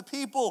attention of the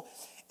people.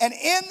 And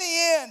in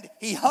the end,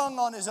 he hung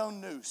on his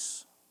own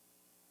noose.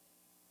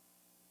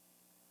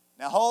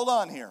 Now hold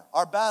on here.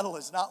 Our battle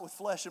is not with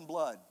flesh and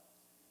blood.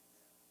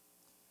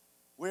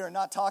 We are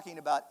not talking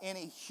about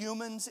any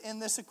humans in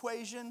this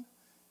equation.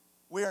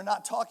 We are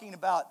not talking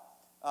about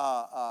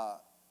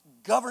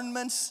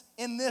governments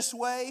in this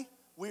way.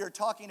 We are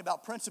talking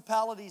about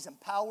principalities and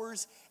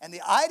powers and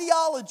the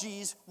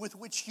ideologies with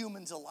which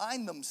humans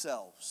align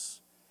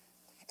themselves.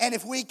 And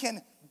if we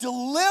can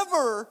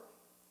deliver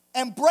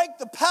and break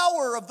the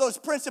power of those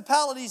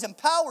principalities and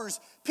powers.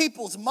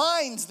 People's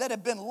minds that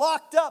have been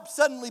locked up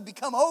suddenly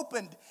become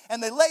opened,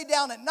 and they lay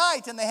down at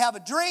night and they have a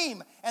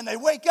dream, and they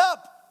wake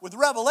up with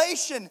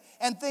revelation,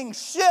 and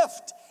things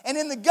shift. And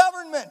in the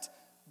government,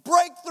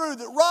 breakthrough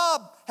that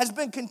Rob has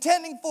been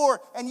contending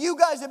for and you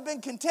guys have been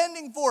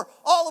contending for,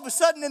 all of a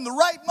sudden in the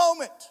right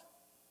moment,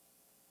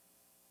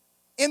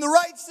 in the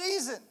right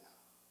season,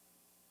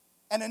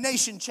 and a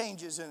nation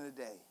changes in a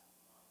day.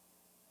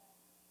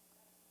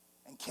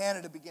 And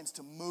Canada begins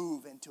to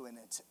move into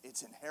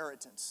its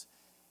inheritance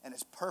and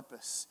its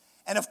purpose.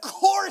 And of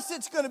course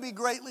it's going to be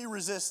greatly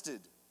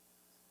resisted.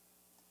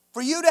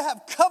 For you to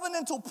have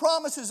covenantal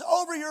promises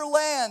over your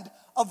land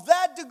of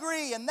that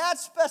degree and that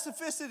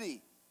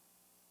specificity,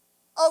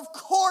 of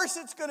course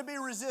it's going to be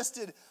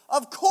resisted.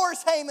 Of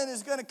course Haman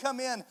is going to come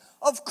in.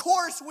 Of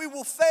course we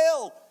will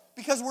fail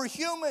because we're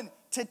human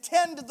to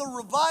tend to the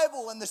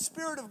revival and the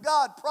Spirit of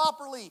God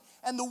properly,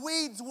 and the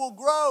weeds will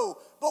grow.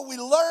 But we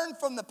learn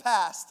from the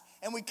past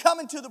and we come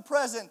into the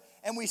present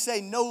and we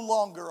say, no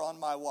longer on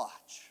my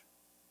watch.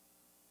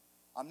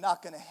 I'm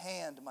not going to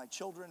hand my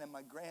children and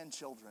my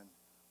grandchildren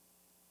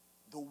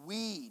the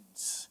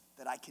weeds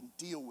that I can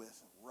deal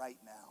with right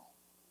now.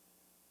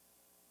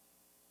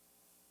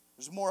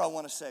 There's more I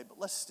want to say, but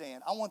let's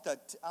stand. I want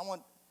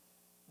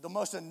the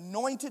most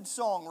anointed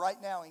song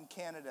right now in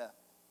Canada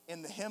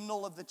in the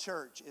hymnal of the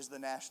church is the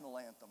national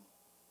anthem.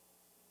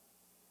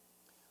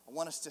 I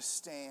want us to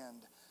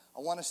stand.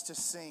 I want us to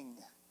sing,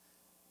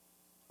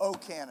 "O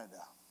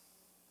Canada."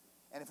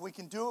 And if we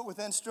can do it with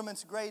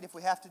instruments, great. If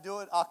we have to do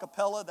it a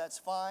cappella, that's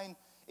fine.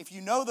 If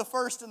you know the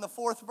first and the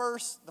fourth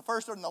verse, the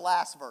first and the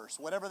last verse,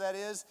 whatever that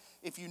is,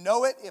 if you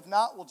know it, if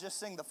not, we'll just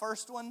sing the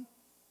first one.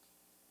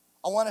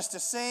 I want us to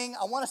sing.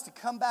 I want us to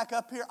come back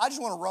up here. I just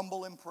want to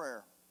rumble in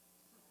prayer.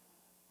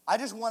 I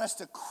just want us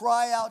to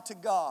cry out to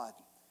God.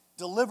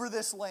 Deliver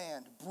this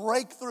land.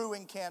 Breakthrough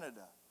in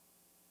Canada.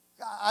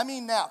 I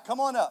mean now. Come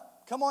on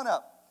up. Come on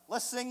up.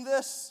 Let's sing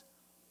this.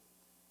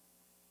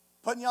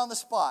 Putting you on the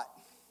spot.